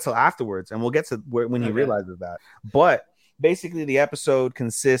realize that till afterwards. And we'll get to when he realizes that. But basically, the episode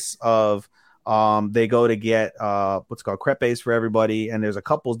consists of they go to get what's called crepes for everybody, and there's a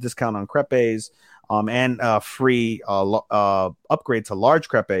couple's discount on crepes, and free upgrade to large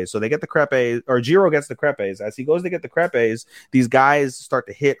crepes. So they get the crepes, or Jiro gets the crepes. As he goes to get the crepes, these guys start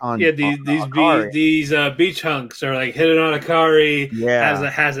to hit on these beach hunks are like hitting on Akari.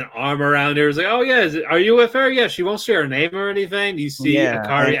 Yeah, has an arm around her. It's like, "Oh yeah, are you with her?" Yeah, she won't say her name or anything. You see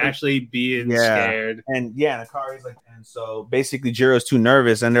Akari actually being scared, and Akari's like, and so basically Jiro's too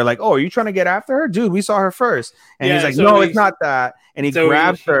nervous, and they're like, "Oh, are you trying to get after her, dude? We saw her first." And he's like, "No, it's not that." And he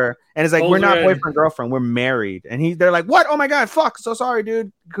grabs her, and it's like, "We're not boyfriend girlfriend, we're married." And they're like, "What? Oh my god, fuck! So sorry,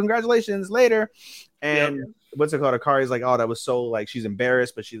 dude. Congratulations later." And what's it called? Akari's like, "Oh, that was so like," she's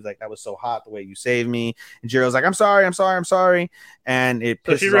embarrassed, but she's like, "That was so hot the way you saved me." And Jiro's like, I'm sorry. And it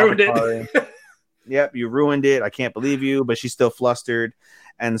pisses off Akari. Yep, you ruined it. I can't believe you. But she's still flustered,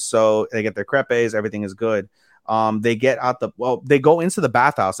 and so they get their crepes. Everything is good. They get out they go into the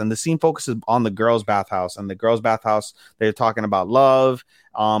bathhouse, and the scene focuses on the girls' bathhouse. And the girls' bathhouse, they're talking about love.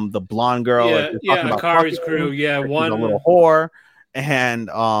 The blonde girl, Akari's crew, one a little whore, and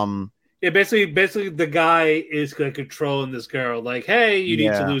basically the guy is like controlling this girl, like, "Hey, you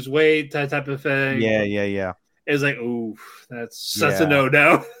need to lose weight," that type of thing. Yeah. It's like, ooh, that's a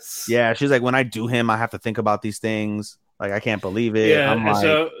no. Yeah, she's like, "When I do him, I have to think about these things." Like, I can't believe it. Yeah, I'm and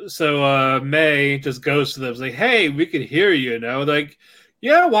like, so May just goes to them, like, "Hey, we can hear you." Like,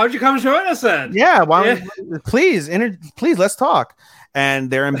 yeah, why don't you come join us then? yeah, why Yeah, don't please, let's talk.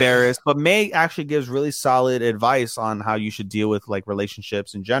 And they're embarrassed, but May actually gives really solid advice on how you should deal with like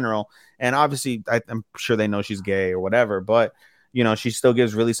relationships in general. And obviously, I'm sure they know she's gay or whatever, but she still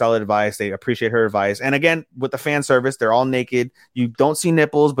gives really solid advice. They appreciate her advice. And again, with the fan service, they're all naked. You don't see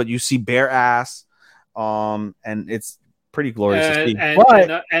nipples, but you see bare ass. And it's pretty glorious to see.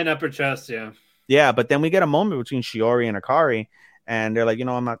 and upper chest, yeah. Yeah, but then we get a moment between Shiori and Akari, and they're like,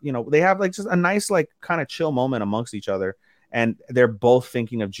 I'm not, they have like just a nice, like, kind of chill moment amongst each other. And they're both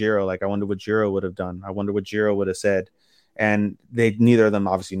thinking of Jiro. Like, I wonder what Jiro would have done. I wonder what Jiro would have said. And neither of them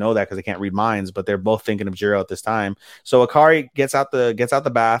obviously know that because they can't read minds, but they're both thinking of Jiro at this time. So Akari gets out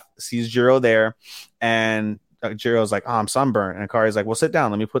the bath, sees Jiro there, and Jiro's like, "Oh, I'm sunburned." And Akari's like, "Well, sit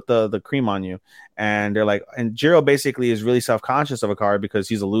down. Let me put the cream on you." And they're like, and Jiro basically is really self-conscious of Akari because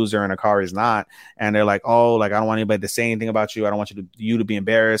he's a loser and Akari's not. And they're like, "Oh, like, I don't want anybody to say anything about you. I don't want you to be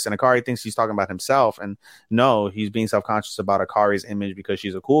embarrassed." And Akari thinks he's talking about himself. And no, he's being self-conscious about Akari's image because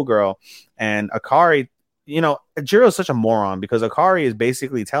she's a cool girl. And Akari, Jiro is such a moron because Akari is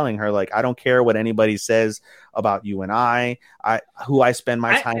basically telling her, like, I don't care what anybody says about you and who I spend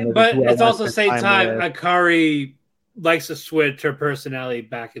my time with. But it's also the same time, Akari likes to switch her personality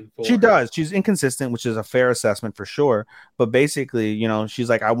back and forth. She does. She's inconsistent, which is a fair assessment for sure. But basically, she's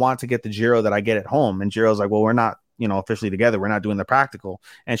like, I want to get the Jiro that I get at home. And Jiro's like, well, we're not, officially together. We're not doing the practical.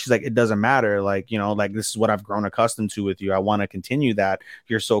 And she's like, it doesn't matter. Like, like, this is what I've grown accustomed to with you. I want to continue that.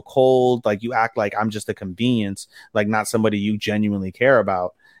 You're so cold. Like, you act like I'm just a convenience, like not somebody you genuinely care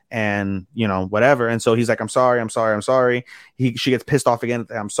about. And whatever. And so he's like, I'm sorry. She gets pissed off again at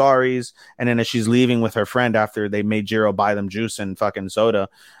the I'm sorry's. And then as she's leaving with her friend after they made Jiro buy them juice and fucking soda,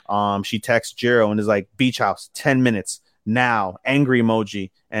 she texts Jiro and is like, beach house, 10 minutes now, angry emoji.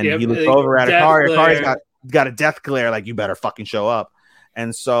 And he looks over at Akari. Akari's got a death glare, like, you better fucking show up.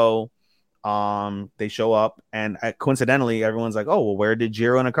 And so they show up, and coincidentally everyone's like, oh, well, where did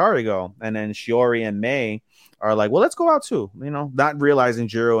Jiro and Akari go? And then Shiori and May are like, well, let's go out too, not realizing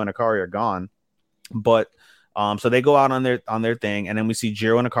Jiro and Akari are gone. But so they go out on their thing, and then we see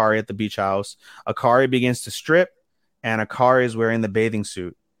Jiro and Akari at the beach house. Akari begins to strip, and Akari is wearing the bathing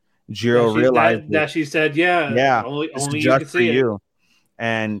suit. Jiro realized that she said, yeah, only you can see it.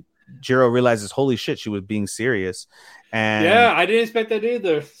 And Jiro realizes, holy shit, she was being serious. And yeah, I didn't expect that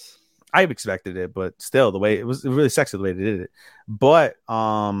either. I expected it, but still, the way it was really sexy the way they did it. But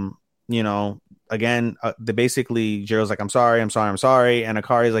again, basically Jiro's like, I'm sorry. And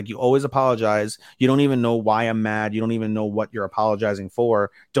Akari's like, you always apologize. You don't even know why I'm mad. You don't even know what you're apologizing for.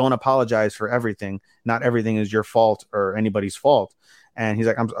 Don't apologize for everything. Not everything is your fault or anybody's fault. And he's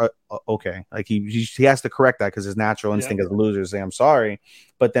like, I'm okay. Like, he has to correct that because his natural instinct as a loser is to say, I'm sorry.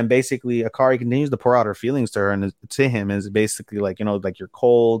 But then basically Akari continues to pour out her feelings to her and to him is basically like, like, you're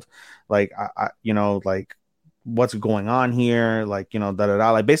cold. Like, like, what's going on here? Like,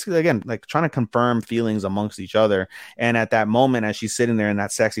 like, basically, again, like, trying to confirm feelings amongst each other. And at that moment, as she's sitting there in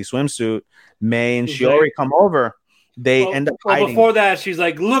that sexy swimsuit, May and Shiori come over. They end up hiding. Before that, she's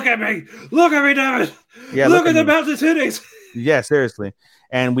like, look at me, damn it. Yeah, look at the mountain titties. Yeah, seriously.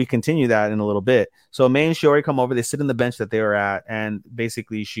 And we continue that in a little bit. So May and Shiori come over. They sit in the bench that they were at, and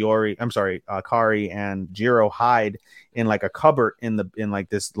basically Akari and Jiro hide in like a cupboard in like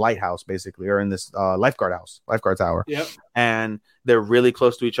this lighthouse, basically, or in this lifeguard tower. Yep. And they're really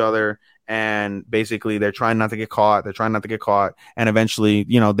close to each other, and basically they're trying not to get caught. And eventually,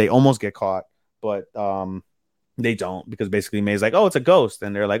 they almost get caught, but they don't, because basically May's like, oh, it's a ghost,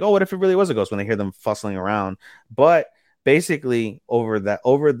 and they're like, oh, what if it really was a ghost, when they hear them fussling around. But basically over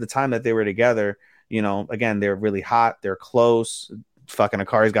the time that they were together, again, they're really hot, they're close. Fucking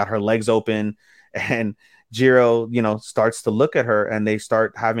Akari's got her legs open, and Jiro, starts to look at her, and they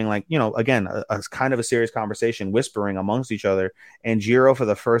start having, like, again, a kind of a serious conversation, whispering amongst each other. And Jiro, for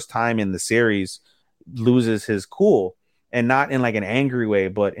the first time in the series, loses his cool, and not in like an angry way,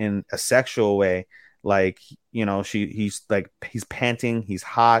 but in a sexual way. Like, he's panting, he's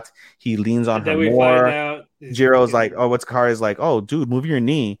hot, he leans on her more. Jiro's like, oh, what's Akari's like, oh, dude, move your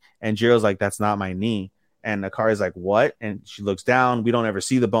knee. And Jiro's like, that's not my knee. And Akari's like, what? And she looks down. We don't ever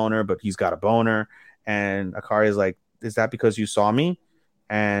see the boner, but he's got a boner. And Akari's like, is that because you saw me?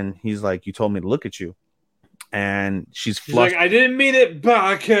 And he's like, you told me to look at you. And she's like, I didn't mean it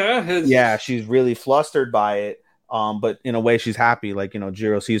back. Yeah, she's really flustered by it. But in a way, she's happy. Like,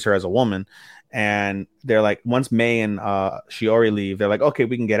 Jiro sees her as a woman. And they're like, once May and Shiori leave, they're like, okay,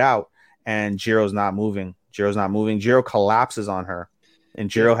 we can get out. And Jiro's not moving. Jiro collapses on her, and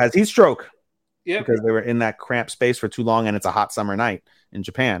Jiro has heat stroke. Yep. because they were in that cramped space for too long, and it's a hot summer night in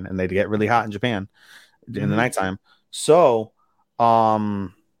Japan, and they get really hot in Japan in the nighttime. So,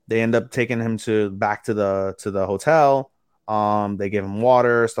 they end up taking him back to the hotel. They give him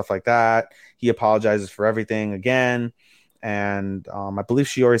water, stuff like that. He apologizes for everything again. And I believe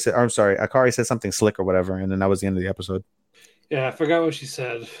Akari said something slick or whatever, and then that was the end of the episode. Yeah, I forgot what she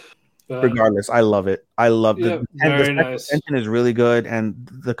said. But regardless, I love it. I love yeah, the very nice. tension is really good, and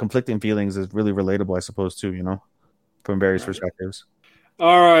the conflicting feelings is really relatable, I suppose, too, from various perspectives.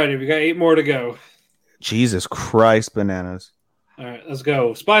 All righty, we got 8 more to go. Jesus Christ, bananas. All right, let's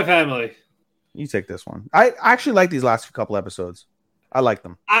go. Spy Family. You take this one. I actually like these last couple episodes. I like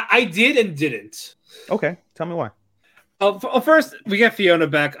them. I did and didn't. Okay, tell me why. First, we get Fiona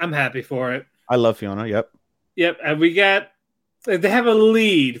back. I'm happy for it. I love Fiona. Yep, and they have a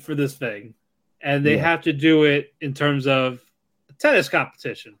lead for this thing, and they have to do it in terms of a tennis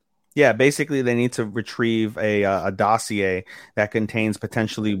competition. Yeah, basically they need to retrieve a dossier that contains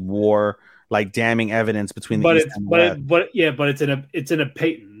potentially war, like damning evidence between the East and the West. It's in a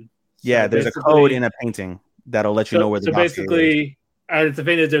painting. Yeah, there's a code in a painting that'll let you know where the dossier is. So basically, the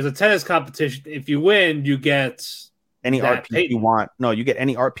thing is, there's a tennis competition. If you win, you get any art piece you want. No, you get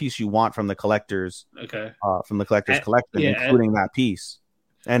any art piece you want from the collector's collection, including that piece.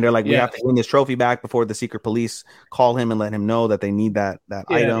 And they're like, we have to win this trophy back before the secret police call him and let him know that they need that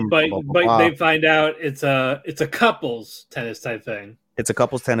item. But they find out it's a couples tennis type thing. It's a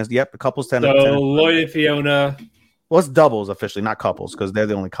couples tennis. Yep, a couples tennis. So Lloyd and Fiona. Well, it's doubles officially, not couples, because they're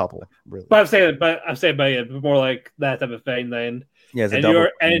the only couple, really. But I'm saying, more like that type of thing. Then it's a double.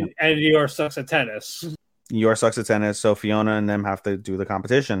 And Yor sucks at tennis. Yor sucks at tennis, so Fiona and them have to do the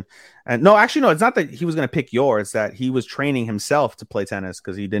competition. And no, it's not that he was going to pick Yor. It's that he was training himself to play tennis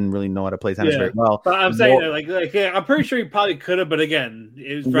because he didn't really know how to play tennis very well. But I'm saying that, I'm pretty sure he probably could have, but again,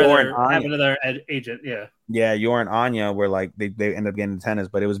 it was rather have another agent. Yeah, Yor and Anya were like they end up getting tennis,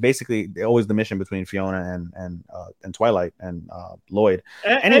 but it was basically always the mission between Fiona and Twilight and Lloyd.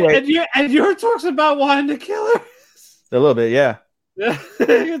 And Yor talks about wanting to kill her a little bit, yeah.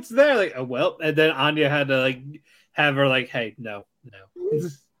 It's there, and then Anya had to have her hey, no,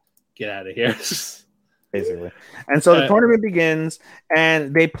 get out of here, basically. And so the tournament begins,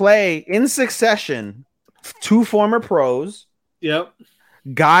 and they play in succession 2 former pros,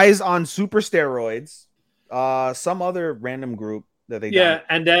 guys on super steroids, some other random group that they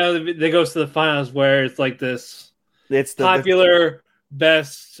and now they go to the finals where it's this. It's the popular.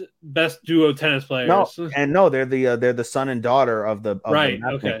 Best duo tennis players. They're the son and daughter of the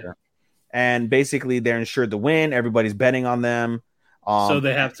matchmaker. And basically they're insured to win. Everybody's betting on them. So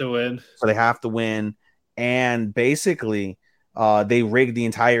they have to win. And basically they rig the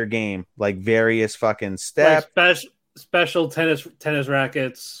entire game, various fucking steps. Special tennis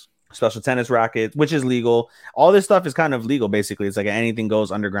rackets. Special tennis rackets, which is legal. All this stuff is kind of legal, basically. It's like an anything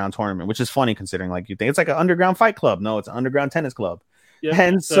goes underground tournament, which is funny considering you think it's like an underground fight club. No, it's an underground tennis club. Yep.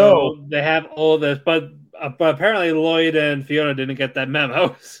 And so they have all this, but apparently Lloyd and Fiona didn't get that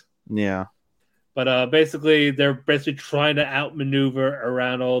memo. Yeah. But basically, they're trying to outmaneuver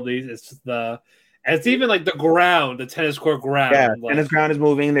around all these. It's even the ground, the tennis court ground. Yeah, tennis ground is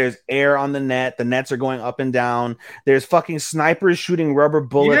moving. There's air on the net. The nets are going up and down. There's fucking snipers shooting rubber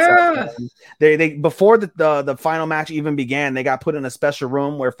bullets. Yeah. They before the final match even began, they got put in a special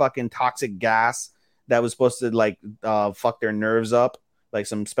room where fucking toxic gas that was supposed to fuck their nerves up.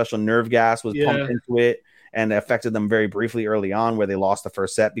 Some special nerve gas was pumped into it, and it affected them very briefly early on, where they lost the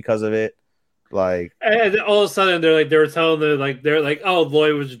first set because of it. And all of a sudden, they were telling them oh,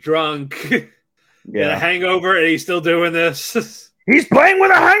 Lloyd was drunk, a hangover, and he's still doing this. He's playing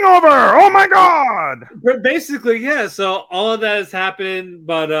with a hangover. Oh my god! But basically, yeah. So all of that has happened,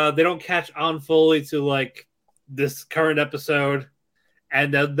 but they don't catch on fully to this current episode,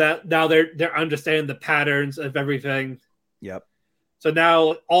 and now they're understanding the patterns of everything. Yep. So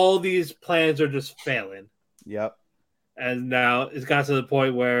now all these plans are just failing. Yep. And now it's got to the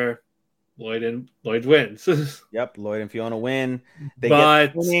point where Lloyd wins. Yep, Lloyd and Fiona win. They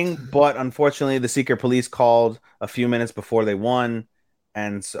get winning, but unfortunately the secret police called a few minutes before they won,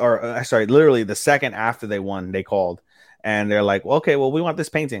 literally the second after they won, they called. And they're like, okay, well, we want this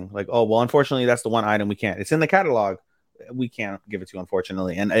painting. Unfortunately, that's the one item we can't. It's in the catalog. We can't give it to you,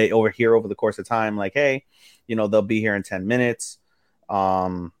 unfortunately. And over the course of time, hey, they'll be here in 10 minutes. We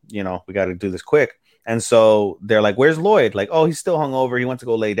got to do this quick. And so they're like, where's Lloyd? Oh, he's still hungover. He went to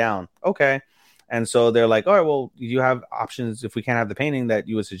go lay down. Okay. And so they're like, all right, well, you have options if we can't have the painting that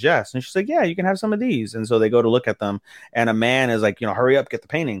you would suggest. And she's like, yeah, you can have some of these. And so they go to look at them, and a man is like, hurry up, get the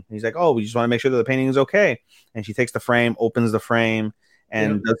painting. And he's like, oh, we just want to make sure that the painting is okay. And she takes the frame, opens the frame,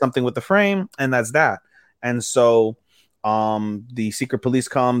 and does something with the frame, and that's that. And so the secret police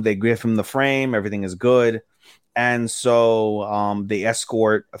come, they give him the frame, everything is good. And so they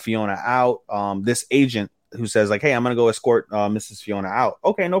escort Fiona out. This agent who says like, hey, I'm gonna go escort Mrs. Fiona out.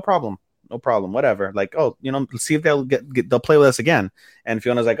 Okay, no problem, whatever. Like, oh, let's see if they'll play with us again. And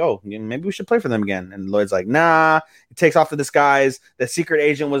Fiona's like, oh, maybe we should play for them again. And Lloyd's like, nah. He takes off the disguise. The secret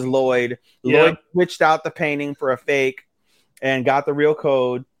agent was Lloyd. Lloyd switched out the painting for a fake and got the real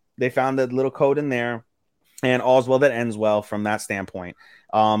code. They found the little code in there, and all's well that ends well from that standpoint.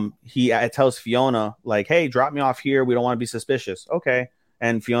 He tells Fiona like, hey, drop me off here. We don't want to be suspicious. Okay.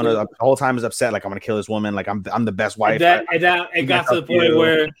 And Fiona the whole time is upset. Like, I'm going to kill this woman. Like, I'm the best wife. It got to the point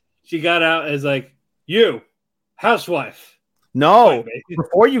where she got out as like, you, housewife. No,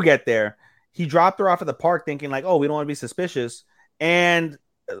 before you get there, he dropped her off at the park thinking like, oh, we don't want to be suspicious. And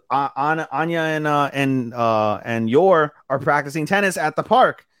Anya and Yor are practicing tennis at the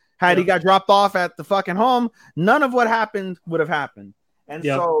park. Had he got dropped off at the fucking home, none of what happened would have happened. And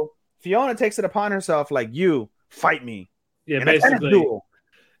so Fiona takes it upon herself like, you fight me. Yeah, basically.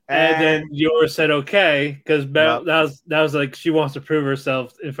 And then Yor said okay, because that was like she wants to prove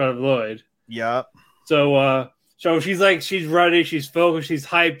herself in front of Lloyd. Yep. So she's like, she's ready, she's focused, she's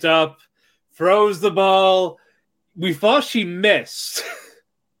hyped up, throws the ball. We thought she missed,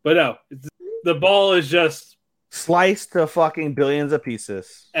 but no, the ball is just sliced to fucking billions of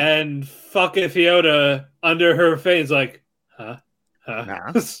pieces. And fucking Fiona under her face like, huh?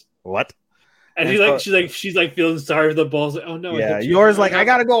 Nah. What? And she's like feeling sorry for the balls. Like, oh no! Yeah, Yours like I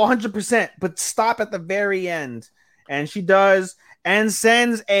gotta go 100%, but stop at the very end. And she does, and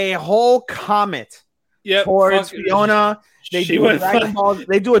sends a whole comet towards Fiona. They do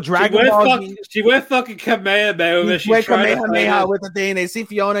a Dragon Ball. She went fucking Kamehameha. She went Kamehameha with the thing. They see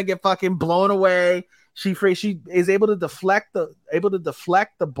Fiona get fucking blown away. She is able to deflect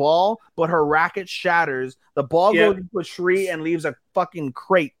the ball, but her racket shatters. The ball goes into a tree and leaves a fucking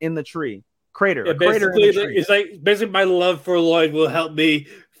crate in the tree. Crater. Yeah, basically, it's like basically my love for Lloyd will help me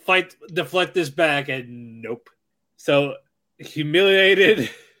deflect this back, and nope. So humiliated,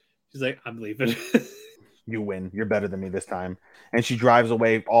 she's like, I'm leaving. You win. You're better than me this time. And she drives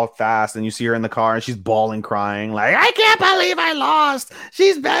away all fast, and you see her in the car, and she's bawling, crying, like, I can't believe I lost.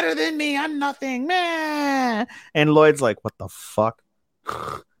 She's better than me. I'm nothing, man. And Lloyd's like, what the fuck?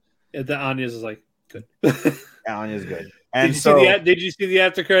 And the Anya's is like, good. Anya's good. And did you see the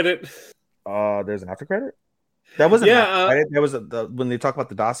after credit? There's an after credit. That wasn't. There was when they talk about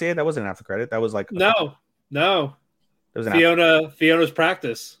the dossier. That wasn't an after credit. That was like no. There was Fiona's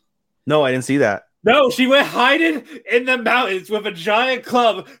practice. No, I didn't see that. No, she went hiding in the mountains with a giant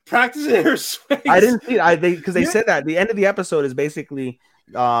club, practicing her swings. I didn't see it. Because they said that the end of the episode is basically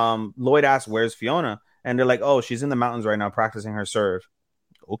Lloyd asks, "Where's Fiona?" And they're like, "Oh, she's in the mountains right now practicing her serve."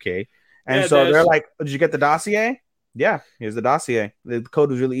 Okay, and so they're like, "Did you get the dossier?" Yeah, here's the dossier. The code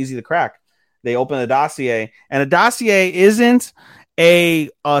was really easy to crack. They open the dossier, and a dossier isn't a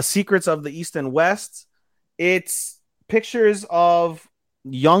Secrets of the East and West. It's pictures of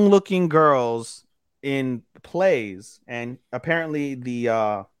young-looking girls in plays, and apparently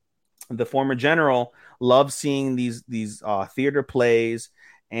the former general loved seeing these theater plays,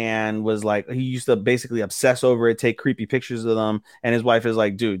 and was like, he used to basically obsess over it, take creepy pictures of them, and his wife is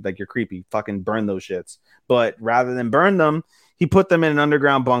like, dude, like, you're creepy, fucking burn those shits. But rather than burn them, he put them in an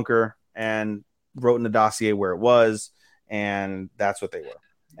underground bunker and wrote in the dossier where it was, and that's what they were.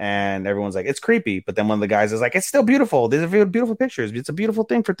 And everyone's like, it's creepy. But then one of the guys is like, it's still beautiful. These are beautiful pictures. It's a beautiful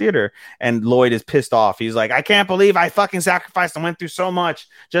thing for theater. And Lloyd is pissed off. He's like, I can't believe I fucking sacrificed and went through so much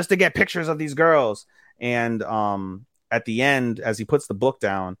just to get pictures of these girls. And at the end, as he puts the book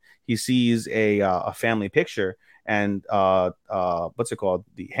down, he sees a family picture. And what's it called?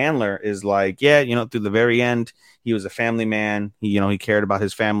 The handler is like, yeah, through the very end, he was a family man. He cared about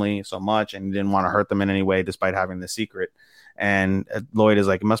his family so much, and he didn't want to hurt them in any way, despite having the secret. And Lloyd is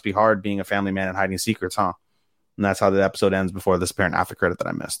like, it must be hard being a family man and hiding secrets, huh? And that's how the episode ends before this apparent after credit that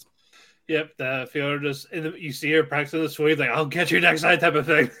I missed. Yep, Fiona you see her practicing the swing, like, I'll get you next night type of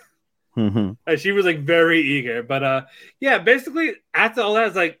thing. Mm-hmm. And she was like very eager. But yeah, basically after all that,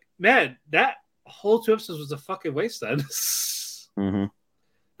 it's like, man, that whole 2 episodes was a fucking waste then. Mm-hmm.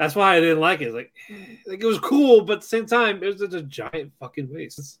 That's why I didn't like it. Like it was cool, but at the same time, it was just a giant fucking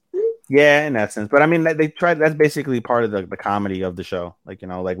waste. Yeah, in that sense. But I mean, they tried. That's basically part of the comedy of the show. Like,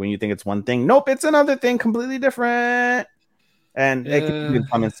 like when you think it's one thing, nope, it's another thing, completely different. And it can be in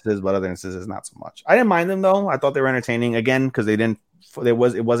some instances, but other instances, not so much. I didn't mind them though. I thought they were entertaining again because it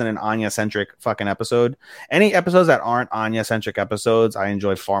wasn't an Anya centric fucking episode. Any episodes that aren't Anya centric episodes, I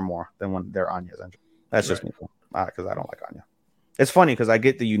enjoy far more than when they're Anya centric. That's just me, because I don't like Anya. It's funny because I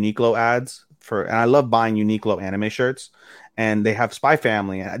get the Uniqlo ads and I love buying Uniqlo anime shirts, and they have Spy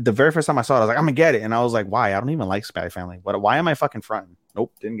Family. And the very first time I saw it, I was like, I'm gonna get it, and I was like, why? I don't even like Spy Family. Why am I fucking fronting?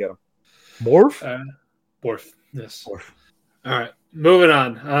 Nope, didn't get them. Morph. Morph. Yes. Morph. All right, moving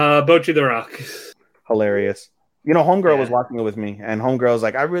on. Bocchi the Rock. Hilarious. You know, Homegirl was watching it with me, and Homegirl was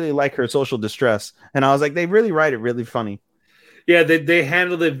like, I really like her social distress, and I was like, they really write it really funny. Yeah, they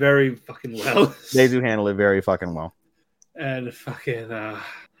handled it very fucking well. They do handle it very fucking well. And fucking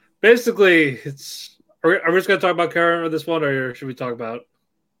basically, it's. Are we just gonna talk about current or this one, or should we talk about?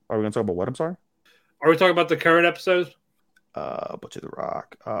 Are we gonna talk about what? I'm sorry. Are we talking about the current episodes? Butcher the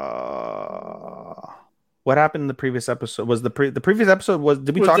Rock. What happened in the previous episode? Was the previous episode was?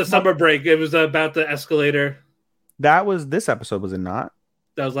 Did we talk the about summer break? It was about the escalator. That was this episode, was it not?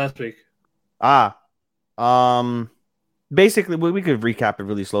 That was last week. Basically, we could recap it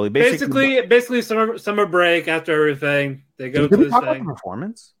really slowly. Basically, summer break after everything. They go to this talk thing. About the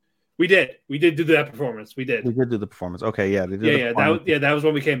performance? We did do that performance. We did do That was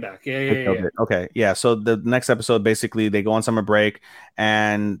when we came back. Yeah. Okay, yeah. So the next episode, basically, they go on summer break,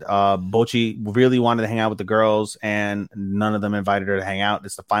 and Bocchi really wanted to hang out with the girls, and none of them invited her to hang out.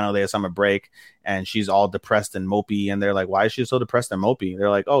 It's the final day of summer break, and she's all depressed and mopey, and they're like, why is she so depressed and mopey? They're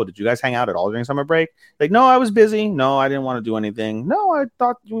like, oh, did you guys hang out at all during summer break? Like, no, I was busy. No, I didn't want to do anything. No, I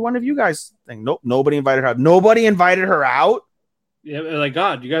thought one of you guys. Nope, nobody invited her out. Nobody invited her out. Yeah, like,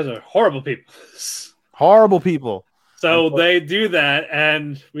 God, you guys are horrible people. Horrible people. So they do that,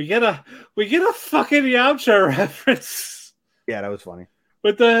 and we get a fucking Yamcha reference. Yeah, that was funny.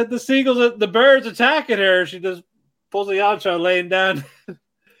 With the seagulls, the birds attacking her, she just pulls a Yamcha laying down,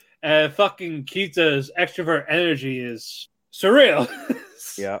 and fucking Kita's extrovert energy is surreal.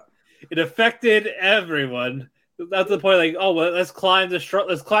 Yeah, it affected everyone. That's the point. Like, oh, well, let's climb to the shrine.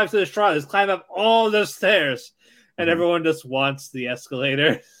 Let's climb up all the stairs. And everyone just wants the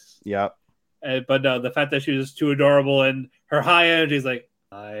escalator. Yep. But no, the fact that she was too adorable and her high energy is like,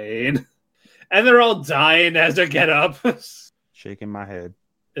 fine. And they're all dying as they get up. Shaking my head.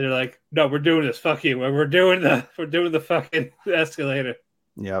 And they're like, no, we're doing this. Fuck you. We're doing the fucking escalator.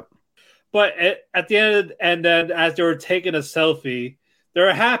 Yep. But at the end, and then as they were taking a selfie, they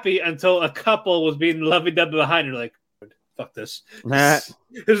were happy until a couple was being lovey-dovey behind her. Like, fuck this. This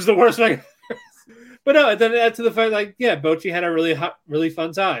is the worst thing. But no, and then add to the fact, like, yeah, Bocchi had a really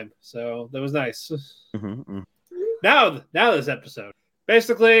fun time, so that was nice. Mm-hmm. Now this episode,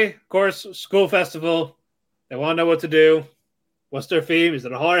 basically, of course, school festival. They want to know what to do. What's their theme? Is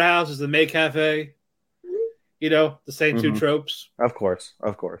it a horror house? Is it a Maid Cafe? You know, the same two tropes. Of course.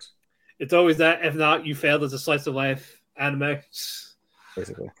 It's always that. If not, you failed as a slice of life anime.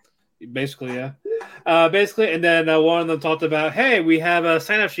 Basically, yeah. And then one of them talked about, hey, we have a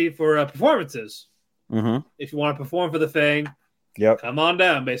sign-up sheet for performances. Mm-hmm. If you want to perform for the thing, come on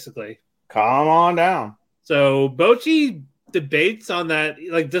down, basically. Come on down. So Bocchi debates on that,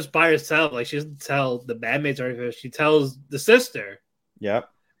 like, just by herself. Like, she doesn't tell the bandmates or anything. She tells the sister. Yep.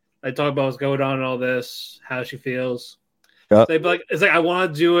 They talk about what's going on and all this, how she feels. Yep. They'd be like, it's like, I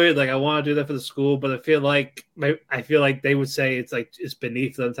want to do it. Like, I want to do that for the school, but I feel like they would say it's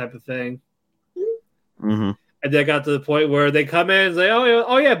beneath them type of thing. Mm-hmm. And they got to the point where they come in and say,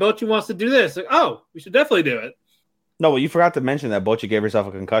 oh yeah, Bocchi wants to do this. Like, oh, we should definitely do it. No, well, you forgot to mention that Bocchi gave herself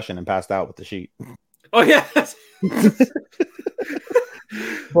a concussion and passed out with the sheet. Oh, yeah.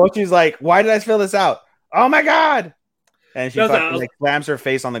 Bocchi's like, why did I fill this out? Oh, my God. And she slams her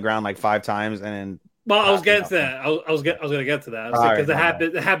face on the ground like 5 times. And then. Well, I was getting to that. I was going to get to that. Because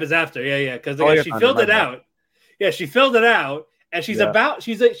it happens after. Yeah. Because she filled it out. Yeah, she filled it out. And she's at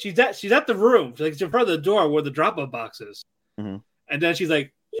the room. She's in front of the door where the drop-off box is. Mm-hmm. And then she's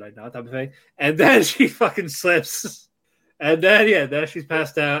like, should I not type of thing? And then she fucking slips. And then, then she's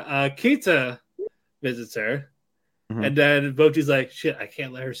passed out. Kita visits her. Mm-hmm. And then Bocchi's like, shit, I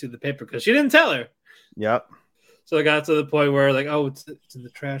can't let her see the paper because she didn't tell her. Yep. So I got to the point where, like, oh, it's in the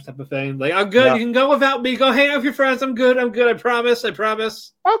trash type of thing. Like, I'm good. Yep. You can go without me. Go hang out with your friends. I'm good. I promise.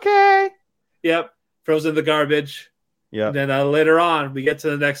 Okay. Yep. Throws in the garbage. Yeah. And then later on, we get to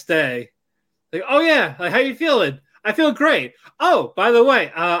the next day. Like, oh yeah, like, how you feeling? I feel great. Oh, by the way,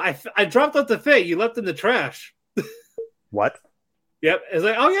 I dropped off the thing you left in the trash. What? Yep. It's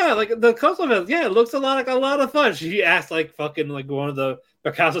like, oh yeah, like the coastal event. Yeah, it looks like a lot of fun. She asked like fucking like one of the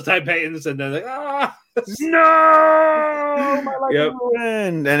Picasso type paintings, and then like, no, my life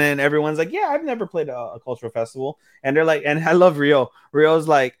ruined. And then everyone's like, yeah, I've never played a cultural festival, and they're like, and I love Rio. Rio's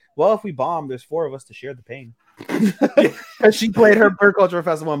like, well, if we bomb, there's 4 of us to share the pain. She played her cultural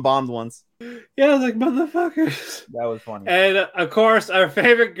festival and bombed once. Yeah, I was like, motherfuckers. That was funny. And of course, our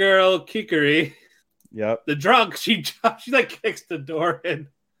favorite girl, Kikuri. Yep. The drunk, she like kicks the door in.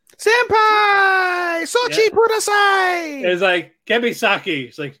 Senpai! Sochi Kudasai! It's like, Kemisaki.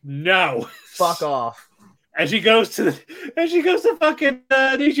 It's like, no. Fuck off. And she goes to fucking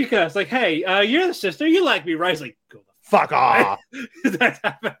Nijika. It's like, hey, you're the sister. You like me, right? It's like, go the fuck off. That's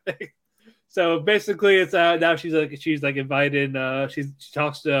happening. So basically, it's now she's like invited. She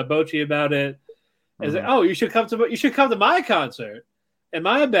talks to Bochi about it. And it's like, oh, you should come to my concert and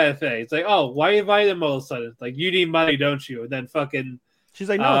my birthday. It's like, oh, why are you inviting them all of a sudden? It's like, you need money, don't you? And then fucking she's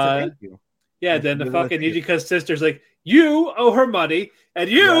like, no, it's a thank you. Yeah, then the fucking Nijika's sister's like, you owe her money, and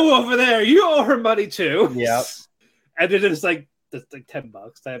you over there, you owe her money too. Yep. And then it's like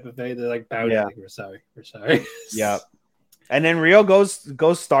 $10 type of thing. They're like, bow down. We're sorry. Yep. And then Rio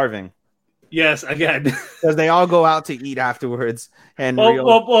goes starving. Yes, again, because they all go out to eat afterwards. And they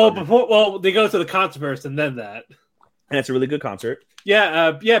go to the concert first, and then that. And it's a really good concert.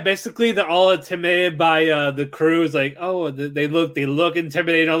 Yeah, basically they're all intimidated by the crew. It's like, oh, they look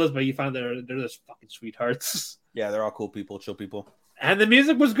intimidating, all this, but you find they're just fucking sweethearts. Yeah, they're all cool people, chill people. And the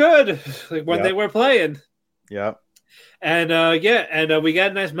music was good, like when they were playing. Yep. And we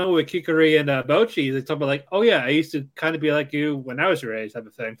got a nice moment with Kikari and Bochi. They talk about like, oh yeah, I used to kind of be like you when I was your age, type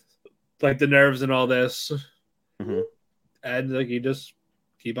of thing, like the nerves and all this. Mm-hmm. And like you just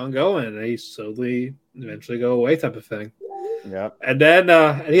keep on going, and they slowly eventually go away, type of thing. Yeah. And then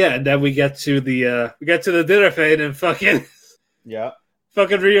and then we get to the dinner fade, and fucking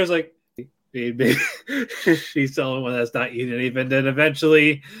fucking Rio's like, feed me. She's the only one that's not eating anything. Then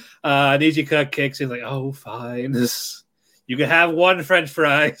eventually Nijika kicks in like, oh fine, you can have one French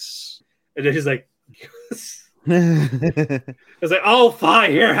fries. And then he's like it's like, oh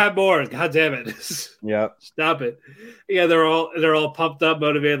fine, here, have more. God damn it. Yep. Stop it. Yeah, they're all pumped up,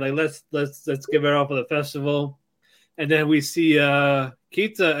 motivated, like let's give it all for the festival. And then we see Kita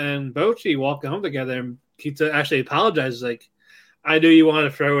and Bochi walking home together, and Kita actually apologizes, like, I knew you wanted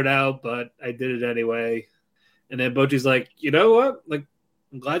to throw it out, but I did it anyway. And then Bochi's like, you know what? Like,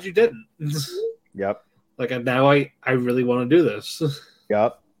 I'm glad you didn't. Yep. Like, now I really want to do this.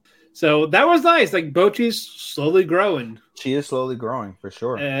 Yep. So that was nice. Like, Bochi's slowly growing. She is slowly growing, for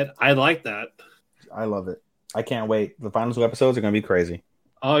sure. And I like that. I love it. I can't wait. The final 2 episodes are going to be crazy.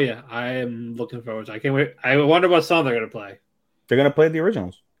 Oh, yeah. I am looking forward to it. I can't wait. I wonder what song they're going to play. They're going to play the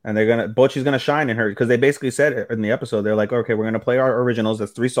originals. And Bochi's going to shine in her, because they basically said in the episode, they're like, okay, we're going to play our originals.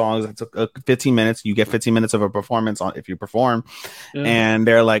 That's 3 songs. That's 15 minutes. You get 15 minutes of a performance if you perform. Yeah. And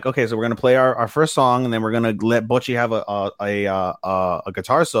they're like, okay, so we're going to play our first song, and then we're going to let Bochi have a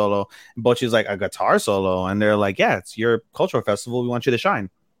guitar solo. And Bochi's like, a guitar solo? And they're like, yeah, it's your cultural festival. We want you to shine.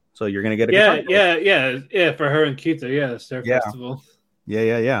 So you're going to get a guitar solo. Yeah, for her and Kita. Yeah, it's their festival.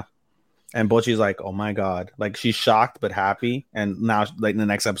 Yeah. And Bochi's like, oh my God. Like, she's shocked but happy. And now, like, in the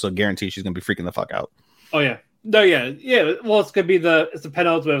next episode, guaranteed she's going to be freaking the fuck out. Oh, yeah. No, yeah. Well, it's going to be it's the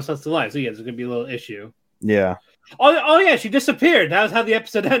penultimate of Slice of Life. So, yeah, there's going to be a little issue. Yeah. Oh, yeah. She disappeared. That was how the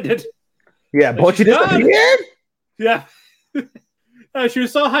episode ended. Yeah, like, Bochi disappeared? Yeah. She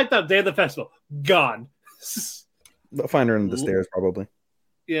was so hyped up. Day of the festival. Gone. They'll find her in the stairs, probably.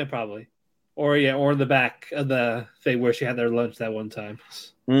 Yeah, probably. Or in the back of the thing where she had their lunch that one time.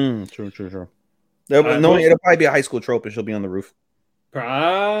 True. It'll probably be a high school trope, and she'll be on the roof.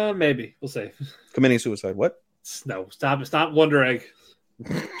 Maybe. We'll see. Committing suicide. What? No, stop wondering.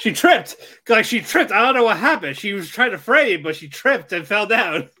 She tripped. I don't know what happened. She was trying to frame, but she tripped and fell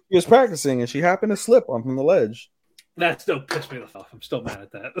down. She was practicing, and she happened to slip on from the ledge. That still pissed me off. I'm still mad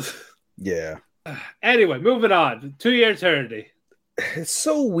at that. Yeah. Anyway, moving on. 2-year eternity. It's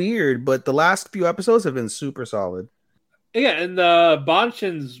so weird, but the last few episodes have been super solid. Yeah, and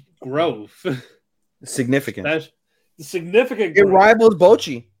Bonshin's growth. Significant. That's significant growth. It rivals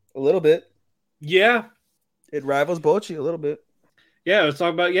Bochi a little bit. Yeah. It rivals Bochi a little bit. Yeah, let's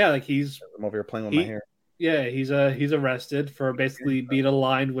talk about, like, I'm over here playing with my hair. Yeah, he's arrested for basically being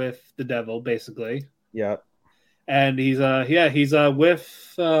aligned with the devil, basically. Yeah. And he's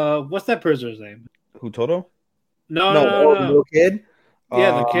with what's that prisoner's name? Who, Toto? No. The little kid?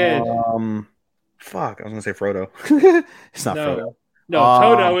 Yeah, the kid. Fuck, I was gonna say Frodo. It's not Frodo.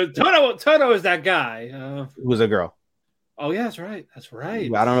 No, Toto is that guy. Who's a girl? Oh yeah, that's right. I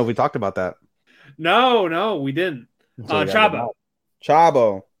don't know if we talked about that. No, we didn't. Chabo.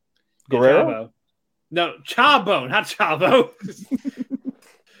 Guerrero? Yeah, Chabo. No, Chabo, not Chabo.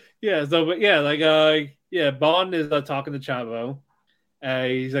 Yeah, Bond is talking to Chabo.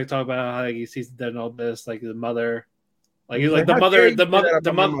 He's like talking about how he sees the dead and all this, like the mother. Like he's like the mother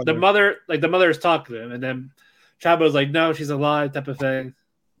is talking to him, and then Chabo's like, no, she's alive, type of thing.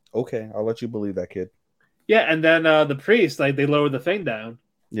 Okay, I'll let you believe that, kid. Yeah, and then the priest, like, they lower the thing down.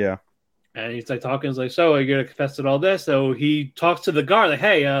 Yeah. And he's like talking. He's like, "So are you gonna confess to all this?" So he talks to the guard, like,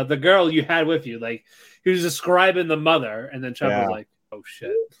 "Hey, the girl you had with you." Like he was describing the mother, and then Chabo's like, "Oh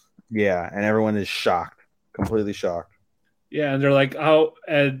shit." Yeah, and everyone is shocked, completely shocked. Yeah, and they're like, "Oh,"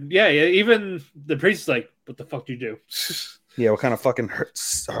 and yeah, even the priest is like, "What the fuck do you do?" Yeah, what kind of fucking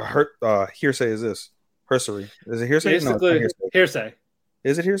hearsay is this? Heresy. Is it hearsay? Basically, no, it's not hearsay.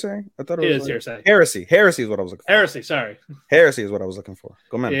 Is it hearsay? I thought it It was is hearsay. Heresy. Heresy is what I was looking for. Heresy, sorry. Heresy is what I was looking for.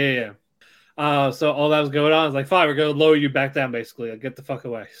 Go man. Yeah. So all that was going on. I was like, fine, we're going to lower you back down, basically. Like, get the fuck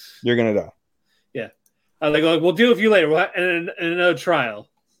away. You're going to die. Yeah. Like, we'll deal with you later. We'll in another trial.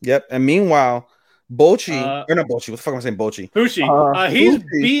 Yep. And meanwhile, Bochi, or not Bochi, what the fuck am I saying? Bochi. Fushi. He's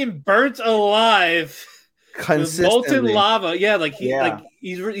being burnt alive. Molten lava. Yeah, like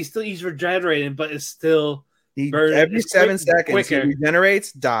he's regenerating, but it's still every 7 seconds he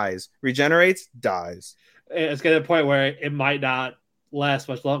regenerates, dies. Regenerates, dies. It's getting to a point where it might not last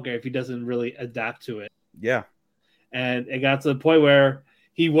much longer if he doesn't really adapt to it. Yeah. And it got to the point where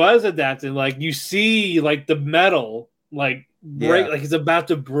he was adapting. Like you see, like the metal, like break, like he's about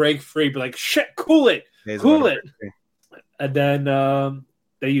to break free, but like shit, cool it. And then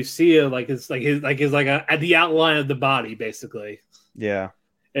you see it like it's like his at the outline of the body, basically. Yeah.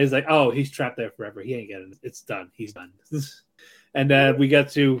 It's like, oh, he's trapped there forever. He ain't getting it. It's done. He's done. And then we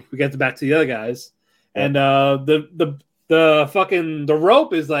get back to the other guys, and the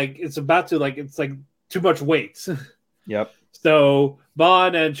rope is like it's about to it's like too much weight. Yep. So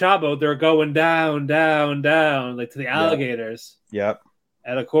Bon and Chabo, they're going down, like to the alligators. Yep.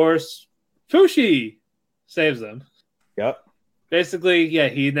 And of course, Fushi saves them. Yep. Basically,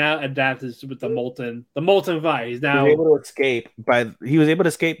 he now adapted with the molten fire. He's now able to escape he was able to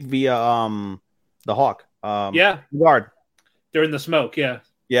escape via the hawk. Guard. During the smoke, Yeah.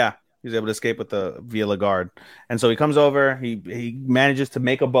 He was able to escape via the guard. And so he comes over, he manages to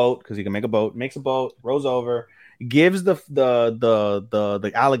make a boat because he can make a boat, makes a boat, rows over, gives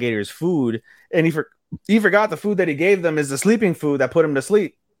the alligators food, and he forgot the food that he gave them is the sleeping food that put him to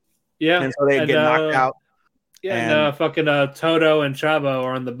sleep. Yeah. And so they get knocked out. Yeah, and fucking Toto and Chabo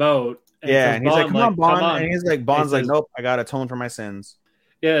are on the boat. And he's like, come on, Bond. And he's like, Bond's like, nope, I got to atone for my sins.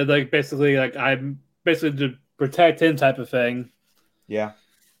 Yeah, like basically, like I'm basically to protect him type of thing. Yeah.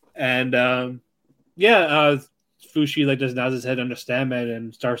 And Fushi like just nods his head understanding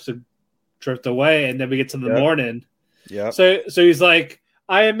and starts to drift away. And then we get to the morning. Yeah. So he's like,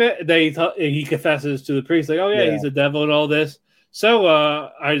 I admit that he confesses to the priest, like, oh yeah, he's a devil and all this. So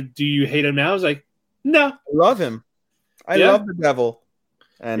do you hate him now? I was like, no. I love him. I love the devil.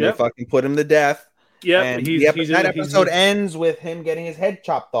 And they fucking put him to death. Yeah. And that episode ends with him getting his head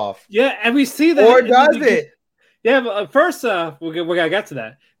chopped off. Yeah, and we see that. Or does it? Yeah, but first we're gonna get to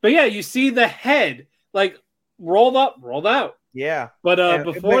that. But yeah, you see the head like rolled up, rolled out. Yeah. But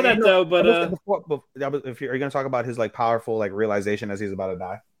before that, if you're gonna talk about his like powerful like realization as he's about to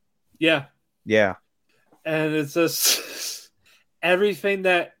die. Yeah. Yeah. And it's just everything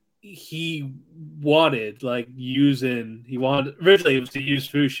that he wanted, like using. Originally it was to use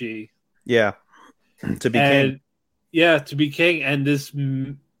Fushi. Yeah. To be king. Yeah, to be king, and this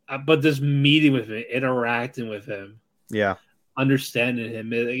meeting with him, interacting with him. Yeah. Understanding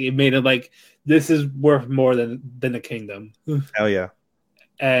him, it made it like this is worth more than the kingdom. Hell yeah.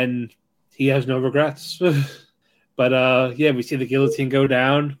 And he has no regrets. But we see the guillotine go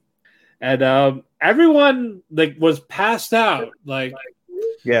down, and everyone like was passed out. Like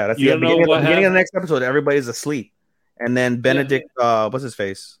that's the beginning of the next episode. Everybody's asleep, and then Benedict, what's his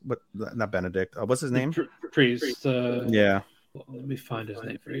face? Not Benedict. What's his name? Priest. Yeah. Let me find his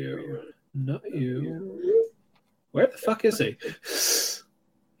name for you. Not you. Where the fuck is he?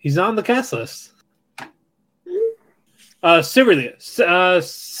 He's on the cast list. Sylvia.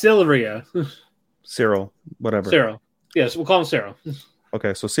 Cyril. Whatever. Cyril. Yes, we'll call him Cyril.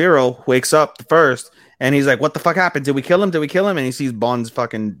 Okay, so Cyril wakes up first, and he's like, what the fuck happened? Did we kill him? And he sees Bond's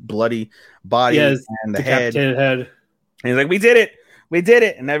fucking bloody body and the head. And he's like, we did it.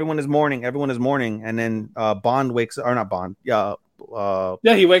 And everyone is mourning. And then Bond wakes up. Or not Bond. He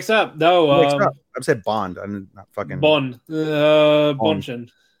wakes up. No. He wakes up. I said Bond. I'm not fucking... Bonchin.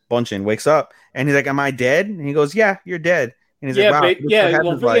 Bonchin wakes up, and he's like, am I dead? And he goes, yeah, you're dead. And he's like, wow. Because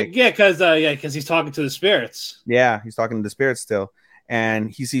he's talking to the spirits. Yeah, he's talking to the spirits still.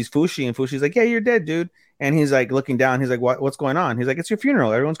 And he sees Fushi, and Fushi's like, yeah, you're dead, dude. And he's like looking down. He's like, what's going on? He's like, it's your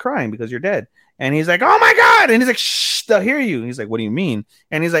funeral. Everyone's crying because you're dead. And he's like, oh my God. And he's like, shh, they'll hear you. He's like, what do you mean?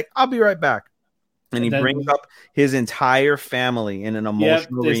 And he's like, I'll be right back. And he brings up his entire family in an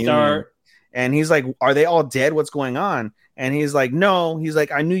emotional reunion. And he's like, are they all dead? What's going on? And he's like, no. He's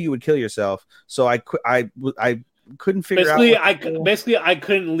like, I knew you would kill yourself. So I couldn't figure basically, out. I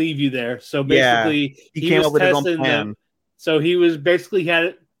couldn't leave you there. So Yeah, basically, he came was up with his own testing plan. them. So he was basically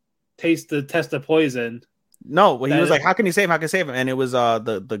had to test the poison. No, well, he was like, "How can he save him? How can he save him?" And it was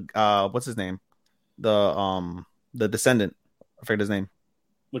the what's his name? The descendant. I forget his name.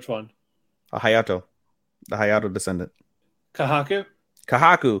 Which one? Hayato, the Hayato descendant. Kahaku.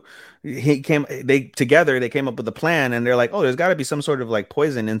 They came up with a plan, and they're like, oh, there's got to be some sort of like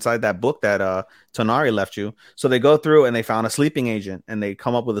poison inside that book that Tonari left you. So they go through and they found a sleeping agent, and they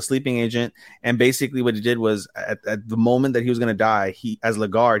come up with a sleeping agent. And basically what he did was at the moment that he was going to die, he, as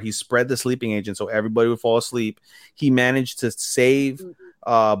Lagarde, he spread the sleeping agent so everybody would fall asleep. He managed to save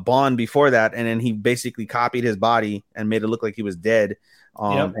Bond before that, and then he basically copied his body and made it look like he was dead,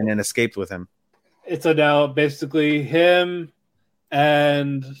 and then escaped with him. It's now basically him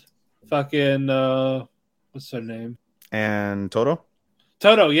and fucking what's her name? And Toto,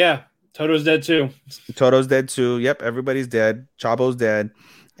 yeah. Toto's dead too. Yep, everybody's dead. Chabo's dead.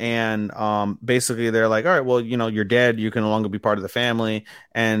 And basically they're like, all right, well, you're dead. You can no longer be part of the family.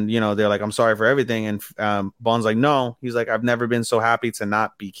 And, they're like, I'm sorry for everything. And Bond's like, no. He's like, I've never been so happy to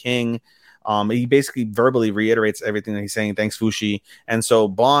not be king. He basically verbally reiterates everything that he's saying. Thanks, Fushi. And so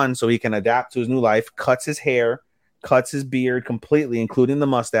Bond, so he can adapt to his new life, cuts his hair, cuts his beard completely, including the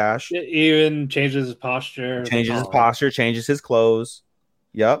mustache. It even changes his posture. Changes his clothes.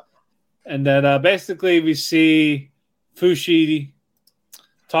 Yep. And then basically we see Fushi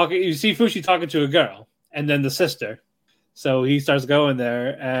talking. You see Fushi talking to a girl, and then the sister. So he starts going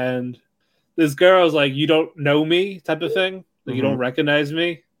there, and this girl is like, "You don't know me," type of thing. Like, you don't recognize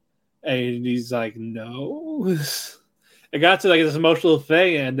me. And he's like, no. It got to like this emotional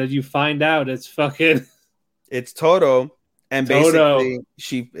thing, and then you find out it's Toto. And Toto. Basically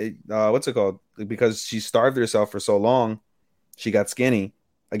she what's it called? Because she starved herself for so long, she got skinny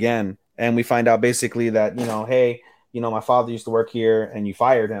again. And we find out basically that, hey, my father used to work here and you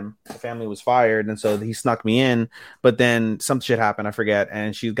fired him. The family was fired. And so he snuck me in. But then some shit happened, I forget.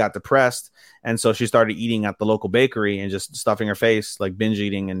 And she got depressed. And so she started eating at the local bakery and just stuffing her face, like binge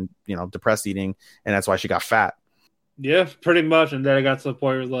eating and, depressed eating. And that's why she got fat. Yeah, pretty much. And then it got to the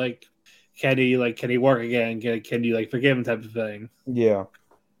point where like, can he work again? Can you like forgive him type of thing? Yeah.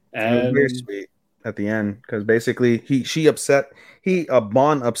 And it was very sweet at the end. Because basically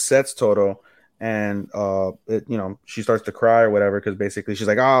Bond upsets Toto. And she starts to cry or whatever, because basically she's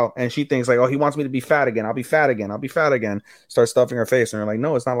like, oh, and she thinks like, oh, he wants me to be fat again. I'll be fat again. Starts stuffing her face, and they're like,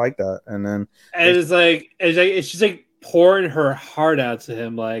 no, it's not like that. And then she's like pouring her heart out to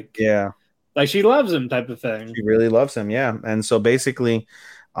him, like, yeah, like she loves him type of thing. She really loves him, yeah. And so basically,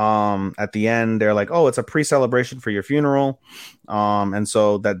 at the end they're like, oh, it's a pre-celebration for your funeral, and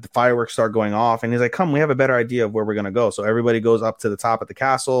so that the fireworks start going off, and he's like, come, we have a better idea of where we're gonna go. So everybody goes up to the top of the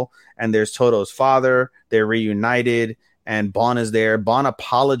castle, and there's Toto's father. They're reunited, and Bond is there. Bond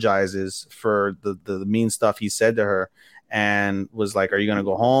apologizes for the mean stuff he said to her, and was like, are you gonna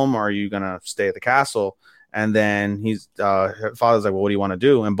go home or are you gonna stay at the castle? And then her father's like, well, what do you want to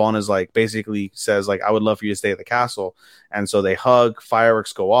do? And Bond is like, basically says like, I would love for you to stay at the castle. And so they hug,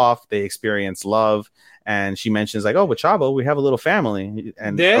 fireworks go off, they experience love. And she mentions like, oh, with Chabo, we have a little family.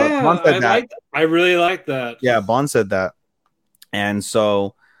 And Bond said I really like that. Yeah, Bond said that. And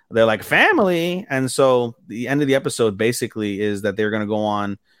so they're like family. And so the end of the episode basically is that they're going to go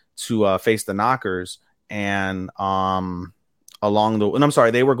on to face the Knockers. And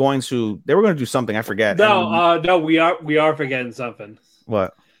they were going to do something, I forget. No, we are forgetting something.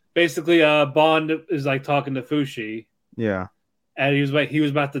 What? Basically, Bond is like talking to Fushi. Yeah. And he was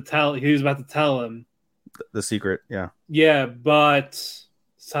about to tell him the secret. Yeah. Yeah, but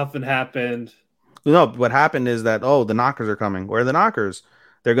something happened. No, what happened is that, the Knockers are coming. Where are the Knockers?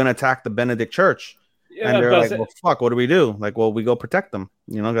 They're going to attack the Benedict Church. Yeah, and they're like, well, fuck, what do we do? Like, well, we go protect them.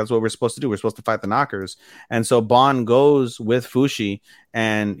 That's what we're supposed to do. We're supposed to fight the Knockers. And so Bond goes with Fushi,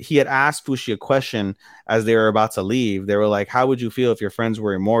 and he had asked Fushi a question as they were about to leave. They were like, how would you feel if your friends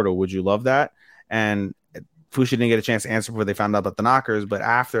were immortal? Would you love that? And Fushi didn't get a chance to answer before they found out about the Knockers. But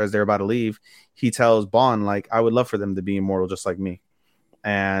after, as they're about to leave, he tells Bond, like, I would love for them to be immortal just like me.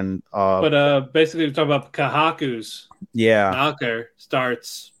 And basically we're talking about Kahaku's knocker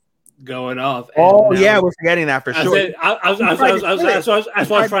starts going off. We're forgetting that for sure. That's what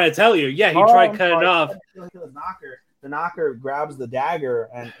I was trying to tell you. Yeah, he tried cutting it off. The knocker grabs the dagger,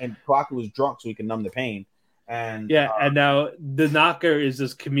 and Kahaku was drunk, so he can numb the pain. And and now the knocker is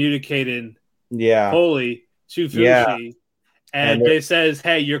just communicating fully to Fushi. Yeah. And they says,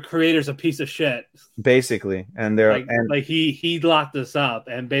 hey, your creator's a piece of shit. Basically. And they're like he locked us up,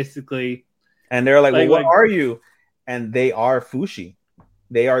 and basically, and they're like, well, what are you? And they are Fushi.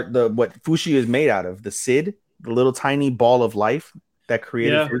 They are what Fushi is made out of, the Sid, the little tiny ball of life that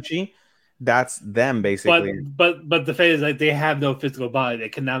created Yeah. Fushi, that's them basically. But the thing is, like, they have no physical body. They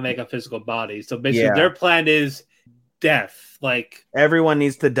cannot make a physical body. So basically, Yeah. their plan is death. Like, everyone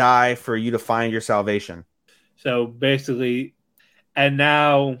needs to die for you to find your salvation. so basically, and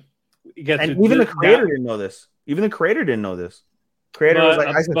now you get And to even the creator now, didn't know this. Even the creator didn't know this. Creator was like,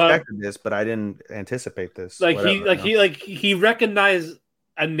 I suspected this, but I didn't anticipate this. Like Whatever, he recognized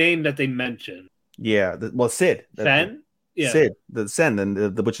a name that they mentioned. Yeah, well, Sid. Sen? Yeah. Sid, the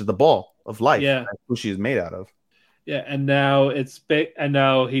Sen, which is the ball of life. Yeah. That Fushi is made out of. Yeah, and now it's big, and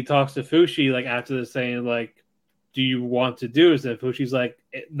now he talks to Fushi like after this, saying like, "Do you want to do this?" And Fushi's like,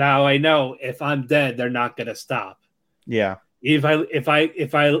 "Now I know if I'm dead, they're not gonna stop. Yeah. If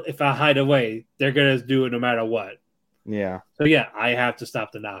I hide away, they're gonna do it no matter what. Yeah. So yeah, I have to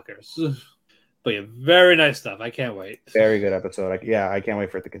stop the knockers." But yeah, very nice stuff. I can't wait. Very good episode. I can't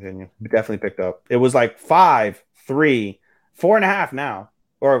wait for it to continue. It definitely picked up. It was like 5, 3, 4.5 now,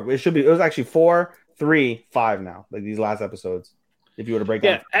 or it should be. It was actually 4, 3, 5 now. Like these last episodes. If you were to break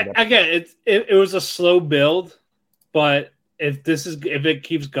down, again, it was a slow build, but if it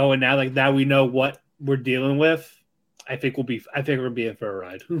keeps going now, like now we know what we're dealing with. I think we're be in for a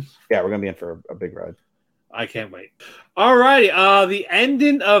ride. Yeah, we're gonna be in for a big ride. I can't wait. All righty. The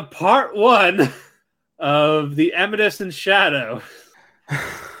ending of part 1 of the Eminence and Shadow.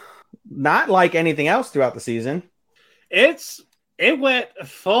 Not like anything else throughout the season. It went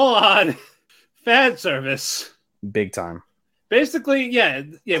full on fan service. Big time. Basically, yeah.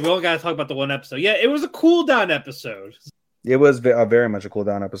 We only got to talk about the one episode. Yeah, it was a cool down episode. It was very much a cool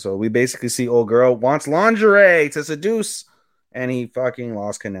down episode. We basically see old girl wants lingerie to seduce, and he fucking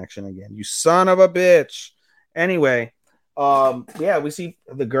lost connection again. You son of a bitch. Anyway, we see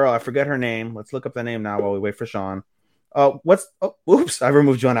the girl. I forget her name. Let's look up the name now while we wait for Sean. Oops, I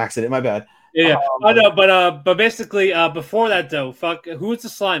removed you on accident. My bad. Yeah. But basically, before that though, who's the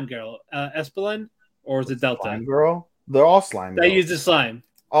slime girl? Espelin or is it Delta? Slime girl? They're all slime. They use the slime.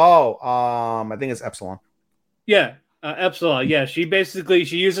 Oh, I think it's Epsilon. Yeah, Epsilon. Yeah, she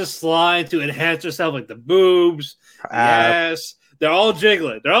uses slime to enhance herself, like the boobs. Yes, they're all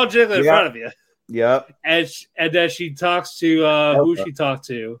jiggling. They're all jiggling in front of you. Yep. And then she talks to who she talked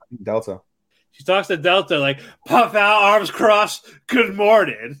to? Delta. She talks to Delta like, puff out, arms crossed, good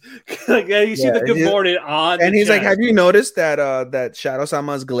morning. Like you see the good morning on. And he's like, have you noticed that Shadow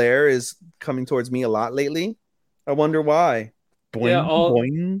Sama's glare is coming towards me a lot lately? I wonder why. Boing,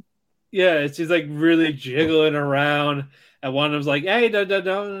 boing. Yeah, she's like really jiggling around. And one of them's like, hey, no,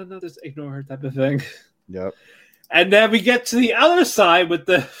 just ignore her type of thing. Yep. And then we get to the other side with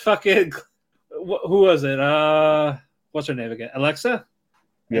the fucking, who was it? What's her name again? Alexa?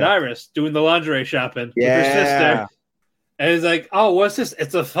 And Iris doing the lingerie shopping with her sister. And he's like, oh, what's this?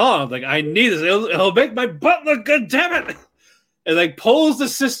 It's a thong. Like, I need this. It'll make my butt look good, damn it. And like pulls the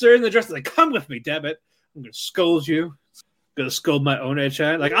sister in the dress. Like, come with me, damn it. I'm going to scold you. I'm going to scold my own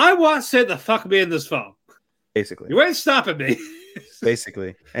HI. Like, I want Sid to fuck me in this phone. Basically. You ain't stopping me.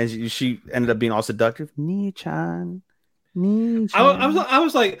 Basically. And she ended up being all seductive. Ni-chan. I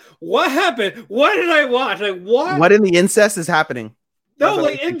was like, what happened? What did I watch? Like, what? What in the incest is happening? No,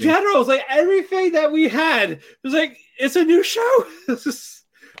 like in general, it's like everything that we had was like it's a new show. For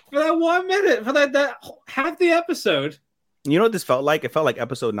that 1 minute, for that half the episode. You know what this felt like? It felt like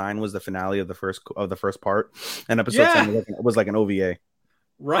episode 9 was the finale of the first part, and episode 10 was like an OVA.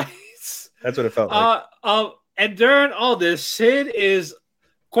 Right. That's what it felt like. And during all this, Sid is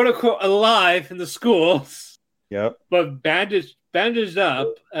quote unquote alive in the school. Yep. But bandaged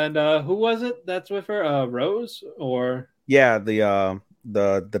up, and who was it that's with her? Rose or the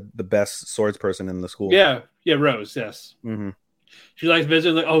best swords person in the school. Yeah, Rose. Yes. Mm-hmm. She likes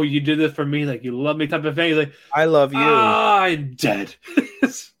visiting, like, oh, you did this for me, like you love me, type of thing. He's like, I love you. I'm dead.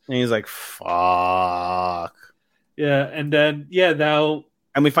 And he's like, fuck. Yeah, and then now,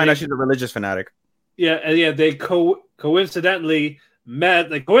 and we find out she's a religious fanatic. Yeah, and they coincidentally met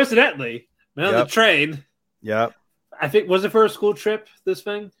on the train. Yep. I think was it for a school trip. This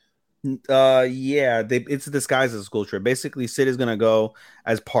thing. It's disguised as a school trip. Basically, Sid is gonna go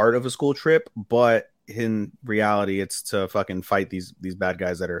as part of a school trip, but in reality, it's to fucking fight these bad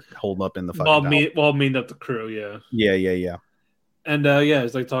guys that are holed up in the fucking. Meeting up the crew, yeah. Yeah. And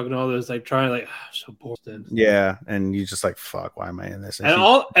it's like talking to all this, like trying, like so bored. Yeah, and you just like, fuck, why am I in this?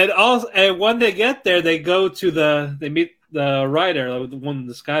 And when they get there, they meet the writer, like the one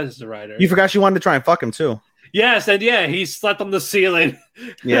disguised as the writer. You forgot she wanted to try and fuck him too. Yes, and he slept on the ceiling.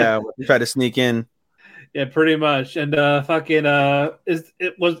 Yeah, he tried to sneak in. Yeah, pretty much. And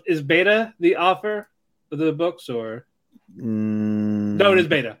is Beta the author of the books, or No, it is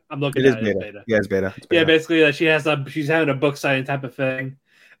beta. I'm looking at it. It is beta. Yeah, it's beta. Yeah, basically, like she's having a book signing type of thing,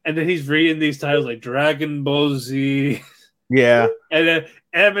 and then he's reading these titles like Dragon Ball Z. Yeah. And then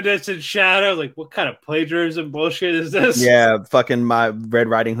Evidence and Shadow. Like, what kind of plagiarism bullshit is this? Yeah, fucking my Red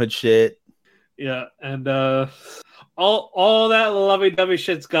Riding Hood shit. Yeah, and all that lovey-dovey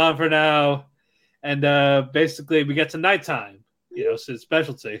shit's gone for now. And basically, we get to nighttime. It's his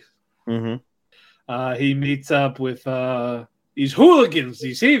specialty. Mm-hmm. He meets up with these hooligans,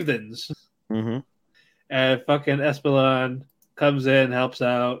 these heathens. Mm-hmm. And fucking Espelon comes in, helps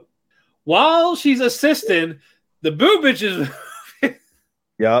out. While she's assisting, the boo bitches.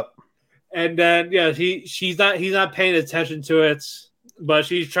 Yep. And then he's not paying attention to it, but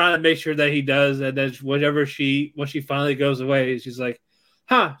she's trying to make sure that he does. And then when she finally goes away, she's like,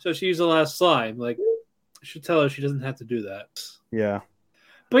 "Huh?" So she used a lot of slime. Like, I should tell her she doesn't have to do that. Yeah.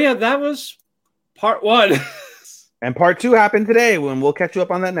 But yeah, that was part 1. And part 2 happened today. When we'll catch you up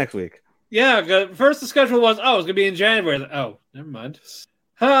on that next week. Yeah. First the schedule was it's gonna be in January. Oh, never mind.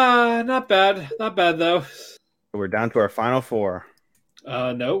 Not bad though. We're down to our final 4.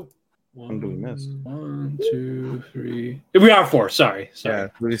 No. When do we miss? 1, 2, 3. We are 4. Sorry. Yeah,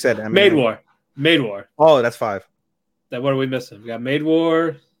 we said Maid War. Oh, that's 5. What are we missing? We got Maid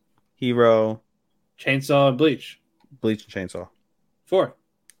War, Hero, Chainsaw, and Bleach. Bleach, and Chainsaw. 4.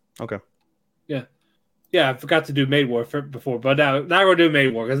 Okay. Yeah. I forgot to do Maid War before, but now we're doing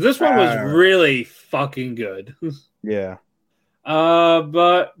Maid War because this one was really fucking good. Yeah.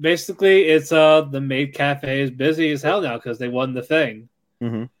 But basically, it's the Maid Cafe is busy as hell now because they won the thing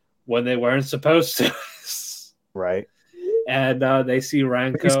when they weren't supposed to. Right. And they see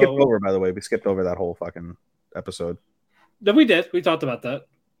Ranko. We skipped over, by the way. We skipped over that whole fucking episode. No, we did. We talked about that.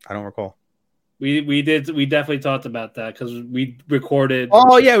 I don't recall. We did. We definitely talked about that because we recorded.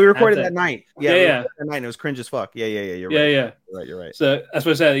 Oh yeah, we recorded that night. Yeah. That night. And it was cringe as fuck. Yeah. You're right. Yeah. You're right. So that's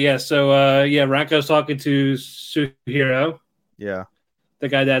what I said. Yeah. So Ranko's talking to Suhiro. Yeah. The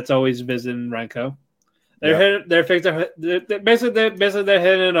guy that's always visiting Ranko. They're basically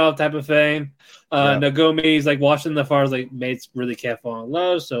hitting it off type of thing. Nagomi's like watching the far, like mates really can't fall in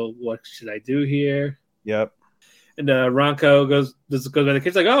love. So what should I do here? Yep. And Ranko goes by the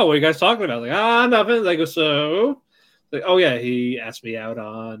kids like, oh, what are you guys talking about? Like, nothing. They go, so like, oh yeah, he asked me out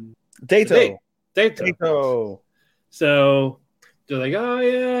on Dato. So they're like, oh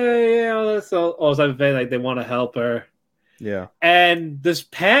yeah, that's all type of thing. Like they want to help her. Yeah. And this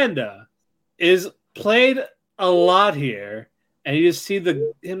panda is played a lot here, and you just see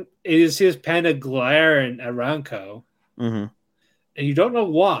this panda glaring at Ranko, and you don't know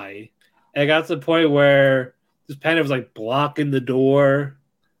why. And it got to the point where this panda was like blocking the door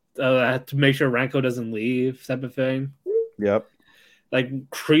to make sure Ranko doesn't leave, type of thing. Yep. Like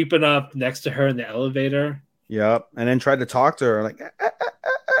creeping up next to her in the elevator. Yep. And then tried to talk to her, like.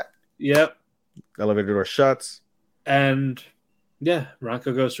 Yep. Elevator door shuts. And yeah,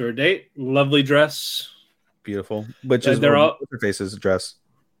 Ranko goes to her date. Lovely dress. Beautiful. Which is they're all her face's dress.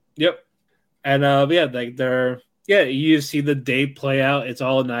 Yep. And you see the date play out. It's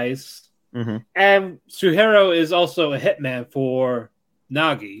all nice. And Suhiro is also a hitman for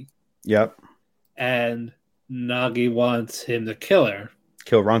Nagi. Yep. And Nagi wants him to kill her.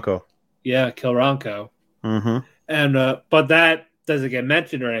 Kill Ranko. Yeah, kill Ranko. And but that doesn't get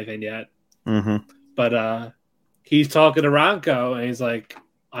mentioned or anything yet. But he's talking to Ranko and he's like,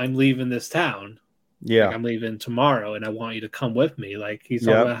 I'm leaving this town. Yeah. Like, I'm leaving tomorrow and I want you to come with me. Like he's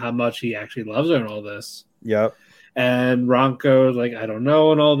talking about how much he actually loves her and all this. Yep. And Ranko's like, I don't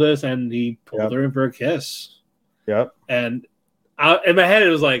know, and all this, and he pulled her in for a kiss. Yep. And in my head, it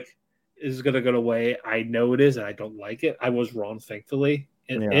was like, "This is gonna go away." I know it is, and I don't like it. I was wrong, thankfully.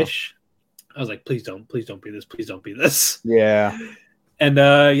 Ish. I was like, please don't be this. Please don't be this. Yeah. And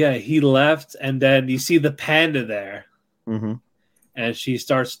he left, and then you see the panda there, and she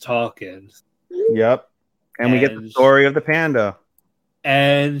starts talking. Yep. And we get the story of the panda.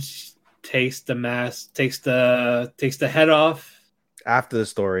 And takes the mask, takes the head off after the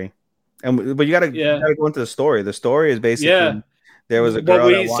story, but you gotta go into the story. The story is basically there was a girl.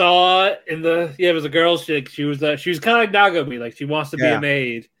 What we saw in it was a girl. She was kind of like Nagomi, like she wants to be a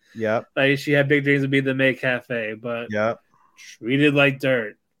maid. Yep. Like she had big dreams of being the Maid Cafe, but treated like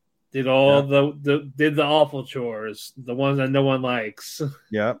dirt. Did all did the awful chores, the ones that no one likes.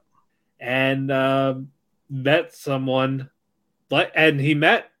 Yep. And met someone, and he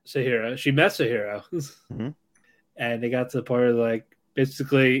met Suhiro. She met Suhiro. And they got to the point where, like,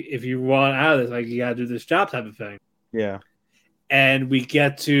 basically, if you want out of this, like, you gotta do this job type of thing. Yeah. And we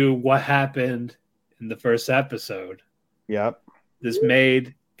get to what happened in the first episode. Yep. This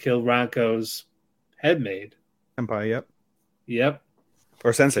maid killed Ranko's head maid. Empire, yep. Yep.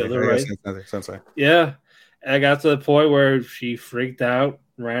 Or Sensei. Killed her, I guess right? Sensei. Yeah. And I got to the point where she freaked out,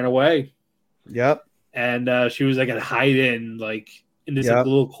 ran away. Yep. And she was like at hide in, like in this like Yep.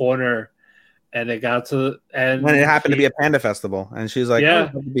 little corner. And it got to And it happened to be a panda festival. And she's like, yeah. I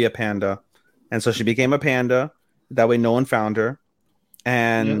would love to be a panda. And so she became a panda. That way no one found her.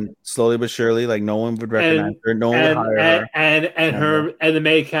 And slowly but surely, like no one would recognize her. No one would hire her. And the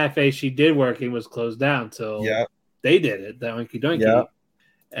Maid cafe she did working was closed down till they did it, the Oinky Doinky. Yep.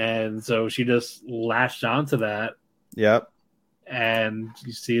 And so she just latched onto that. Yep. And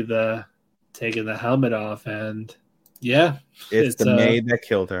you see the taking the helmet off, and it's the Maid that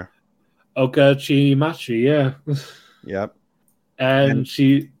killed her. Okachimachi, yeah. Yep. And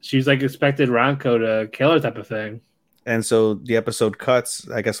she's like expected Ranko to kill her type of thing. And so the episode cuts,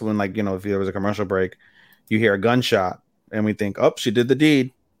 I guess, when like, if there was a commercial break, you hear a gunshot and we think, oh, she did the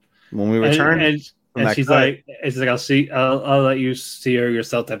deed. When we return, and she's like, I'll let you see her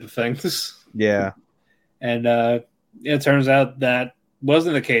yourself type of thing. Yeah. And it turns out that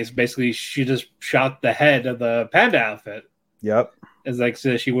wasn't the case. Basically, she just shot the head of the panda outfit. Yep. It's like,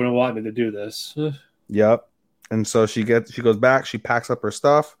 so she wouldn't want me to do this. Yep. And so she goes back, she packs up her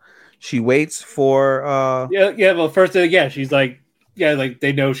stuff. She waits for well, first she's like like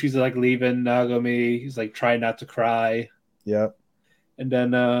they know she's like leaving Nagomi. He's like trying not to cry. Yep. And then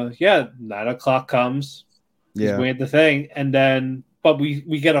 9:00 comes. He's waiting the thing, and then but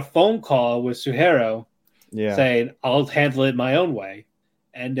we get a phone call with Suhiro saying, I'll handle it my own way.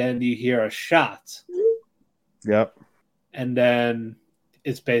 And then you hear a shot. Yep. And then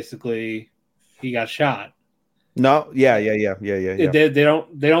it's basically he got shot. No, yeah. They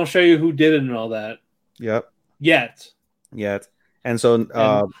don't show you who did it and all that. Yep. Yet. And so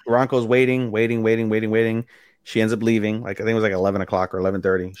Ranko's waiting. She ends up leaving. Like I think it was like 11 o'clock or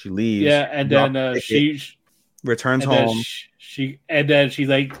 11:30. She leaves. Yeah, and then she returns home. She's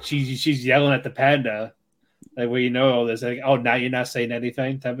yelling at the panda, like, well, all this, like, oh, now you're not saying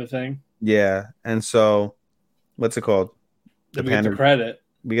anything, type of thing. Yeah, and so what's it called? The panda. Get the credit.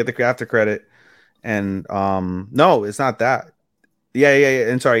 We get the after credit, and no, it's not that. Yeah.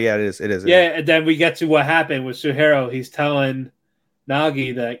 And sorry, it is. Yeah, and then we get to what happened with Suhiro. He's telling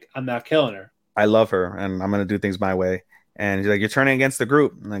Nagi that I'm not killing her. I love her, and I'm gonna do things my way. And he's like, "You're turning against the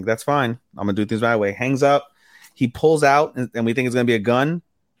group." I'm like, "That's fine. I'm gonna do things my way." Hangs up. He pulls out, and we think it's gonna be a gun.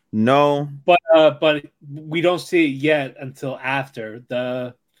 No, but we don't see it yet until after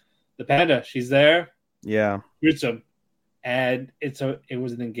the panda. She's there. Yeah, shoots him, and it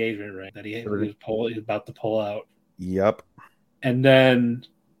was an engagement ring that he was about to pull out. Yep. And then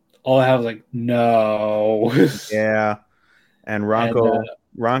all I have was like, no. Yeah. And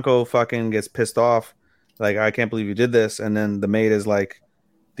Ranko fucking gets pissed off. Like, I can't believe you did this. And then the Maid is like,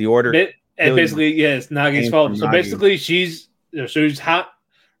 the order. And basically, it's Nagi's fault. So basically, she's hot.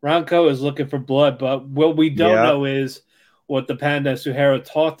 Ranko is looking for blood. But what we don't know is what the panda Suhiro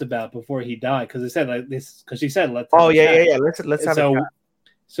talked about before he died. Because they said like this. Because she said, let's. Oh, yeah. Let's have a chat.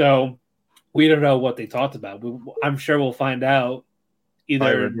 So we don't know what they talked about. I'm sure we'll find out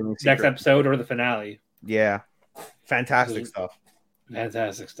either next episode or the finale. Yeah. Fantastic stuff.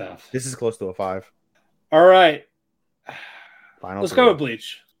 This is close to a 5. All right. Let's go with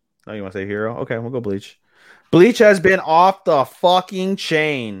Bleach. Oh, you want to say Hero? Okay, we'll go Bleach. Bleach has been off the fucking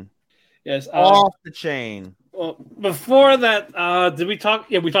chain. Yes. Off the chain. Well, before that, did we talk?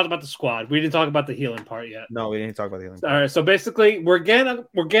 Yeah, we talked about the squad. We didn't talk about the healing part yet. No, we didn't talk about the healing part. All right, so basically, we're getting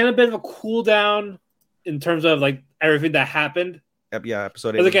a bit of a cool down in terms of like everything that happened. Yep, yeah,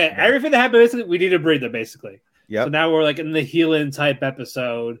 episode 8. Okay, everything that happened, basically, we need a breather, basically. Yep. So now we're like in the healing type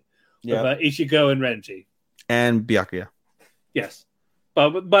episode of Ichigo and Renji. And Byakuya. Yes.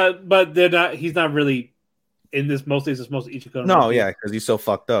 But they're not, he's not really in this, mostly Ichigo. And no, Renji. Yeah, because he's so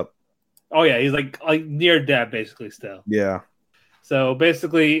fucked up. Oh yeah, he's like near death basically still. Yeah. So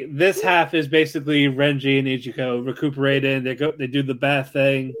basically, this half is basically Renji and Ichigo recuperating. They do the bath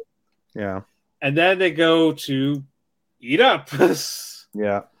thing. Yeah. And then they go to eat up.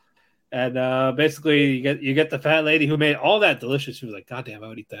 Yeah. And basically, you get the fat lady who made all that delicious. She was like, "God damn, I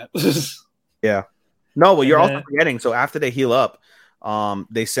would eat that." Yeah. No, well, you're also forgetting. So after they heal up,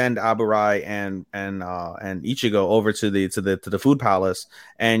 they send Aburai and Ichigo over to the food palace,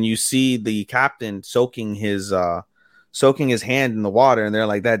 and you see the captain soaking his hand in the water, and they're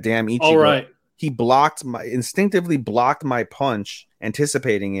like, "That damn Ichigo!" All right. He instinctively blocked my punch,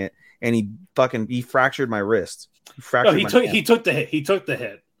 anticipating it, and he fractured my wrist. He took the hit. He took the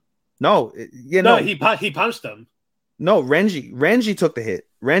hit. No, he punched him. No, Renji took the hit.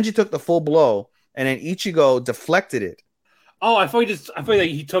 Renji took the full blow, and then Ichigo deflected it. Oh, I thought like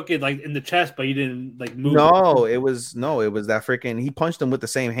he took it like in the chest, but he didn't like move. It was that freaking. He punched him with the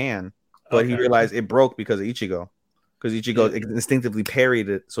same hand, but he Okay. realized it broke because of Ichigo, because Ichigo instinctively parried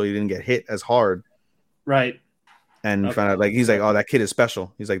it so he didn't get hit as hard. Right. And found out like he's like, oh, that kid is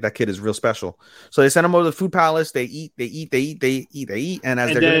special. He's like, that kid is real special. So they send him over to the food palace. They eat, and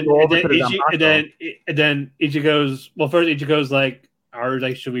as they're gonna go over to the and then Ichigo's first Ichigo's like,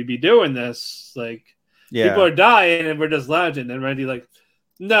 should we be doing this? Like, people are dying and we're just lounging. And Randy like,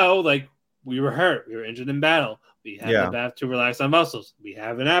 no, like we were hurt, we were injured in battle. We have the bath to relax our muscles. We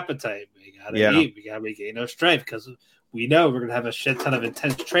have an appetite. We gotta eat. We gotta regain our strength because we know we're gonna have a shit ton of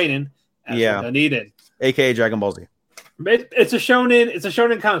intense training. We're done eating. AKA Dragon Ball Z. It's a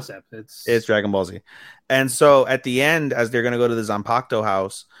shonen concept. It's Dragon Ball Z. And so at the end, as they're gonna go to the Zanpakuto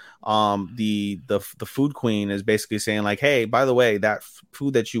house, the food queen is basically saying like, hey, by the way, that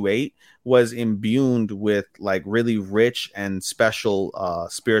food that you ate was imbued with like really rich and special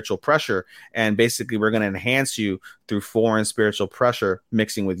spiritual pressure, and basically we're going to enhance you through foreign spiritual pressure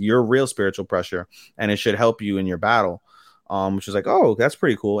mixing with your real spiritual pressure, and it should help you in your battle. Which is like, oh, that's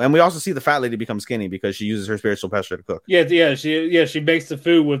pretty cool. And we also see the fat lady become skinny because she uses her spiritual pressure to cook. She makes the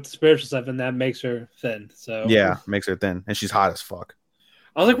food with spiritual stuff, and that makes her thin. So makes her thin, and she's hot as fuck.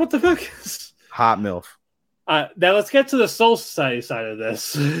 I was like, what the fuck? Hot MILF. Now let's get to the Soul Society side of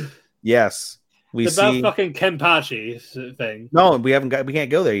this. Yes. It's about fucking Kenpachi thing. No, we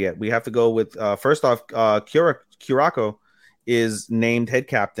can't go there yet. We have to go with first off, Kurako is named head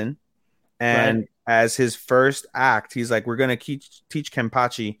captain, and as his first act, he's like, we're gonna teach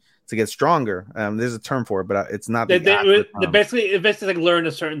Kenpachi to get stronger. There's a term for it, but it's not. They basically like learn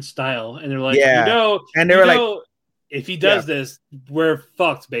a certain style, and they're like, and they were like, if he does this, we're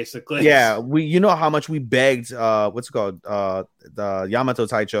fucked, basically. Yeah, you know how much we begged what's it called, the Yamato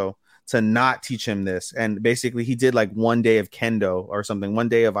Taicho to not teach him this, and basically he did like 1 day of kendo or something, 1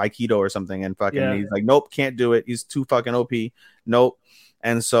 day of aikido or something, and fucking he's like, nope, can't do it. He's too fucking OP. Nope.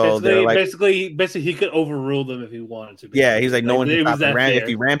 And so they're like, basically he could overrule them if he wanted to. Yeah, he's like, no one can stop him if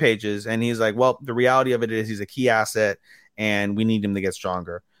he rampages, and he's like, well, the reality of it is he's a key asset, and we need him to get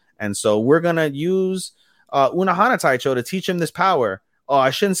stronger, and so we're gonna use Unohana Taicho to teach him this power. Oh,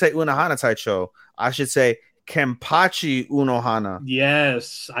 I shouldn't say Unohana Taicho. I should say Kenpachi Unohana.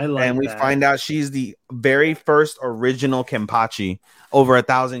 Yes, I like that. And we find out she's the very first original Kenpachi over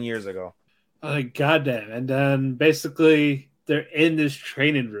 1,000 years ago. Oh, goddamn. And then basically they're in this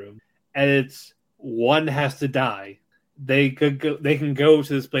training room, and it's one has to die. They can go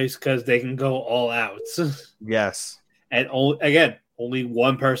to this place because they can go all out. Yes. And only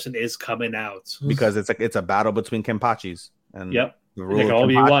one person is coming out because it's a battle between Kenpachis, and the rule can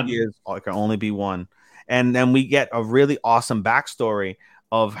only be one. And then we get a really awesome backstory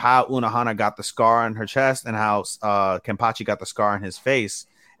of how Unohana got the scar on her chest and how Kenpachi got the scar on his face.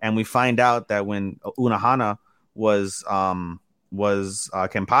 And we find out that when Unohana was Kenpachi,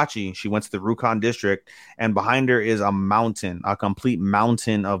 she went to the Rukon district, and behind her is a complete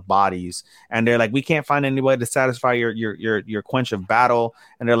mountain of bodies, and they're like, we can't find anybody to satisfy your quench of battle.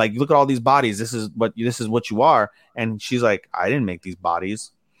 And they're like, look at all these bodies, this is what you are. And she's like, I didn't make these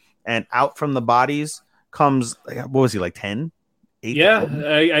bodies. And out from the bodies comes, what was he, like 10? 8?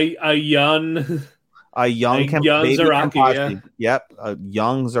 A young Zaraki. Yep, a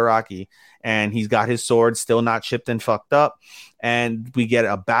young Zaraki. And he's got his sword still not chipped and fucked up. And we get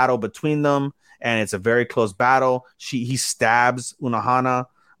a battle between them, and it's a very close battle. He stabs Unohana.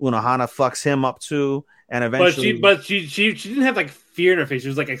 Unohana fucks him up too, and eventually, but she didn't have like fear in her face. It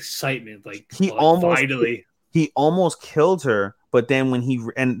was like excitement. Like he almost killed her. But then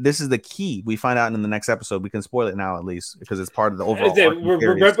and this is the key, we find out in the next episode. We can spoil it now, at least, because it's part of the overall.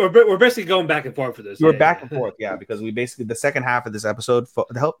 We're basically going back and forth for this. We're back and forth, because we basically, the second half of this episode,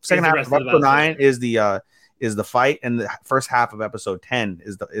 second half of episode 9 is the fight, and the first half of episode 10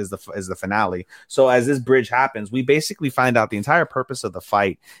 is the finale. So as this bridge happens, we basically find out the entire purpose of the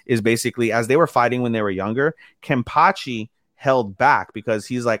fight is basically, as they were fighting when they were younger, Kenpachi held back because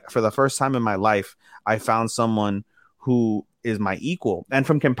he's like, for the first time in my life, I found someone who is my equal. And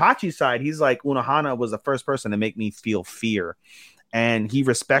from Kenpachi's side, he's like, Unohana was the first person to make me feel fear, and he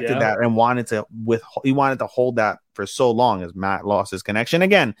respected that and wanted to hold that for so long, as Matt lost his connection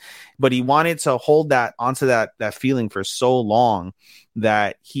again, but he wanted to hold that onto that feeling for so long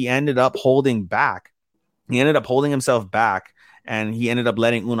that he ended up holding back. He ended up holding himself back, and he ended up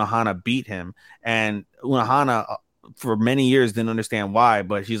letting Unohana beat him. And Unohana, for many years, didn't understand why,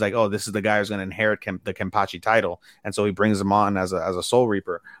 but he's like, oh, this is the guy who's going to inherit the Kenpachi title, and so he brings him on as a Soul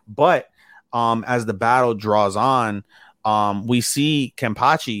Reaper. But as the battle draws on, we see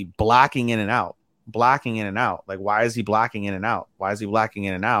Kenpachi blacking in and out, blacking in and out. Like, why is he blacking in and out? Why is he blacking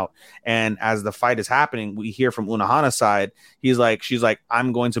in and out? And as the fight is happening, we hear from Unohana's side, she's like,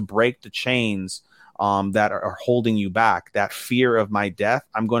 I'm going to break the chains that are holding you back. That fear of my death,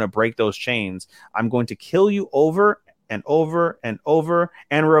 I'm going to break those chains. I'm going to kill you over and over and over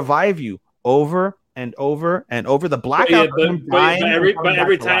and revive you over and over and over. The blackout. But every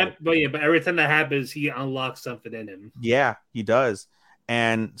time that happens, he unlocks something in him. Yeah, he does.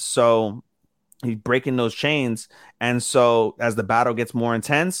 And so he's breaking those chains. And so as the battle gets more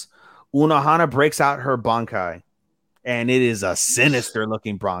intense, Unohana breaks out her Bankai. And it is a sinister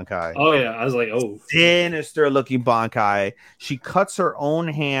looking Bankai. Oh yeah, I was like, oh, sinister looking Bankai. She cuts her own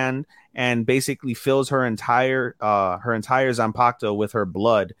hand and basically fills her entire Zanpakuto with her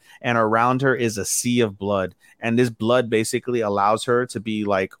blood, and around her is a sea of blood. And this blood basically allows her to be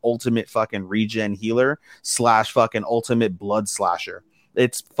like ultimate fucking regen healer / fucking ultimate blood slasher.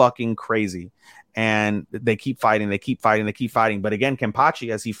 It's fucking crazy. And they keep fighting. But again,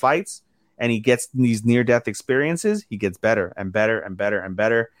 Kenpachi, as he fights and he gets these near-death experiences, he gets better and better and better and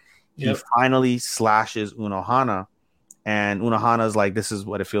better. Yep. He finally slashes Unohana. And Unohana's like, this is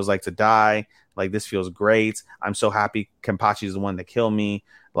what it feels like to die. Like, this feels great. I'm so happy Kenpachi is the one to kill me.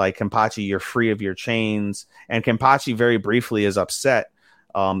 Like, Kenpachi, you're free of your chains. And Kenpachi very briefly is upset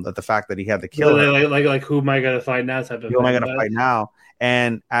at the fact that he had to kill her. Like, who am I going to fight now? Who am I going to fight now?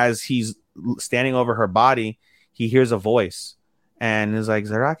 And as he's standing over her body, he hears a voice. And he's like,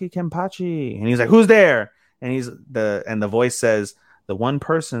 Zaraki Kenpachi. And he's like, who's there? And the voice says, the one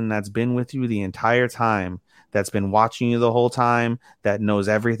person that's been with you the entire time, that's been watching you the whole time, that knows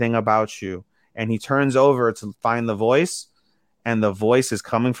everything about you. And he turns over to find the voice, and the voice is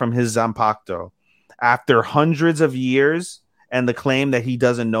coming from his Zanpakuto. After hundreds of years, and the claim that he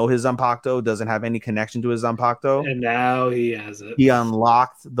doesn't know his Zanpakuto, doesn't have any connection to his Zanpakuto. And now he has it. He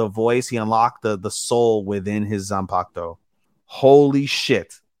unlocked the voice. He unlocked the soul within his Zanpakuto. Holy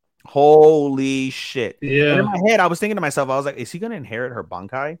shit. Yeah. And in my head, I was thinking to myself, I was like, is he going to inherit her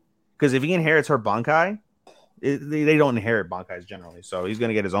Bankai? Because if he inherits her Bankai, they don't inherit Bankais generally. So he's going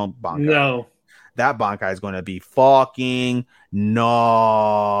to get his own Bankai. No. That Bankai is going to be fucking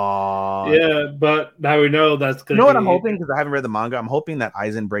no. Yeah, but now we know that's going to You know what I'm hoping? Because I haven't read the manga. I'm hoping that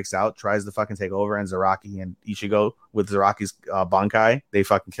Aizen breaks out, tries to fucking take over, and Zaraki and Ichigo with Zaraki's Bankai, they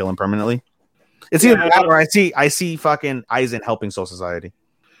fucking kill him permanently. It's either that or I see fucking Aizen helping Soul Society.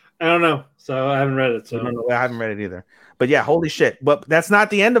 I don't know. So I haven't read it. So I haven't read it either. But yeah, holy shit. But that's not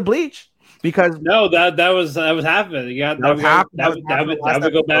the end of Bleach. Because no, that was happening. You got that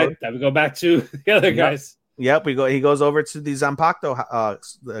would go back to the other guys. Yep, he goes over to the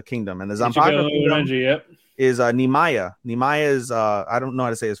Zanpakuto kingdom, and the Zanpakuto kingdom is Nimaya. Nimaya is I don't know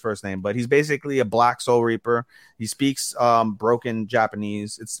how to say his first name, but he's basically a black soul reaper. He speaks broken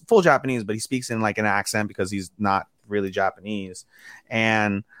Japanese. It's full Japanese, but he speaks in like an accent because he's not really Japanese.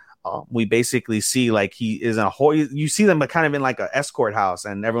 And we basically see like he is in a whole, you see them kind of in like an escort house,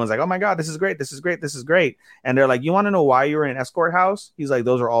 and everyone's like, oh my god, this is great, and they're like, you want to know why you're in an escort house? He's like,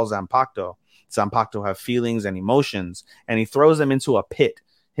 those are all Zanpakuto have feelings and emotions, and he throws them into a pit.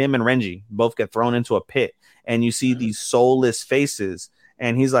 Him and Renji both get thrown into a pit, and you see these soulless faces,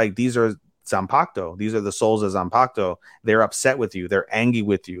 and he's like, these are Zanpakuto. These are the souls of Zanpakuto. They're upset with you. They're angry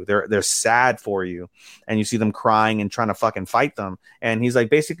with you. They're sad for you. And you see them crying and trying to fucking fight them. And he's like,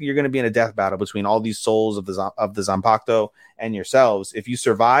 basically, you're going to be in a death battle between all these souls of the Zanpakuto and yourselves. If you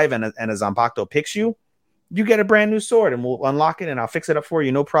survive and a Zanpakuto picks you, you get a brand new sword, and we'll unlock it, and I'll fix it up for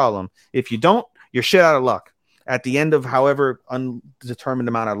you, no problem. If you don't, you're shit out of luck. At the end of however undetermined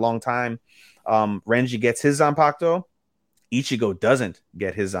amount of long time, Renji gets his Zanpakuto. Ichigo doesn't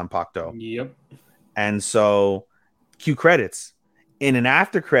get his Zanpakuto. Yep. And so, cue credits. In an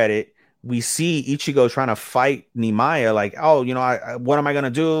after credit, we see Ichigo trying to fight Nimaya, like, oh, you know, what am I going to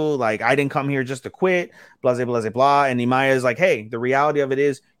do? Like, I didn't come here just to quit, blah, blah, blah, blah. And Nimaya is like, hey, the reality of it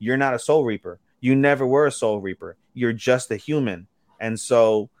is you're not a soul reaper. You never were a soul reaper. You're just a human. And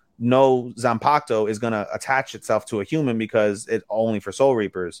so no Zanpakuto is going to attach itself to a human because it's only for soul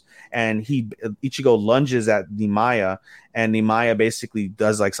reapers. And Ichigo lunges at Nimaya, and Nimaya basically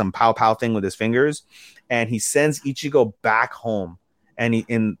does like some pow pow thing with his fingers, and he sends Ichigo back home.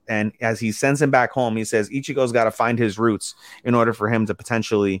 And as he sends him back home, he says Ichigo's got to find his roots in order for him to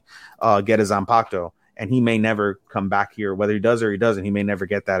potentially get a Zanpakuto. And he may never come back here, whether he does or he doesn't. He may never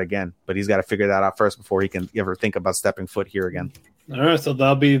get that again, but he's got to figure that out first before he can ever think about stepping foot here again. All right, so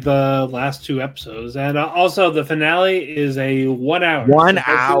that'll be the last two episodes, and also the finale is a 1 hour. 1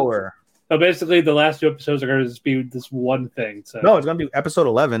 hour. So basically, the last two episodes are going to just be this one thing. So no, it's going to be episode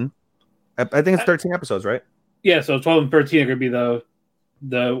 11. I think it's 13 episodes, right? Yeah, so 12 and 13 are going to be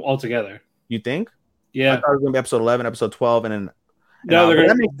the altogether. You think? I Yeah. thought it was gonna be episode 11, episode 12, and then No, but they're that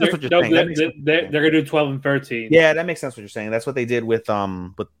gonna makes sense what you're saying. That makes sense what you're saying. they're gonna do 12 and 13. Yeah, that makes sense what you're saying. That's what they did with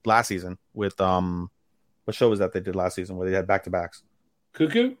last season with what show was that they did last season where they had back to backs?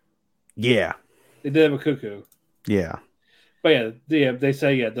 Cuckoo. Yeah, They did have a Cuckoo. yeah. But yeah, they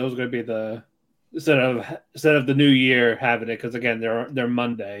say those are gonna be the instead of the new year having it because again they're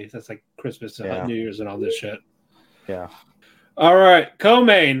Monday. That's like Christmas and New Year's and all this shit. Yeah. All right,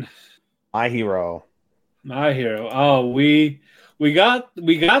 co-main. My hero. Oh, we got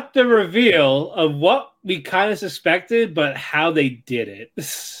the reveal of what we kind of suspected, but how they did it.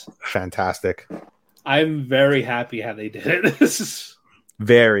 Fantastic. I'm very happy how they did it.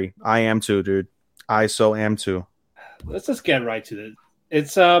 Very. I am too, dude. I so am too. Let's just get right to it.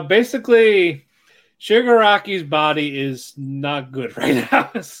 It's basically Shigaraki's body is not good right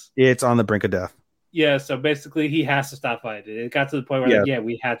now. It's on the brink of death. Yeah, so basically he has to stop fighting. It got to the point where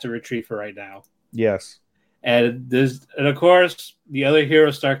we had to retreat for right now. Yes. And of course the other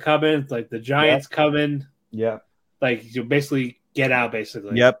heroes start coming, like the giants coming. Yeah. Like you basically get out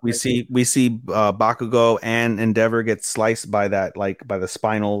basically. Yep. We see Bakugo and Endeavor get sliced by that, like by the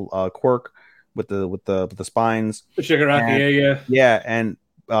spinal quirk with the spines. Shigaraki, yeah, and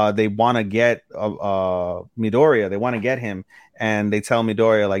they want to get Midoriya. They want to get him, and they tell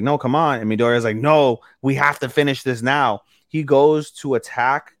Midoriya like, "No, come on!" And Midoriya's like, "No, we have to finish this now." He goes to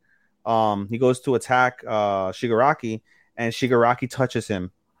attack. Shigaraki, and Shigaraki touches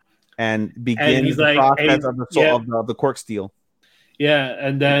him, and begins the process of the quirk steal. Yeah,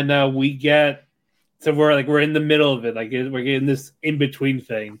 and then we get so we're in the middle of it, like we're getting this in between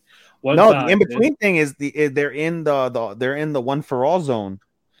thing. The in between thing is they're in the one for all zone.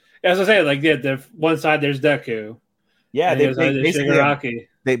 As I say, like the one side there's Deku. Yeah, they Shigaraki.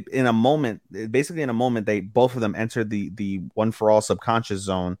 In a moment they both of them entered the one for all subconscious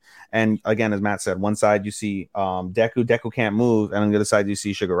zone. And again, as Matt said, one side you see Deku can't move, and on the other side you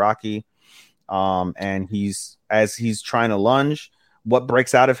see Shigaraki. And he's trying to lunge. What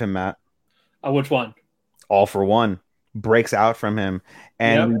breaks out of him, Matt? Which one? All for One breaks out from him,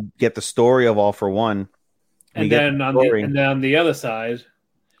 and we get the story of All for One. And then on the other side,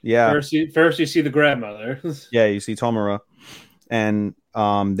 first you see the grandmother. Yeah, you see Tomura, and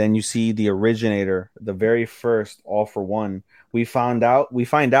then you see the originator, the very first All for One. We find out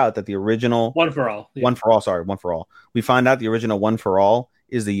that the original One for All. Yeah. One for All. We find out the original One for All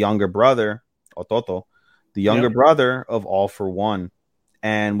is the younger brother, Ototo, the younger brother of All for One.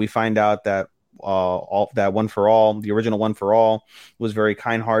 And we find out that that One for All, the original One for All, was very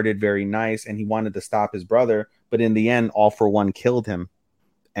kind-hearted, very nice, and he wanted to stop his brother, but in the end, All for One killed him.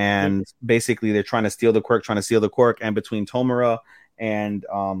 And basically, they're trying to steal the quirk, and between Tomura and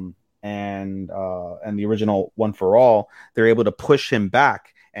the original One for All, they're able to push him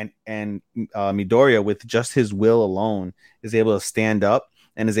back, and Midoriya, with just his will alone, is able to stand up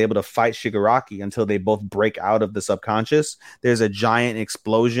and is able to fight Shigaraki until they both break out of the subconscious. There's a giant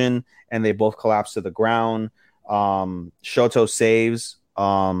explosion, and they both collapse to the ground. Shoto saves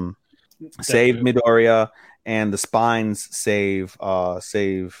Midoriya, and the spines save what's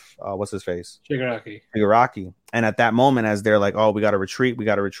his face? Shigaraki. And at that moment, as they're like, "Oh, we gotta retreat," we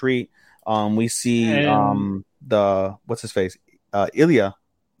see the what's his face? Ilya.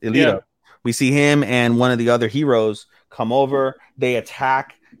 Yeah. We see him and one of the other heroes come over. They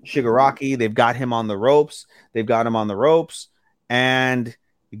attack Shigaraki. They've got him on the ropes. And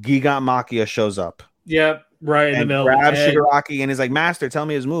Gigant Machia shows up. Yep, right in the middle. Grabs Shigaraki and is like, "Master, tell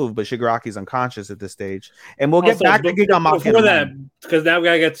me his move." But Shigaraki's unconscious at this stage. And we'll get back to Gigant Machia before that, because now we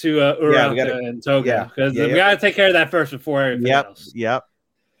gotta get to Uraraka and Toga. Because we gotta take care of that first before everything else. Yep.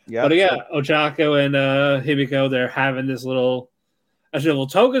 But Ochako and Hibiko, they're having this little. Actually, well,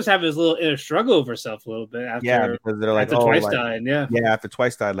 Toga's having his little inner struggle with herself a little bit after. Because they're like, Twice died. After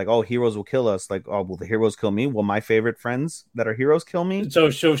Twice died, like, "Oh, heroes will kill us." Like, "Oh, will the heroes kill me? Will my favorite friends that are heroes kill me?" So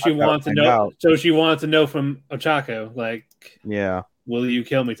she wanted to know. So she wanted to know from Ochako, like, will you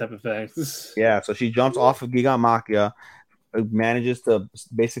kill me? Type of thing. So she jumps off of Gigant Machia, manages to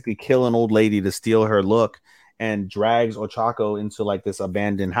basically kill an old lady to steal her look, and drags Ochako into like this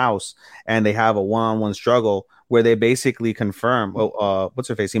abandoned house, and they have a one-on-one struggle where they basically confirm, what's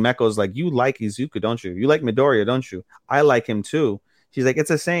her face? Himeko's like, "You like Izuku, don't you? You like Midoriya, don't you? I like him too." She's like, "It's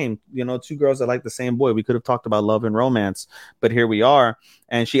the same, two girls that like the same boy. We could have talked about love and romance, but here we are."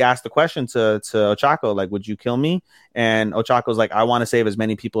 And she asked the question to Ochako, like, "Would you kill me?" And Ochako's like, "I want to save as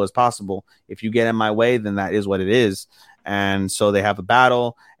many people as possible. If you get in my way, then that is what it is." And so they have a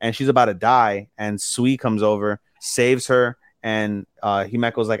battle, and she's about to die, and Sui comes over, saves her, and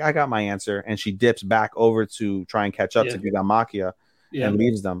Himeko's like, "I got my answer," and she dips back over to try and catch up to Gigant Machia and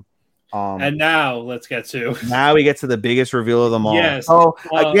leaves them. And now let's get to now we get to the biggest reveal of them all. Yes. So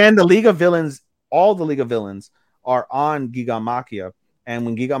again, the League of Villains, all the League of Villains are on Giganmakia. And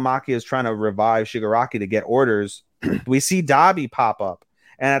when Giganmakia is trying to revive Shigaraki to get orders, we see Dabi pop up.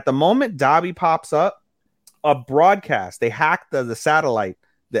 And at the moment Dabi pops up, a broadcast, they hacked the satellite,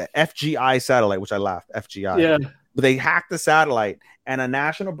 the FGI satellite, which I laughed, FGI. Yeah. But they hacked the satellite, and a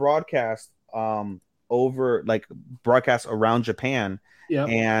national broadcast over, like, broadcast around Japan. Yep.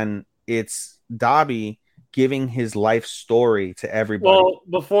 And it's Dabi giving his life story to everybody. Well,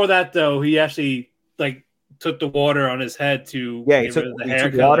 before that though, he actually like took the water on his head to he took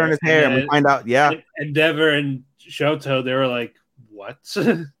water on his hair, and we find out, Endeavor and Shoto, they were like, what?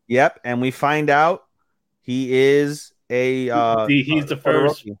 Yep, and we find out he is he's the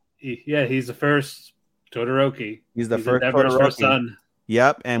first. He's the first Todoroki. He's the first Todoroki. Son.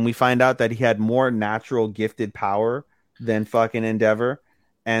 Yep, and we find out that he had more natural gifted power than fucking Endeavor,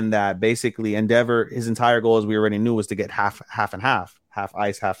 and that basically Endeavor, his entire goal, as we already knew, was to get half and half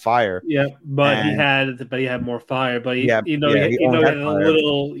ice, half fire. Yeah, but he had more fire. But he had a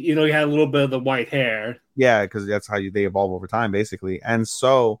little bit of the white hair. Yeah, because that's how they evolve over time, basically. And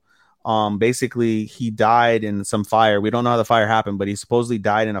so, basically, he died in some fire. We don't know how the fire happened, but he supposedly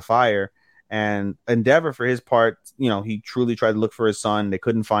died in a fire. And Endeavor, for his part, he truly tried to look for his son. They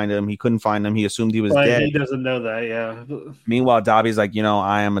couldn't find him. He couldn't find him. He assumed he was dead. He doesn't know that, yeah. Meanwhile, Dabi's like,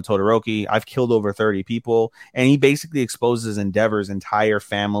 I am a Todoroki. I've killed over 30 people. And he basically exposes Endeavor's entire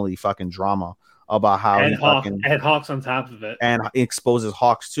family fucking drama about how and Hawks on top of it. And exposes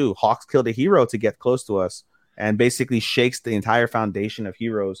Hawks too. Hawks killed a hero to get close to us, and basically shakes the entire foundation of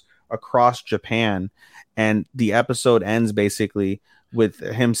heroes across Japan. And the episode ends basically with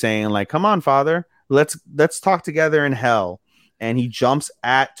him saying, like, come on, father, let's talk together in hell. And he jumps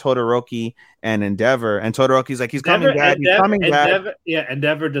at Todoroki and Endeavor, and Todoroki's like, he's coming, Dad. He's coming, Dad.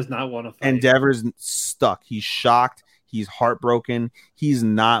 Endeavor does not want to fight. Endeavor's stuck. He's shocked. He's heartbroken. He's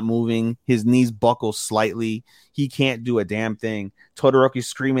not moving. His knees buckle slightly. He can't do a damn thing. Todoroki's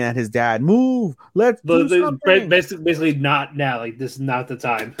screaming at his dad, move, let's do something. Basically not now. Like, this is not the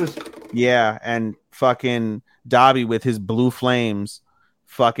time. Yeah, and fucking Dabi with his blue flames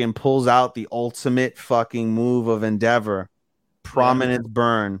fucking pulls out the ultimate fucking move of Endeavor. Prominence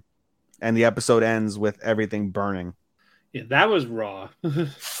burn. And the episode ends with everything burning. Yeah, that was raw.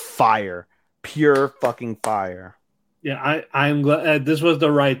 Fire. Pure fucking fire. Yeah, I'm glad this was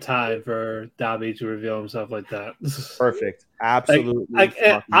the right time for Dabi to reveal himself like that. Perfect. Absolutely.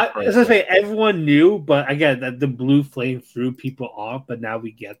 Essentially, everyone knew, but again, that the blue flame threw people off, but now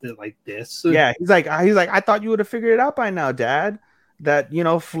we get it like this. Yeah, he's like, I thought you would have figured it out by now, Dad. That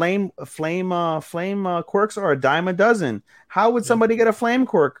flame quirks are a dime a dozen. How would somebody get a flame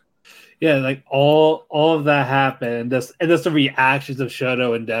quirk? Yeah, like all of that happened, and that's the reactions of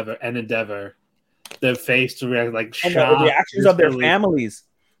Shoto and Endeavor. Their face to react like shock. The reactions of their families.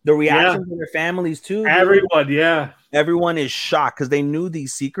 The reactions of their families too. Everyone, yeah. Everyone is shocked because they knew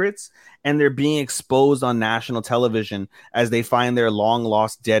these secrets, and they're being exposed on national television as they find their long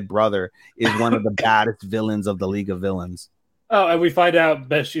lost dead brother is one of the baddest villains of the League of Villains. Oh, and we find out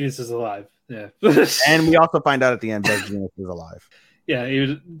Best Genius is alive. Yeah. And we also find out at the end Best Genius is alive.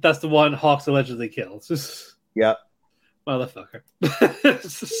 Yeah, that's the one Hawks allegedly killed. Yep. Motherfucker.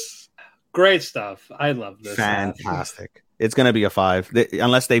 Great stuff. I love this. Fantastic. It's going to be a 5.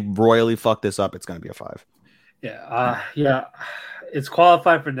 Unless they royally fuck this up, it's going to be a 5. Yeah. It's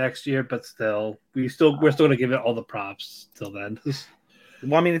qualified for next year, but still, we're still going to give it all the props till then.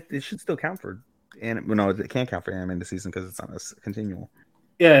 Well, I mean, it should still count for anime. No, it can't count for anime this season because it's on a continual.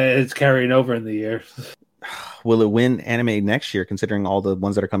 Yeah, it's carrying over in the year. Will it win anime next year, considering all the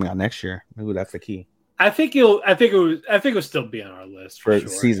ones that are coming out next year? Ooh, that's the key. I think it'll still be on our list for sure.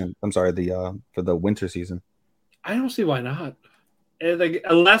 Season. I'm sorry, for the winter season. I don't see why not.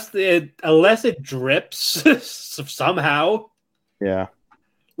 Unless it drips somehow. Yeah.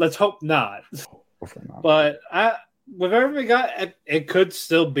 Let's hope not. But with everything we got, it could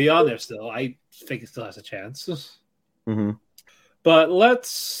still be on there. Still, I think it still has a chance. Mm-hmm. But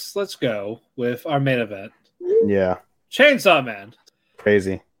let's go with our main event. Yeah. Chainsaw Man.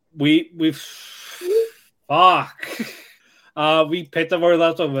 Crazy. We fuck. We picked up where we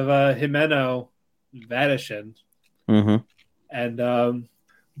left off with Himeno vanishing. Mm-hmm. And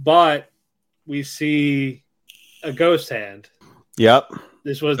but we see a ghost hand. Yep.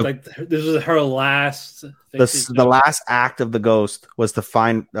 This was her last. The last act of the ghost was to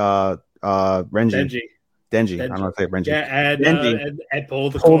find Denji. I don't know if I say Renji. Yeah, and pull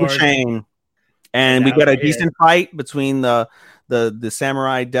the chain. And we got a decent fight between the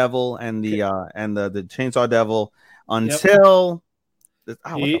samurai devil and the chainsaw devil until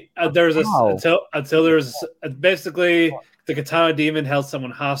There was until there was basically the katana demon held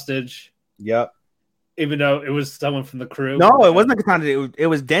someone hostage. Yep. Even though it was someone from the crew. No, it wasn't a katana. It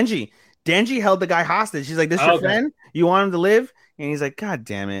was Denji. Denji held the guy hostage. He's like, "This your friend? You want him to live?" And he's like, "God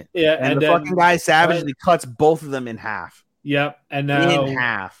damn it!" Yeah, and the fucking guy savagely cuts both of them in half. Yep, and now in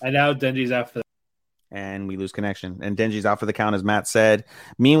half. And now Denji's out for the and we lose connection. And Denji's out for the count, as Matt said.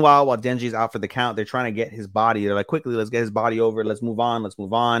 Meanwhile, while Denji's out for the count, they're trying to get his body. They're like, quickly, let's get his body over. Let's move on.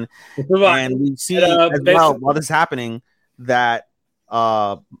 And we see as well, while this is happening, that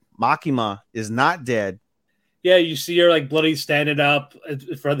Makima is not dead. Yeah, you see her like bloody standing up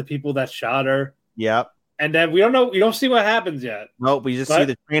in front of the people that shot her. Yep. And then we don't see what happens yet. Nope, we just see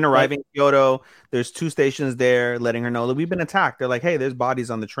the train arriving in Kyoto. There's 2 stations there letting her know that we've been attacked. They're like, hey, there's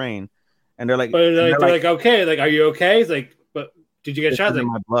bodies on the train. And they're like, they're like, okay, like, are you okay? It's like, but did you get shot? Like,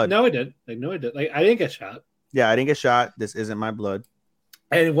 my blood. No, I didn't. Like, no, I didn't. Like, I didn't get shot. Yeah, I didn't get shot. This isn't my blood.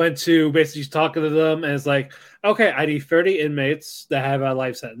 And it went to basically talking to them, and it's like, okay, I need 30 inmates that have a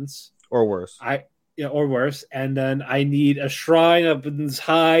life sentence or worse. Or worse, and then I need a shrine up in this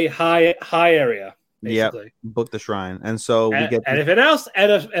high area. Yeah, book the shrine, and so we get anything else,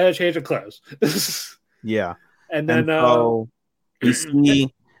 and a change of clothes. Yeah, and then so we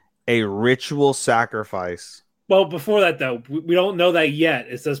see a ritual sacrifice. Well, before that though, we don't know that yet.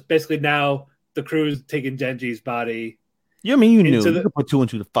 It's just basically now the crew's taking Genji's body. You mean you knew? You could put 2 and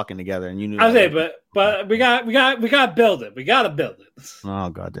 2 to fucking together, and you knew. I say, but we got to build it. We got to build it.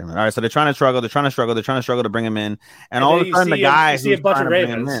 Oh god damn it! All right, so they're trying to struggle. They're trying to struggle to bring him in, and all of a sudden the guy see a bunch of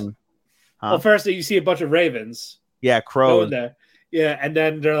ravens. Huh? Well, first you see a bunch of ravens. Yeah, crows. There. Yeah, and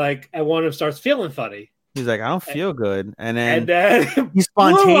then they're like, and one of them starts feeling funny. He's like, I don't feel good, and then he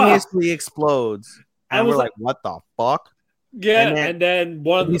spontaneously explodes, and we're like, what the fuck? Yeah, and then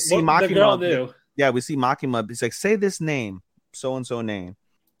the girl knew. Yeah, we see Makima. He's like, say this name, so and so name,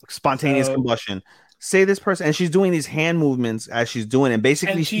 spontaneous combustion. Say this person, and she's doing these hand movements as she's doing it.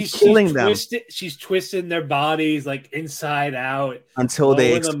 Basically, she's killing them. She's twisting their bodies like inside out until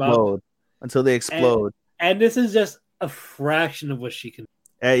they explode. Until they explode. And this is just a fraction of what she can.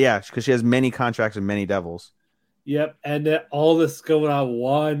 Yeah, because she has many contracts with many devils. Yep, and then all this going on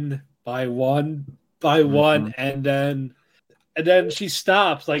one by one, and then she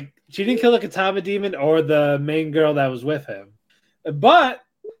stops. Like, she didn't kill the Katama demon or the main girl that was with him, but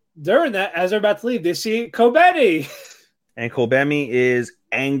during that, as they're about to leave, they see Kobeni, and Kobeni is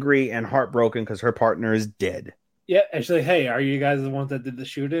angry and heartbroken because her partner is dead. Yeah, actually, hey, are you guys the ones that did the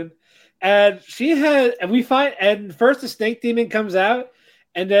shooting? And first the snake demon comes out,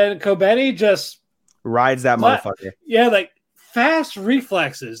 and then Kobeni just rides that motherfucker. Yeah, like fast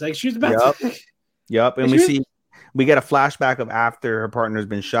reflexes. Like she's about to. Yep. And we get a flashback of after her partner's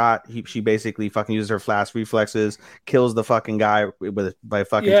been shot. She basically fucking uses her fast reflexes, kills the fucking guy by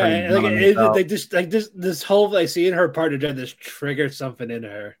fucking turning like this whole like seeing her partner just triggered something in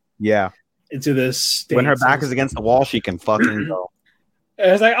her. Yeah. Into this state. When her back is against the wall, she can fucking go.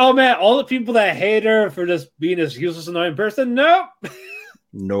 It's like, oh man, all the people that hate her for just being this useless, annoying person.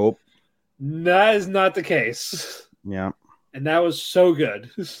 Nope. That is not the case. Yeah. And that was so good.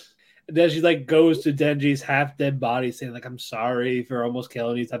 And then she like goes to Denji's half dead body saying like, I'm sorry for almost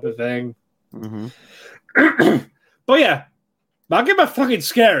killing you type of thing. Mm-hmm. But yeah, Makima fucking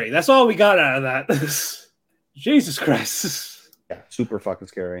scary. That's all we got out of that. Jesus Christ. Yeah, super fucking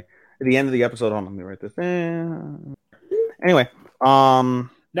scary. At the end of the episode, hold on, let me write this. Anyway,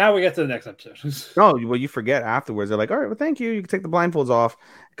 now we get to the next episode. No, well, you forget afterwards. They're like, all right, well, thank you. You can take the blindfolds off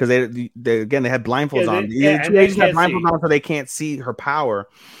because they had blindfolds on. They had blindfolds on so they can't see her power.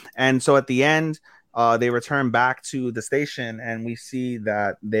 And so at the end, they return back to the station, and we see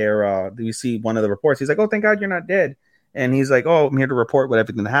that we see one of the reports. He's like, oh, thank God you're not dead. And he's like, oh, I'm here to report what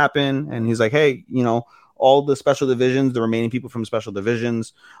everything that happened. And he's like, hey, all the special divisions, the remaining people from special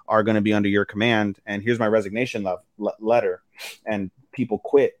divisions are going to be under your command. And here's my resignation letter. And people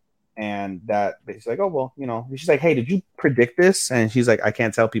quit. And that he's like, oh, well, she's like, hey, did you predict this? And she's like, I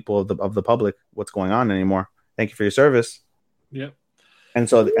can't tell people of the public what's going on anymore. Thank you for your service. Yep. And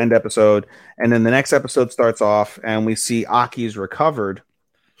so the end episode. And then the next episode starts off and we see Aki's recovered.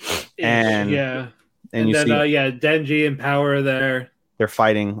 And then Denji and Power are there. They're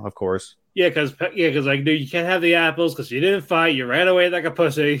fighting, of course. Yeah, because like, dude, you can't have the apples because you didn't fight. You ran away like a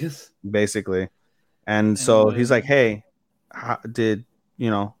pussy. Basically. And so he's like, hey, what happened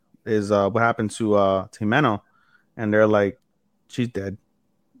to Himeno? And they're like, she's dead.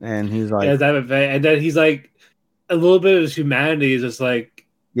 And he's like, and then he's like, a little bit of his humanity is just like,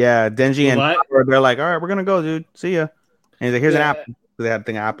 yeah, Denji and Power, they're like, all right, we're gonna go, dude. See ya. And he's like, here's an apple. because they had a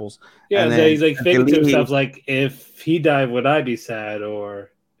thing of apples. Yeah, And so then he's like as they thinking to leave- himself, like, if he died, would I be sad?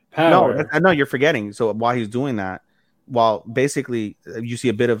 Or No, power? no, you're forgetting. So while he's doing that, while basically you see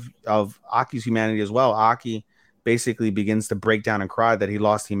a bit of Aki's humanity as well. Aki basically begins to break down and cry that he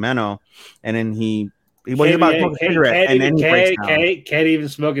lost Himeno, and then he's about to smoke a cigarette, and then he breaks down. Can't even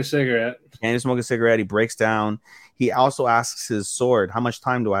smoke a cigarette. Can't even smoke a cigarette. He breaks down. He also asks his sword, "How much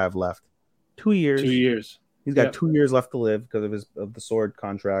time do I have left?" 2 years. 2 years. He's got 2 years left to live because of the sword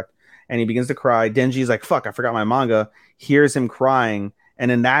contract, and he begins to cry. Denji's like, "Fuck, I forgot my manga." Hears him crying,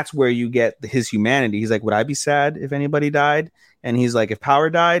 and then that's where you get his humanity. He's like, "Would I be sad if anybody died?" And he's like, "If Power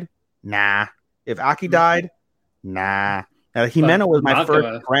died, nah. If Aki died, nah." Himeno was my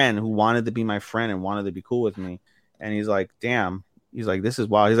first friend who wanted to be my friend and wanted to be cool with me, and he's like, "Damn." He's like, "This is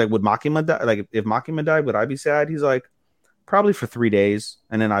wild." He's like, "Would Makima die? Like, if Makima died, would I be sad?" He's like, "Probably for 3 days,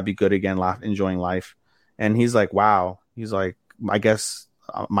 and then I'd be good again, enjoying life." And he's like, "Wow." He's like, "I guess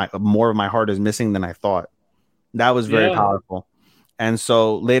more of my heart is missing than I thought." That was very powerful. And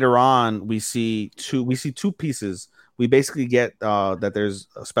so later on, we see two pieces. We basically get that there's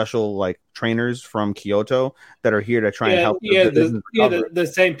a special like trainers from Kyoto that are here to try and help.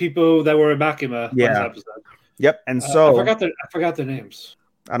 The same people that were in Makima. Yeah. Last episode. Yep. And so I forgot their names.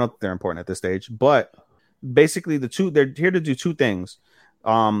 I don't think they're important at this stage, but basically they're here to do two things.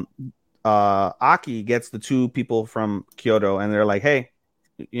 Aki gets the two people from Kyoto, and they're like, "Hey,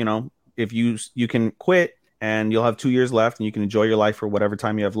 if you can quit, and you'll have 2 years left, and you can enjoy your life for whatever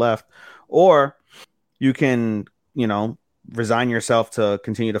time you have left, or you can, resign yourself to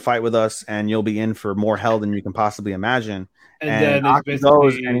continue to fight with us, and you'll be in for more hell than you can possibly imagine." And then Aki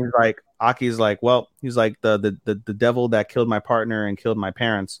goes, and Aki's like, "Well," he's like, the devil that killed my partner and killed my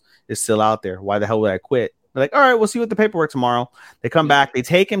parents is still out there. Why the hell would I quit? They're like, "All right, we'll see what the paperwork tomorrow." They come back, they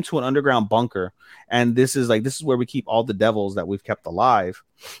take him to an underground bunker, and this is where we keep all the devils that we've kept alive.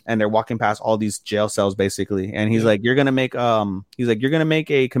 And they're walking past all these jail cells basically, and he's like, "You're gonna make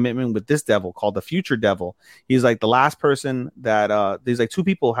a commitment with this devil called the Future Devil." He's like, the last person that these like two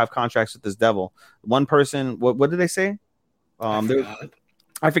people have contracts with this devil. One person, what did they say?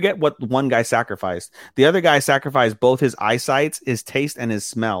 I forget what one guy sacrificed. The other guy sacrificed both his eyesight, his taste, and his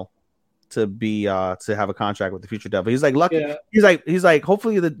smell to be to have a contract with the Future Devil. He's like, lucky. Yeah. He's like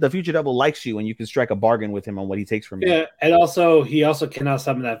hopefully the Future Devil likes you and you can strike a bargain with him on what he takes from you. Yeah, and he also cannot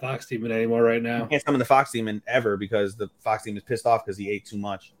summon that Fox Demon anymore right now. He can't summon the Fox Demon ever because the Fox Demon is pissed off because he ate too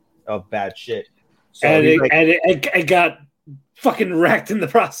much of bad shit. So it got fucking wrecked in the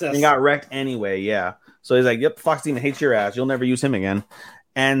process. He got wrecked anyway, yeah. So he's like, "Yep, Fox Demon hates your ass. You'll never use him again."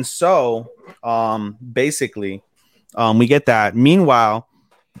 And so basically we get that. Meanwhile,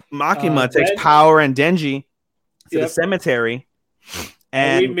 Makima takes Power and Denji to the cemetery,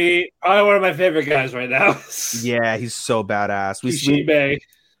 and we meet probably one of my favorite guys right now. Yeah, he's so badass. We see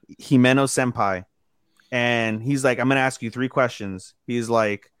Himeno Senpai, and he's like, "I'm gonna ask you 3 questions." He's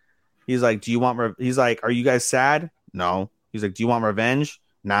like, "Do you want?" He's like, "Are you guys sad?" No. He's like, "Do you want revenge?"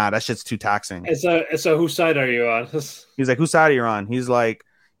 Nah, that shit's too taxing. So whose side are you on? He's like, "Whose side are you on?" He's like,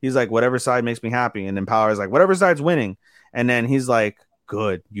 "Whatever side makes me happy." And then Power is like, "Whatever side's winning." And then he's like,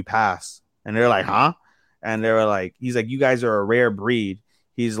 "Good, you pass." And they're like, "Huh?" And they're like, he's like, "You guys are a rare breed."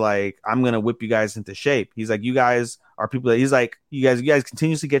 He's like, "I'm gonna whip you guys into shape." He's like, "You guys are people that," he's like, you guys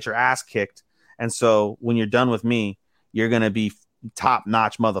continuously get your ass kicked. And so when you're done with me, you're gonna be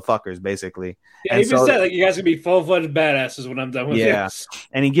top-notch motherfuckers, basically. Yeah, he even said like, "You guys gonna be full-fledged badasses when I'm done with you." Yeah.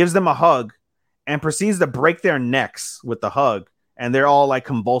 And he gives them a hug and proceeds to break their necks with the hug. And they're all like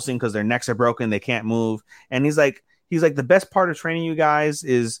convulsing because their necks are broken, they can't move. And he's like, "The best part of training you guys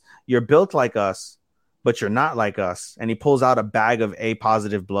is you're built like us, but you're not like us." And he pulls out a bag of A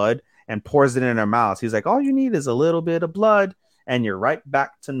positive blood and pours it in their mouths. He's like, "All you need is a little bit of blood and you're right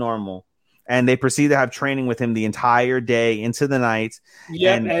back to normal." And they proceed to have training with him the entire day into the night.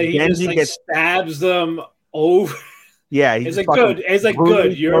 Yeah, and he just stabs them over. Yeah, he's like, "Good." He's like,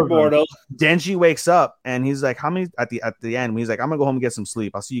 "Good, you're immortal." Denji wakes up and he's like, "How many?" At the end, he's like, "I'm gonna go home and get some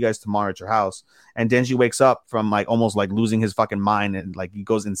sleep. I'll see you guys tomorrow at your house." And Denji wakes up from like almost like losing his fucking mind and like he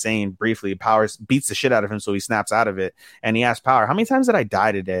goes insane briefly. Power beats the shit out of him, so he snaps out of it. And he asks Power, "How many times did I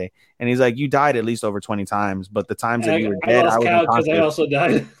die today?" And he's like, "You died at least over 20 times, but the times that you were dead, I was unconscious." I also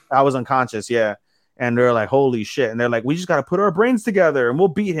died. I was unconscious, yeah. And they're like, "Holy shit!" And they're like, "We just got to put our brains together and we'll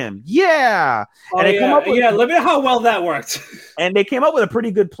beat him." Yeah. Let me know how well that worked. And they came up with a pretty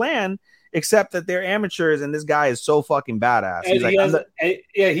good plan, except that they're amateurs and this guy is so fucking badass.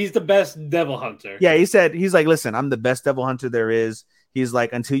 He's the best devil hunter. Yeah, he's like, "Listen, I'm the best devil hunter there is." He's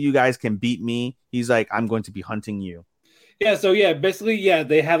like, "Until you guys can beat me," he's like, "I'm going to be hunting you." Yeah, so yeah, basically, yeah,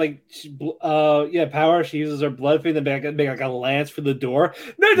 they have like, power. She uses her blood thing to make like a lance for the door.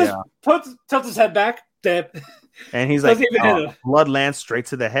 No, just Yeah. tilts his head back. Damn. And he's like, Doesn't even hit him. blood lance straight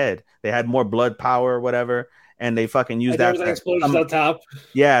to the head. They had more blood power or whatever, and they fucking used And there that. was like explosions on top.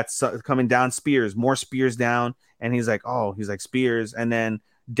 Yeah, it's coming down spears, more spears down, and he's like, spears, and then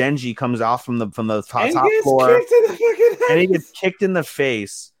Denji comes off from the top floor, and he gets kicked in the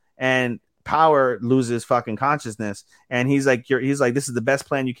face, and Power loses fucking consciousness, and he's like, this is the best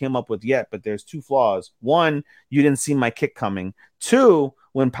plan you came up with yet, but there's two flaws. One, you didn't see my kick coming. Two,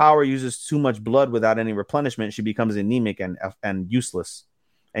 when Power uses too much blood without any replenishment, she becomes anemic and useless,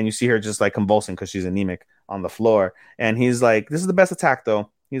 and you see her just like convulsing because she's anemic on the floor. And he's like, this is the best attack though.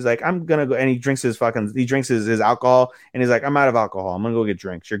 He's like, I'm gonna go, and he drinks his alcohol, and he's like, I'm out of alcohol, I'm gonna go get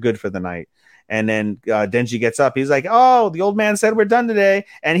drinks, you're good for the night. And then Denji gets up. He's like, oh, the old man said we're done today.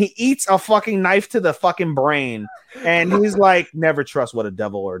 And he eats a fucking knife to the fucking brain. And he's like, never trust what a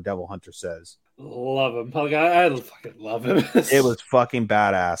devil or a devil hunter says. Love him. Like, I fucking love him. It was fucking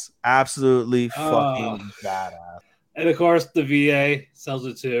badass. Absolutely fucking badass. And of course, the VA sells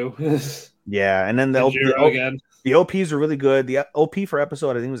it too. Yeah. And then the OPs were really good. The OP for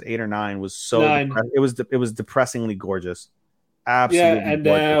episode, I think it was 8 or 9, was so it was depressingly gorgeous. Absolutely. Yeah, and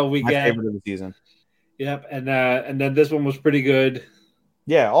now we my get favorite of the season. Yep, and then this one was pretty good.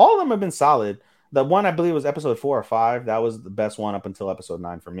 Yeah, all of them have been solid. The one I believe was episode 4 or 5. That was the best one up until episode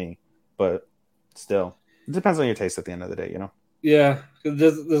 9 for me. But still, it depends on your taste at the end of the day, you know. Yeah,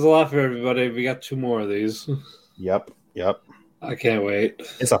 there's a lot for everybody. We got 2 more of these. Yep. I can't wait.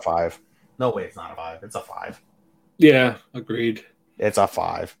 It's a 5. No way, it's not a 5. It's a 5. Yeah, agreed. It's a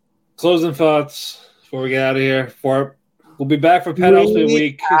 5. Closing thoughts before we get out of here. We'll be back for penultimate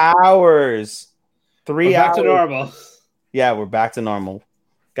week. 3 hours. 3 hours. Back to normal. Yeah, we're back to normal.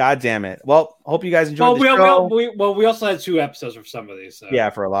 God damn it. Well, hope you guys enjoyed the show. We also had 2 episodes for some of these. So. Yeah,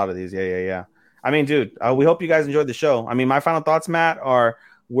 for a lot of these. Yeah. I mean, dude, we hope you guys enjoyed the show. I mean, my final thoughts, Matt, are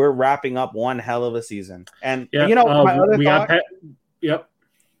we're wrapping up one hell of a season. And, you know, my other thought... Yep.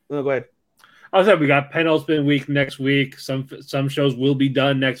 No, go ahead. I said we got penultimate week next week. Some shows will be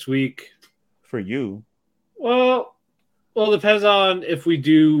done next week. For you? Well, it depends on if we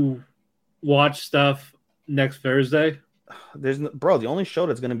do watch stuff next Thursday. Bro, the only show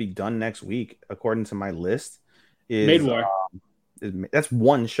that's going to be done next week, according to my list, is Maid War. That's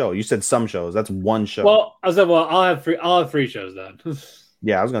one show. You said some shows. That's one show. Well, I said, I'll have 3 shows done.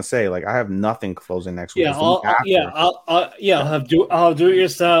 Yeah, I was gonna say, like, I have nothing closing next week. I'll have do it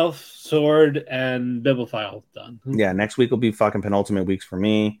yourself, Sword, and Bibliophile done. Yeah, next week will be fucking penultimate weeks for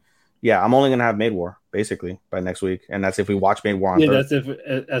me. Yeah, I'm only gonna have Maid War basically by next week, and that's if we watch Maid War on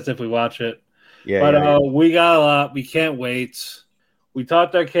Thursday. That's if we watch it. Yeah, but we got a lot. We can't wait. We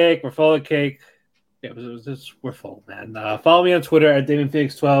talked our cake. We're full of cake. Yeah, we're full, man. Follow me on Twitter at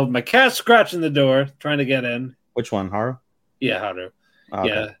DamonPhoenix12. My cat's scratching the door, trying to get in. Which one, Haru? Yeah, Haru.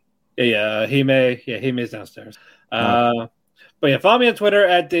 Okay. Yeah. Hime's downstairs. But yeah, follow me on Twitter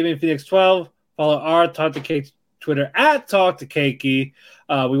at DamonPhoenix12. Follow our Talk to Cake Twitter at Talk to Keki.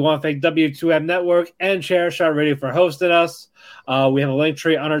 We want to thank W2M Network and Chair Shot Radio for hosting us. We have a link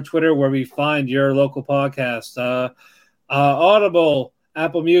tree on our Twitter where we find your local podcast. Audible,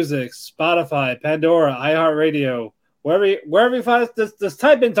 Apple Music, Spotify, Pandora, iHeartRadio. Wherever you find us, just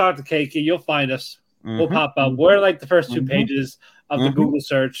type in Talk to Keki. You'll find us. We'll pop up. We're like the first 2 pages of the Google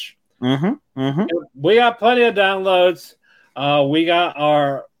search. We got plenty of downloads. We got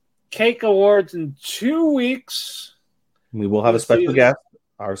our Cake Awards in 2 weeks. We will have a special guest.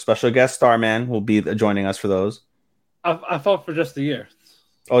 Our special guest, Starman, will be joining us for those. I thought for just a year.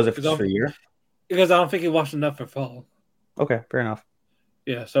 Oh, is it just for a year? Because I don't think he watched enough for fall. Okay, fair enough.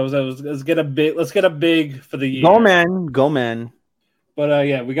 Yeah, so let's get a big for the year. Go man. But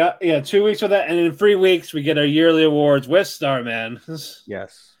we got 2 weeks for that, and in 3 weeks we get our yearly awards with Starman.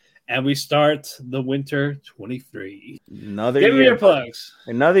 Yes. And we start the winter 23. Another Give year. me your plugs.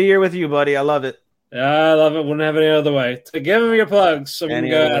 Another year with you, buddy. I love it. I love it. Wouldn't have it any other way. So give me your plugs so we can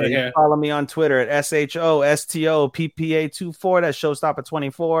go out of here. Follow me on Twitter at SHOSTOPPA24. That's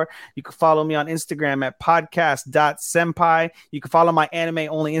Showstopper24. You can follow me on Instagram at podcast.senpai. You can follow my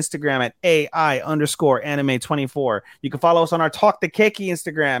anime-only Instagram at AI_anime24. You can follow us on our Talk to Keki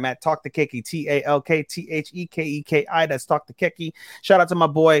Instagram at Talk to Keki, TalkTheKeki. That's Talk to Keki. Shout out to my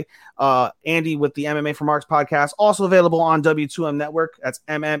boy Andy with the MMA for Marks podcast. Also available on W2M Network. That's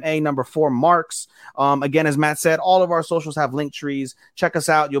MMA number 4 Marks. Again, as Matt said, all of our socials have link trees. Check us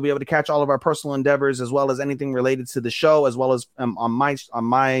out. You'll be able to catch all of our personal endeavors as well as anything related to the show, as well as on my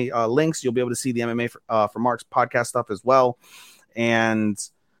links. You'll be able to see the MMA for Mark's podcast stuff as well. And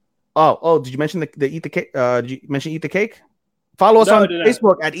did you mention the eat the cake? Did you mention eat the cake? Follow us No, I on did not.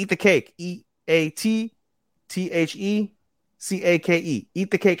 Facebook at Eat the Cake. EATTHECAKE.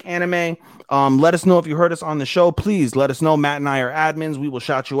 Eat the Cake Anime. Let us know if you heard us on the show. Please let us know. Matt and I are admins. We will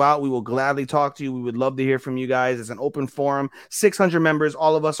shout you out. We will gladly talk to you. We would love to hear from you guys. It's an open forum. 600 members.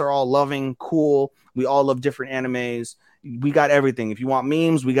 All of us are all loving, cool. We all love different animes. We got everything. If you want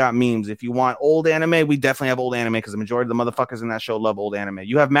memes, we got memes. If you want old anime, we definitely have old anime because the majority of the motherfuckers in that show love old anime.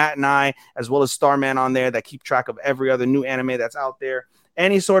 You have Matt and I, as well as Starman on there that keep track of every other new anime that's out there.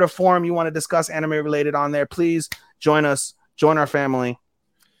 Any sort of forum you want to discuss anime related on there, please join us. Join our family.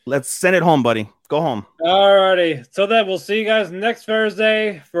 Let's send it home, buddy. Go home. Alrighty. So then we'll see you guys next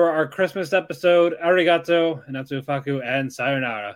Thursday for our Christmas episode. Arigato, Natsufaku, and sayonara.